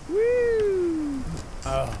woo!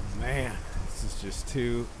 Oh man, this is just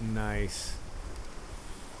too nice.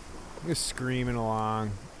 I'm just screaming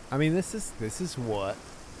along. I mean, this is what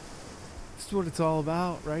it's all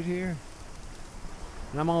about right here.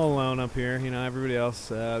 And I'm all alone up here. Everybody else.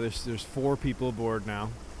 There's 4 people aboard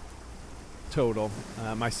now, total,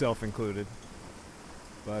 myself included.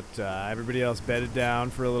 But everybody else bedded down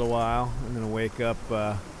for a little while. I'm gonna wake up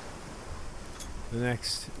the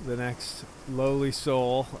next lowly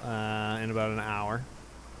soul in about an hour.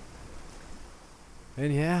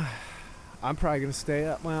 And yeah, I'm probably gonna stay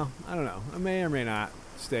up. Well, I don't know. I may or may not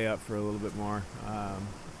stay up for a little bit more,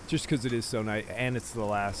 just because it is so nice, and it's the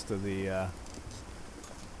last of the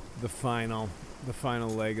final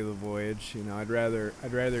leg of the voyage. I'd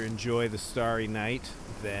rather enjoy the starry night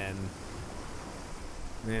than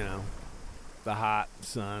the hot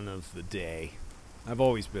sun of the day. I've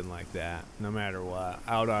always been like that, no matter what.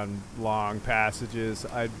 Out on long passages,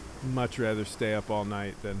 I'd much rather stay up all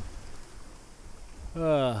night than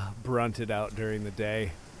brunted out during the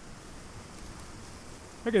day.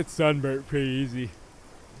 I get sunburnt pretty easy,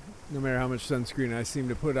 no matter how much sunscreen I seem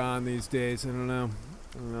to put on these days. I don't know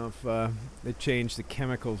if they changed the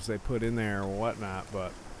chemicals they put in there or whatnot,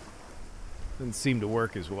 but it doesn't seem to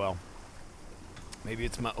work as well. Maybe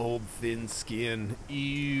it's my old thin skin.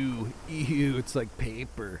 Ew, it's like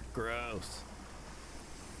paper. Gross.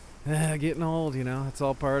 Getting old, it's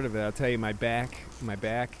all part of it. I'll tell you, my back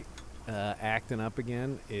acting up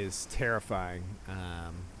again is terrifying.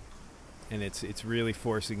 And it's really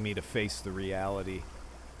forcing me to face the reality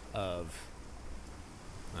of,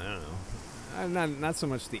 I don't know, not so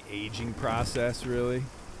much the aging process, really.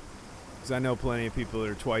 Because I know plenty of people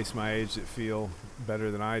that are twice my age that feel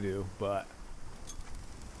better than I do, but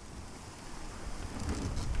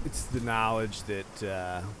it's the knowledge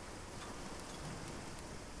that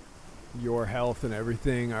your health and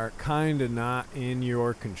everything are kind of not in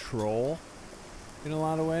your control in a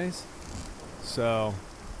lot of ways. So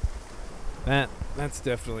that's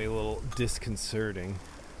definitely a little disconcerting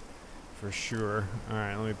for sure. All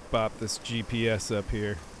right, let me pop this GPS up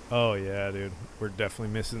here. Oh yeah, dude, we're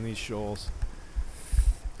definitely missing these shoals.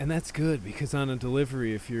 And that's good, because on a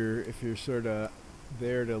delivery, if you're sort of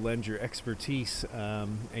there to lend your expertise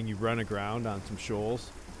and you run aground on some shoals,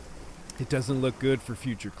 it doesn't look good for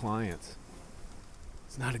future clients.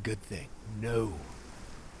 It's not a good thing. No.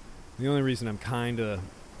 The only reason I'm kind of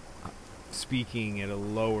speaking at a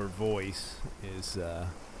lower voice is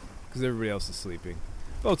because everybody else is sleeping.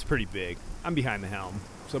 Boat's pretty big. I'm behind the helm,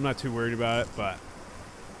 so I'm not too worried about it, but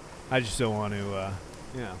I just don't want to, I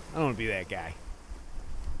don't want to be that guy.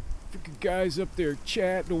 Freaking guy's up there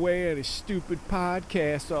chatting away at his stupid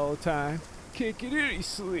podcast all the time. Can't get any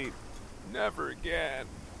sleep. Never again.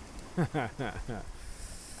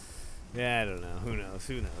 Yeah, I don't know. Who knows?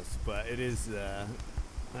 But it is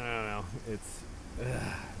I don't know.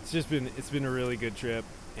 It's been a really good trip,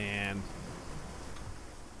 and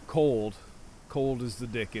cold as the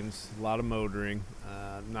dickens. A lot of motoring,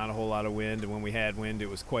 not a whole lot of wind, and when we had wind, it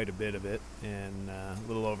was quite a bit of it, and a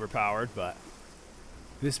little overpowered. But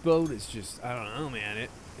this boat is just, I don't know, man. It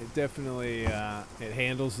definitely it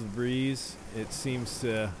handles the breeze. It seems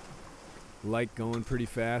to like going pretty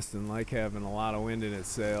fast and like having a lot of wind in its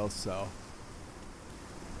sails. So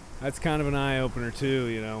that's kind of an eye opener too,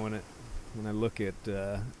 you know, when I look at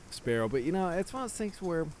Sparrow. But you know, it's one of those things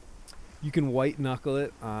where you can white knuckle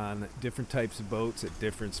it on different types of boats at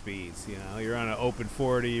different speeds. You know, you're on an open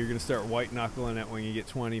 40, you're going to start white knuckling it when you get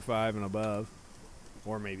 25 and above,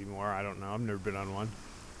 or maybe more. I don't know. I've never been on one.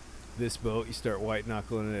 This boat, you start white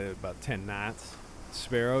knuckling it at about 10 knots.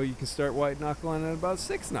 Sparrow, you can start white knuckling at about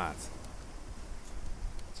 6 knots.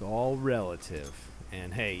 It's all relative.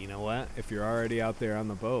 And hey, you know what? If you're already out there on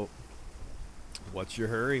the boat, what's your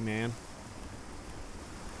hurry, man?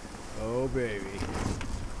 Oh, baby.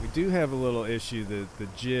 We do have a little issue that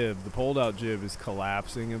the pulled out jib is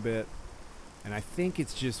collapsing a bit. And I think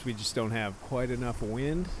it's just, we just don't have quite enough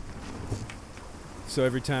wind. So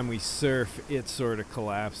every time we surf, it sort of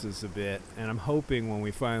collapses a bit. And I'm hoping when we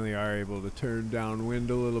finally are able to turn downwind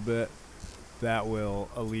a little bit, that will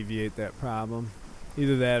alleviate that problem.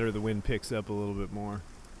 Either that or the wind picks up a little bit more,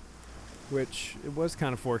 which it was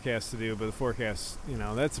kind of forecast to do, but the forecast, you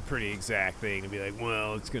know, that's a pretty exact thing to be like,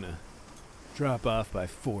 well, it's going to drop off by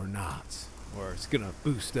 4 knots, or it's going to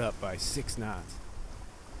boost up by 6 knots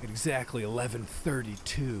at exactly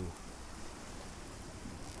 11:32.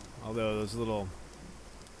 Although those little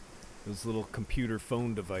computer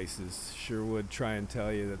phone devices sure would try and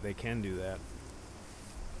tell you that they can do that.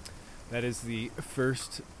 That is the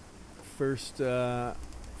first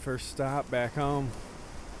stop back home.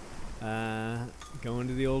 Going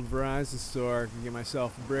to the old Verizon store, can get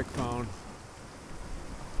myself a brick phone,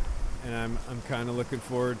 and I'm kind of looking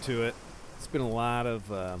forward to it. It's been a lot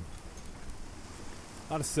of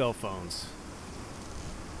cell phones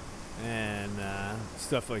and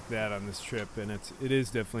stuff like that on this trip, and it is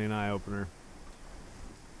definitely an eye opener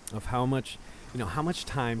of how much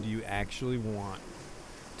time do you actually want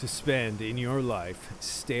to spend in your life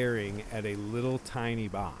staring at a little tiny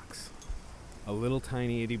box, a little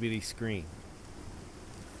tiny itty bitty screen.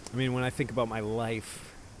 I mean, when I think about my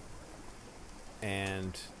life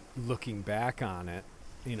and looking back on it,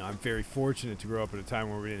 you know, I'm very fortunate to grow up at a time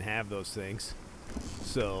where we didn't have those things.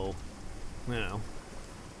 So, you know,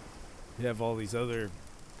 you have all these other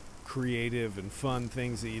creative and fun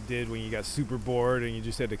things that you did when you got super bored and you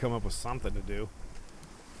just had to come up with something to do.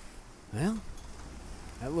 Well,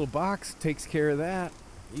 that little box takes care of that.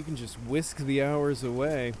 You can just whisk the hours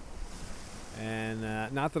away. And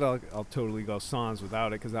not that I'll totally go sans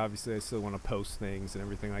without it, because obviously I still want to post things and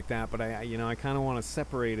everything like that. But I kind of want to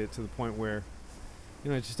separate it to the point where,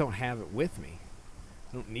 you know, I just don't have it with me.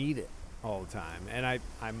 I don't need it all the time. And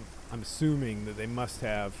I'm assuming that they must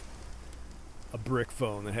have a brick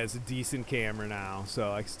phone that has a decent camera now,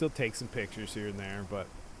 so I can still take some pictures here and there. But,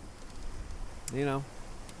 you know,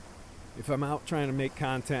 if I'm out trying to make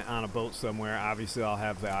content on a boat somewhere, obviously I'll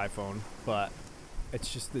have the iPhone, but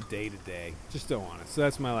it's just the day-to-day. Just don't want it. So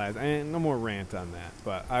that's my last. And no more rant on that,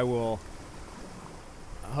 but I will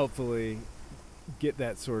hopefully get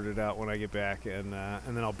that sorted out when I get back, and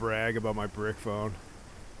then I'll brag about my brick phone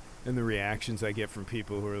and the reactions I get from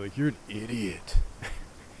people who are like, "You're an idiot.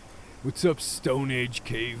 What's up, Stone Age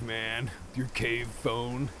caveman? Your cave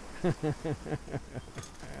phone."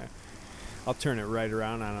 I'll turn it right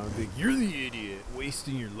around on him and be like, "You're the idiot,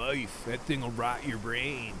 wasting your life. That thing will rot your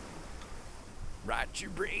brain. Rot your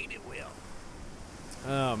brain, it will."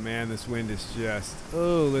 Oh man, this wind is just,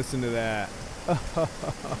 oh, listen to that.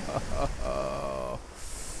 Oh,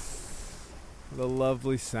 the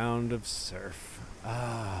lovely sound of surf.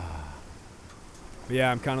 Ah. But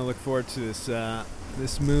yeah, I'm kind of looking forward to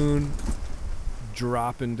this moon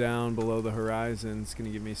dropping down below the horizon. It's going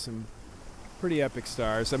to give me some pretty epic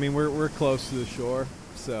stars. I mean, we're close to the shore,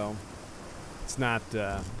 so it's not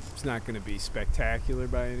going to be spectacular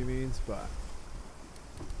by any means, but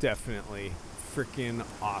definitely freaking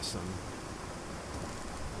awesome.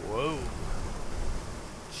 Whoa.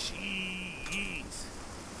 Jeez.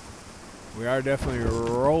 We are definitely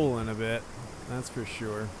rolling a bit, that's for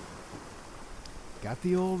sure. Got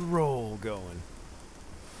the old roll going.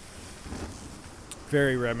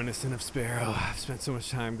 Very reminiscent of Sparrow. I've spent so much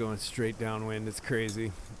time going straight downwind, it's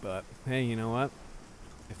crazy. But hey, you know what?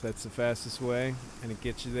 If that's the fastest way and it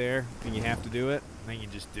gets you there and you have to do it, then you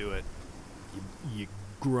just do it. You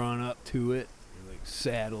grunt up to it, you like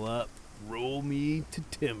saddle up, roll me to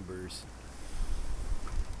timbers.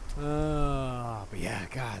 But yeah,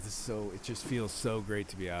 God, it just feels so great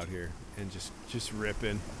to be out here and just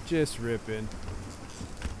ripping.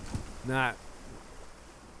 Not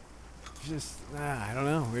just, I don't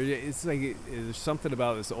know. It's like there's something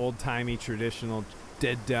about this old-timey, traditional,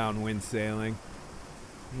 dead-down wind sailing.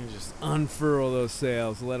 You just unfurl those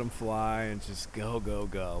sails, let them fly, and just go, go,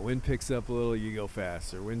 go. Wind picks up a little, you go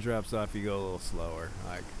faster. Wind drops off, you go a little slower.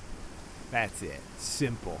 Like, that's it.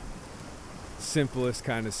 Simple. Simplest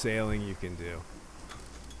kind of sailing you can do.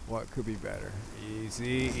 What could be better?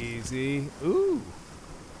 Easy, easy. Ooh.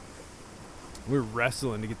 We're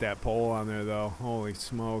wrestling to get that pole on there, though. Holy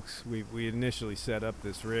smokes. We initially set up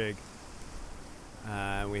this rig.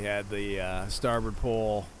 We had the starboard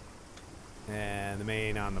pole and the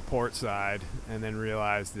main on the port side, and then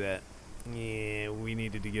realized that we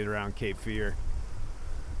needed to get around Cape Fear.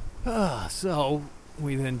 So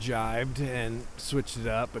we then jibed and switched it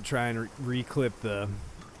up, but trying to reclip the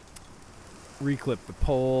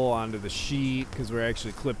pole onto the sheet, because we're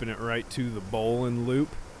actually clipping it right to the bowline loop.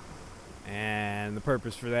 And the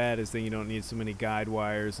purpose for that is that you don't need so many guide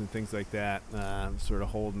wires and things like that, sort of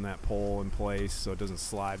holding that pole in place so it doesn't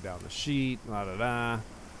slide down the sheet,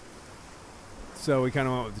 So we kind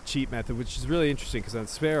of went with the cheap method, which is really interesting because on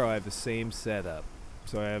Sparrow I have the same setup.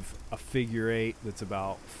 So I have a figure 8 that's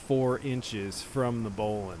about 4 inches from the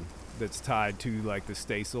bowline that's tied to like the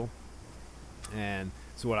staysail. And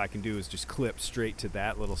so what I can do is just clip straight to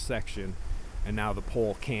that little section, and now the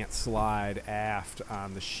pole can't slide aft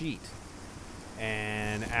on the sheet.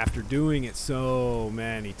 And after doing it so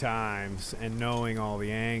many times and knowing all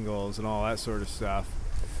the angles and all that sort of stuff,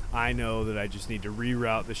 I know that I just need to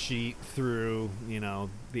reroute the sheet through,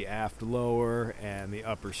 the aft lower and the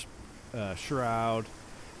upper shroud,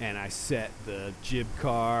 and I set the jib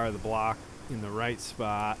car, the block, in the right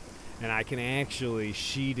spot, and I can actually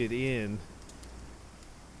sheet it in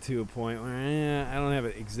to a point where I don't have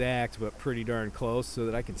it exact, but pretty darn close, so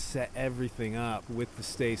that I can set everything up with the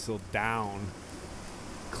staysail down,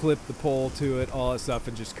 clip the pole to it, all that stuff,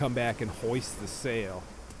 and just come back and hoist the sail.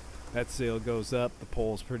 That sail goes up, the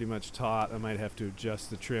pole's pretty much taut. I might have to adjust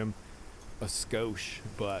the trim a skosh,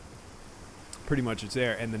 but pretty much it's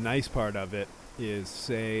there. And the nice part of it is,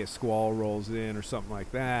 say a squall rolls in or something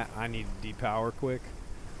like that, I need to depower quick.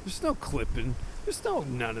 There's no clipping. There's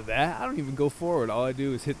none of that. I don't even go forward. All I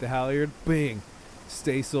do is hit the halyard, bing,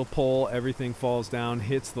 staysail pole, everything falls down,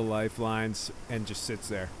 hits the lifelines, and just sits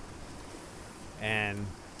there. And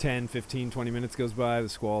 10, 15, 20 minutes goes by, the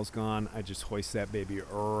squall's gone, I just hoist that baby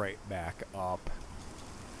right back up.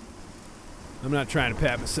 I'm not trying to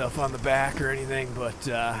pat myself on the back or anything, but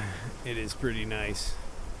it is pretty nice.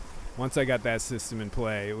 Once I got that system in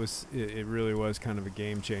play, it really was kind of a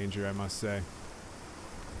game changer, I must say.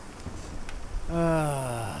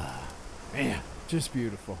 Man, just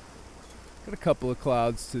beautiful. Got a couple of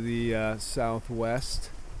clouds to the southwest.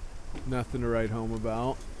 Nothing to write home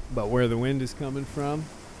about. But where the wind is coming from,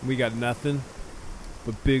 we got nothing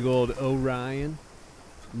but big old Orion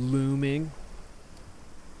looming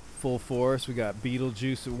full force. We got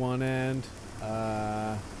Betelgeuse at one end.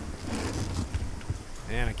 Man,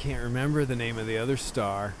 I can't remember the name of the other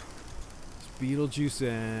star. It's Betelgeuse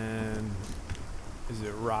and... is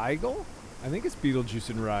it Rigel? I think it's Betelgeuse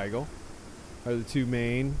and Rigel are the two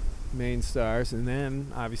main stars. And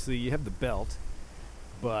then, obviously, you have the belt.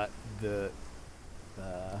 But the...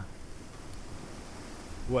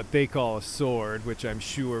 what they call a sword, which I'm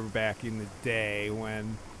sure back in the day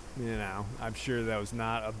when, I'm sure that was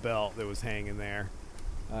not a belt that was hanging there.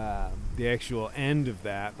 The actual end of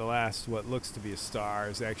that, the last what looks to be a star,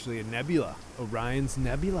 is actually a nebula, Orion's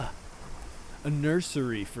Nebula. A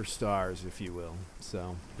nursery for stars, if you will.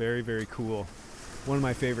 So, very, very cool. One of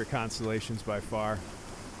my favorite constellations by far.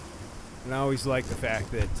 And I always like the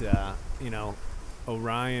fact that,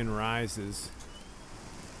 Orion rises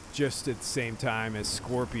just at the same time as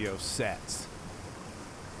Scorpio sets,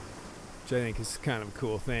 which I think is kind of a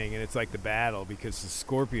cool thing. And it's like the battle, because the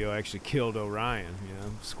Scorpio actually killed Orion.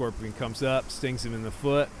 Scorpion comes up, stings him in the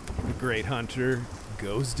foot, the great hunter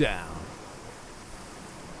goes down.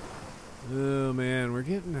 Oh man, we're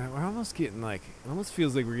almost getting it almost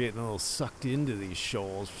feels like we're getting a little sucked into these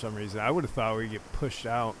shoals for some reason. I would have thought we'd get pushed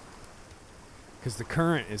out because the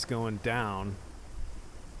current is going down.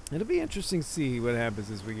 It'll be interesting to see what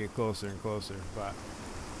happens as we get closer and closer, but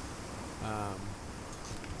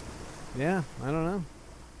yeah, I don't know.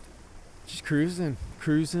 Just cruising,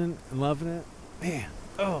 and loving it. Man,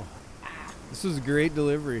 this was a great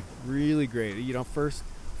delivery, really great.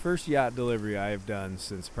 First yacht delivery I have done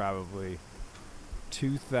since probably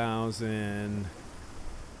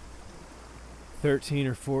 2013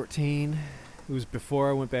 or 14. It was before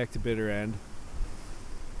I went back to Bitter End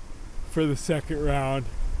for the second round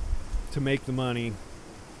to make the money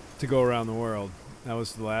to go around the world. That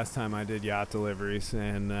was the last time I did yacht deliveries,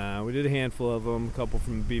 and we did a handful of them, a couple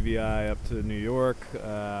from BVI up to New York.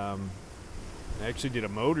 I actually did a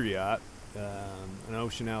motor yacht, an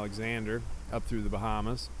Ocean Alexander, up through the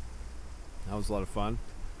Bahamas. That was a lot of fun.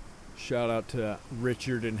 Shout out to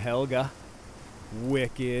Richard and Helga.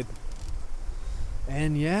 Wicked.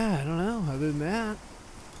 And yeah, I don't know, other than that,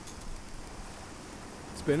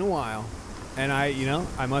 it's been a while. And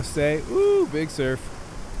I must say, ooh, big surf.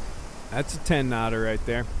 That's a 10 knotter right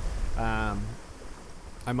there. I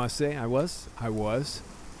must say I was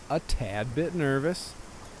a tad bit nervous.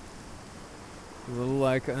 A little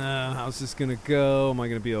like, how's this gonna go? Am I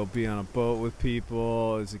gonna be able to be on a boat with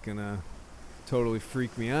people? Is it gonna totally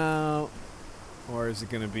freak me out? Or is it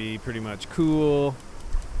gonna be pretty much cool?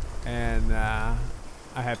 And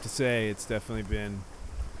I have to say, it's definitely been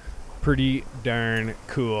pretty darn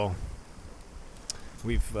cool.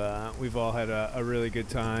 We've all had a really good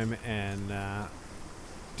time, and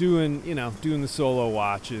doing the solo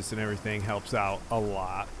watches and everything helps out a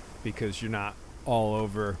lot because you're not all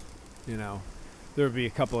over. There would be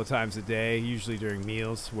a couple of times a day, usually during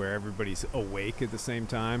meals, where everybody's awake at the same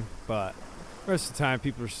time, but the rest of the time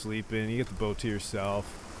people are sleeping. You get the boat to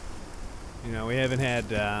yourself. We haven't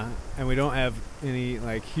had and we don't have any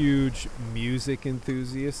like huge music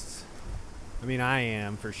enthusiasts. I mean, I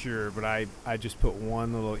am for sure, but I just put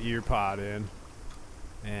one little ear pod in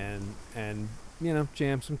and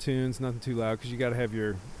jam some tunes, nothing too loud, because you got to have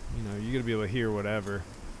your, you got to be able to hear whatever.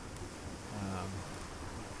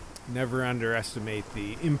 Never underestimate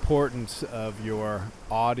the importance of your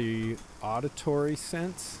auditory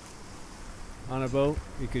sense on a boat,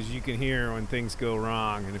 because you can hear when things go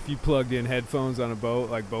wrong. And if you plugged in headphones on a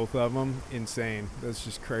boat, like both of them, insane. That's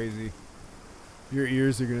just crazy. Your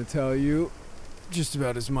ears are going to tell you just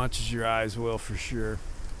about as much as your eyes will, for sure.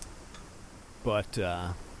 But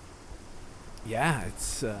yeah,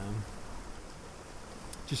 it's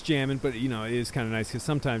just jamming. But it is kind of nice, because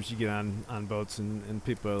sometimes you get on boats and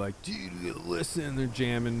people are like, dude, you gotta listen. They're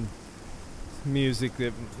jamming music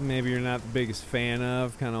that maybe you're not the biggest fan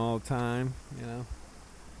of kind of all the time.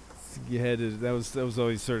 You had to, that was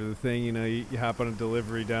always sort of the thing. You hop on a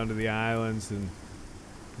delivery down to the islands, and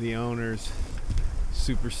the owner's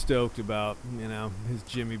super stoked about his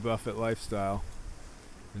Jimmy Buffett lifestyle,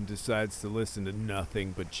 and decides to listen to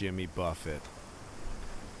nothing but Jimmy Buffett.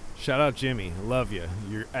 Shout out Jimmy, I love you,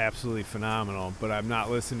 you're absolutely phenomenal, but I'm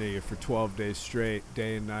not listening to you for 12 days straight,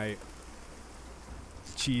 day and night.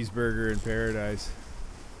 Cheeseburger in paradise.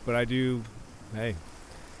 But I do, hey,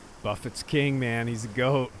 Buffett's king, man. He's a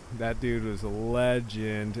goat. That dude was a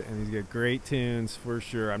legend, and he's got great tunes for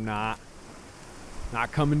sure. I'm not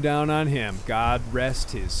coming down on him. God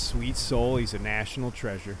rest his sweet soul. He's a national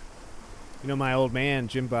treasure. My old man,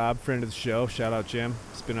 Jim Bob, friend of the show. Shout out Jim.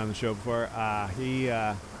 He's been on the show before. He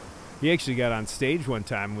actually got on stage one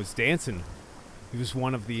time and was dancing. He was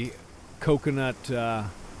one of the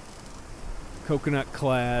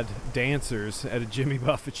coconut-clad dancers at a Jimmy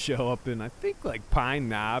Buffett show up in, I think, like Pine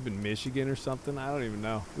Knob in Michigan or something. I don't even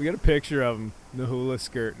know. We got a picture of him, the hula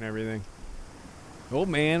skirt and everything. The old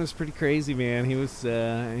man was pretty crazy, man. He was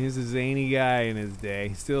a zany guy in his day.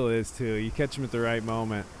 He still is, too. You catch him at the right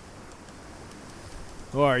moment.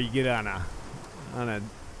 Or you get on a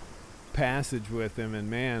passage with him, and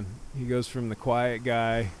man, he goes from the quiet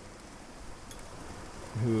guy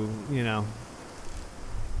who,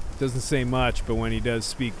 doesn't say much, but when he does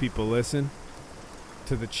speak, people listen,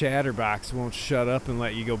 to the chatterbox won't shut up and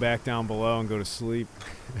let you go back down below and go to sleep.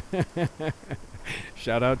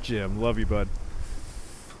 Shout out Jim. Love you, bud.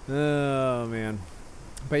 Oh, man.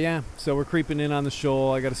 But yeah, so we're creeping in on the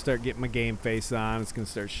shoal. I got to start getting my game face on. It's going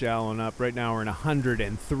to start shallowing up. Right now we're in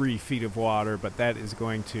 103 feet of water, but that is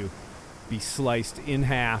going to be sliced in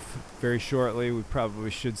half very shortly. We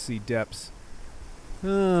probably should see depths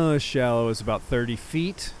as shallow as about 30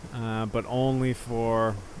 feet, but only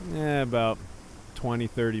for about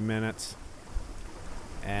 20-30 minutes,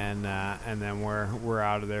 and then we're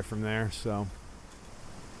out of there from there. So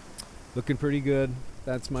looking pretty good.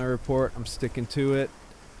 That's my report. I'm sticking to it,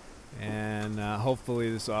 and hopefully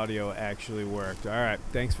this audio actually worked. All right,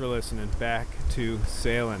 thanks for listening. Back to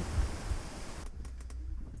sailing.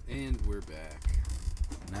 And we're back.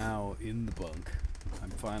 Now in the bunk. I'm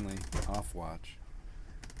finally off watch.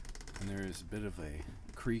 And there is a bit of a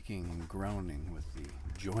creaking and groaning with the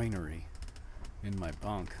joinery in my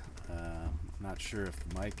bunk. Not sure if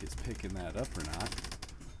the mic is picking that up or not.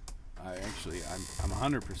 I'm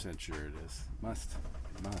 100% sure it is. It must.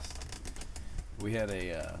 We had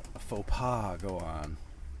a faux pas go on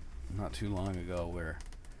not too long ago where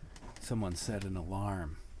someone set an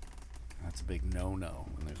alarm. That's a big no-no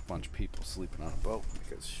when there's a bunch of people sleeping on a boat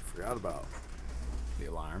because she forgot about the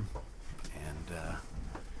alarm and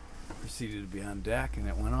proceeded to be on deck, and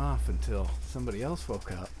it went off until somebody else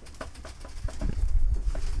woke up.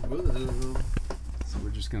 Whoa. So we're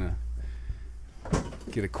just going to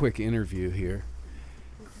get a quick interview here.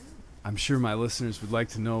 I'm sure my listeners would like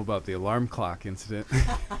to know about the alarm clock incident. Put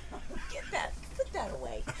that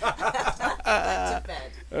away. Back to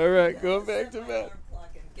bed. All right, go back to bed. Alarm clock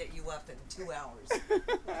and get you up in 2 hours.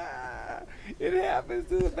 It happens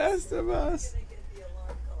to the best of us. Get the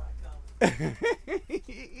alarm clock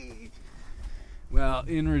going. Well,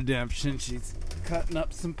 in redemption, she's cutting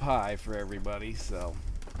up some pie for everybody, so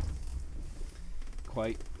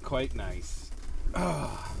quite nice.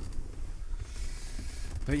 Oh.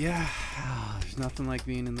 But yeah, there's nothing like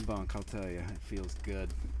being in the bunk, I'll tell you. It feels good.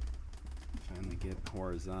 Finally get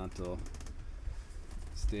horizontal.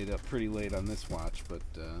 Stayed up pretty late on this watch, but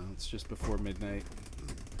it's just before midnight.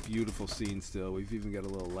 Beautiful scene still. We've even got a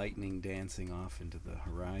little lightning dancing off into the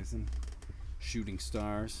horizon. Shooting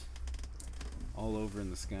stars all over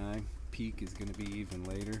in the sky. Peak is going to be even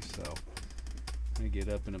later, so I'm going to get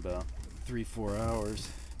up in about 3-4 hours,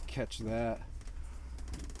 catch that,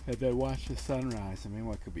 and then watch the sunrise. I mean,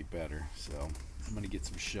 what could be better? So I'm going to get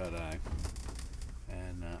some shut-eye.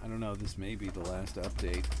 And I don't know, this may be the last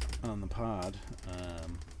update on the pod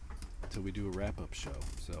until we do a wrap-up show.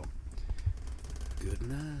 So, good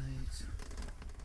night.